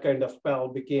 If that kind of spell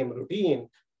became routine,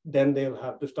 then they'll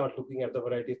have to start looking at the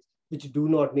varieties which do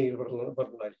not need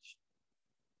vernalization.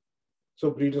 So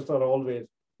breeders are always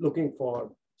looking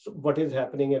for what is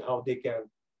happening and how they can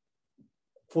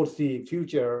foresee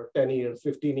future 10 years,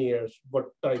 15 years, what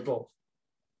type of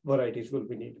varieties will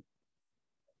be needed.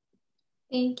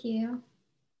 Thank you.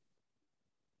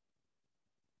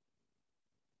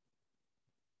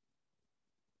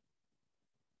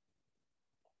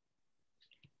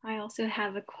 I also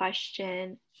have a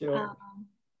question. Sure.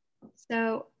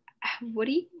 So what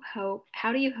do you hope,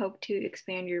 how do you hope to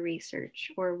expand your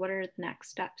research, or what are the next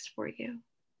steps for you?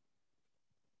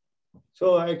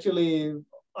 So actually,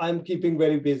 I'm keeping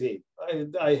very busy.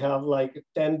 I have like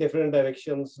 10 different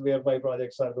directions where my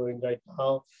projects are going right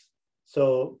now.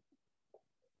 So,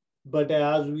 but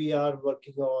as we are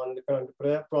working on the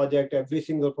current project, every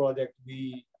single project,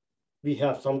 we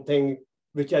have something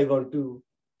which I want to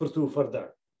pursue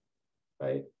further,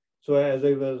 right? So as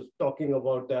I was talking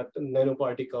about that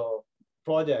nanoparticle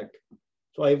project,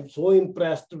 so I'm so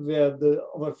impressed with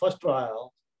our first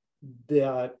trial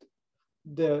that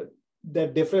the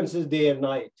difference is day and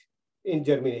night in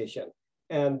germination.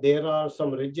 And there are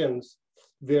some regions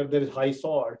where there is high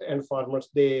salt and farmers,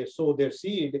 they sow their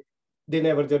seed, they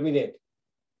never germinate,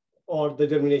 or the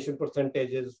germination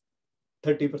percentage is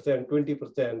 30%,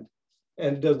 20%,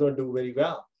 and does not do very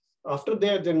well. After they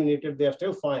are germinated, they are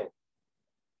still fine.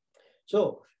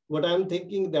 So what I'm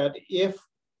thinking that if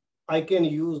I can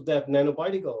use that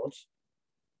nanoparticles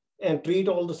and treat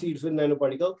all the seeds with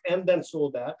nanoparticles and then sow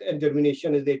that, and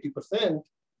germination is 80%.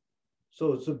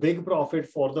 So it's a big profit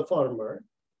for the farmer,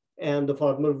 and the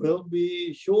farmer will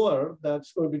be sure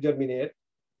that's going to germinate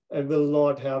and will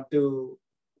not have to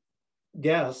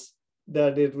guess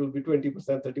that it will be 20%,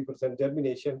 30%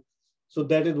 germination. So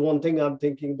that is one thing I'm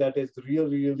thinking that is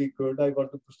really, really good. I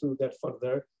want to pursue that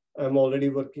further. I'm already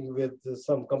working with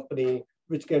some company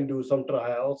which can do some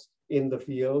trials in the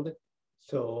field.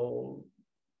 So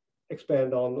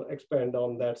expand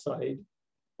on that side.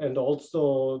 And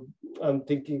also I'm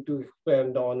thinking to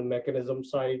expand on mechanism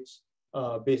sites,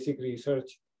 basic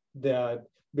research, that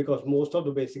because most of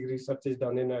the basic research is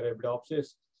done in Arabidopsis,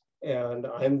 and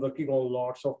I'm working on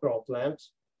lots of croplands.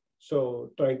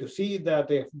 So trying to see that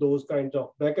if those kinds of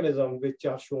mechanisms which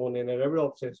are shown in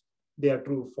Arabidopsis, they are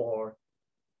true for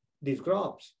these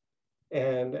crops.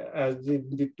 And as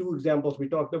the two examples we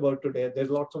talked about today, there's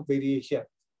lots of variation.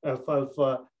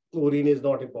 Alfalfa, chlorine is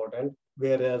not important,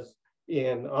 whereas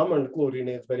in almond, chlorine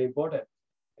is very important.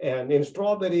 And in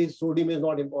strawberries, sodium is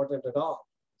not important at all.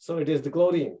 So it is the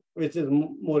chlorine, which is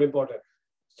more important.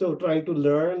 So trying to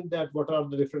learn that what are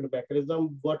the different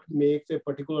mechanisms, what makes a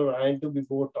particular ion to be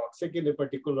more toxic in a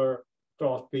particular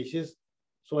crop species.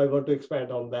 So I want to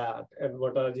expand on that, and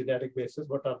what are genetic basis,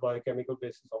 what are biochemical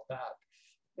basis of that,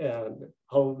 and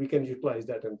how we can utilize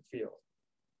that in the field.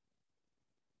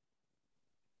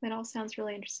 That all sounds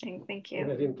really interesting. Thank you.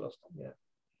 Very interesting, yeah.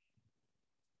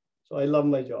 So I love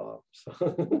my job. So.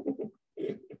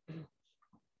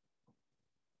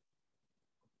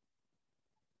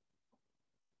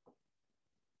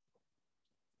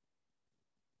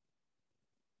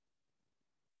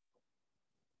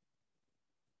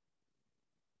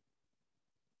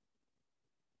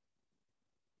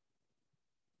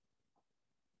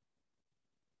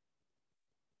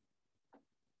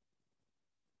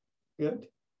 Good.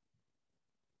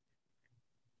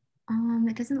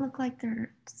 It doesn't look like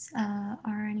there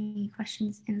are any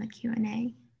questions in the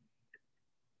Q&A.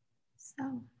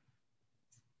 So.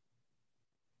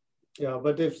 Yeah,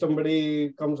 but if somebody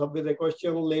comes up with a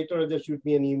question later, just shoot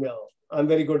me an email. I'm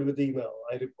very good with email.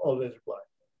 I always reply.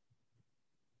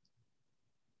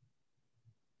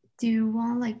 Do you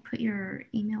want to like put your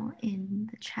email in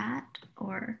the chat,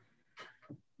 or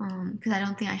because I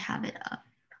don't think I have it up.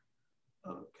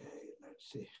 Okay,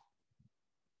 let's see.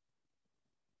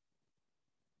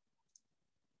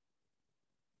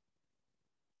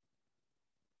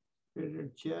 Where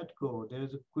did chat go?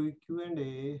 There's a quick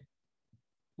Q&A.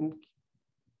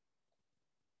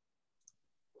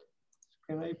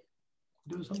 Can I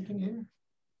do something here?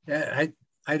 Yeah,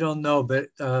 I don't know, but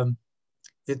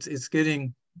it's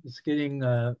getting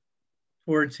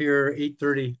towards here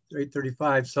 8:30,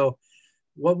 8:35. So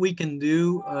what we can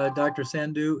do, Dr.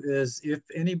 Sandhu, is if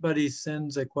anybody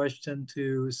sends a question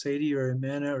to Sadie or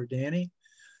Amanda or Danny,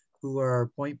 who are our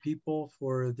point people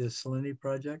for the Salinity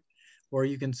project, or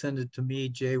you can send it to me,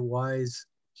 JWise,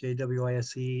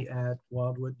 JWISE at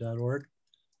wildwood.org.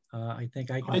 I think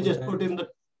I can. I just put in the.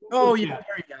 Oh yeah,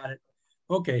 there you got it.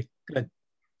 Okay, good.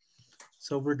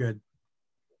 So we're good.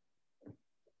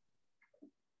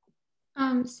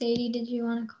 Sadie, did you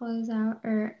want to close out,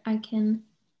 or I can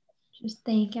just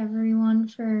thank everyone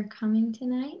for coming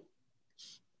tonight?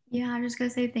 Yeah, I'm just gonna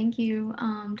say thank you,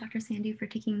 Dr. Sandhu, for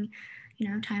taking,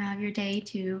 time out of your day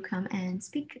to come and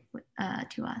speak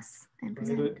to us and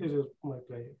present. It is my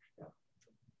pleasure.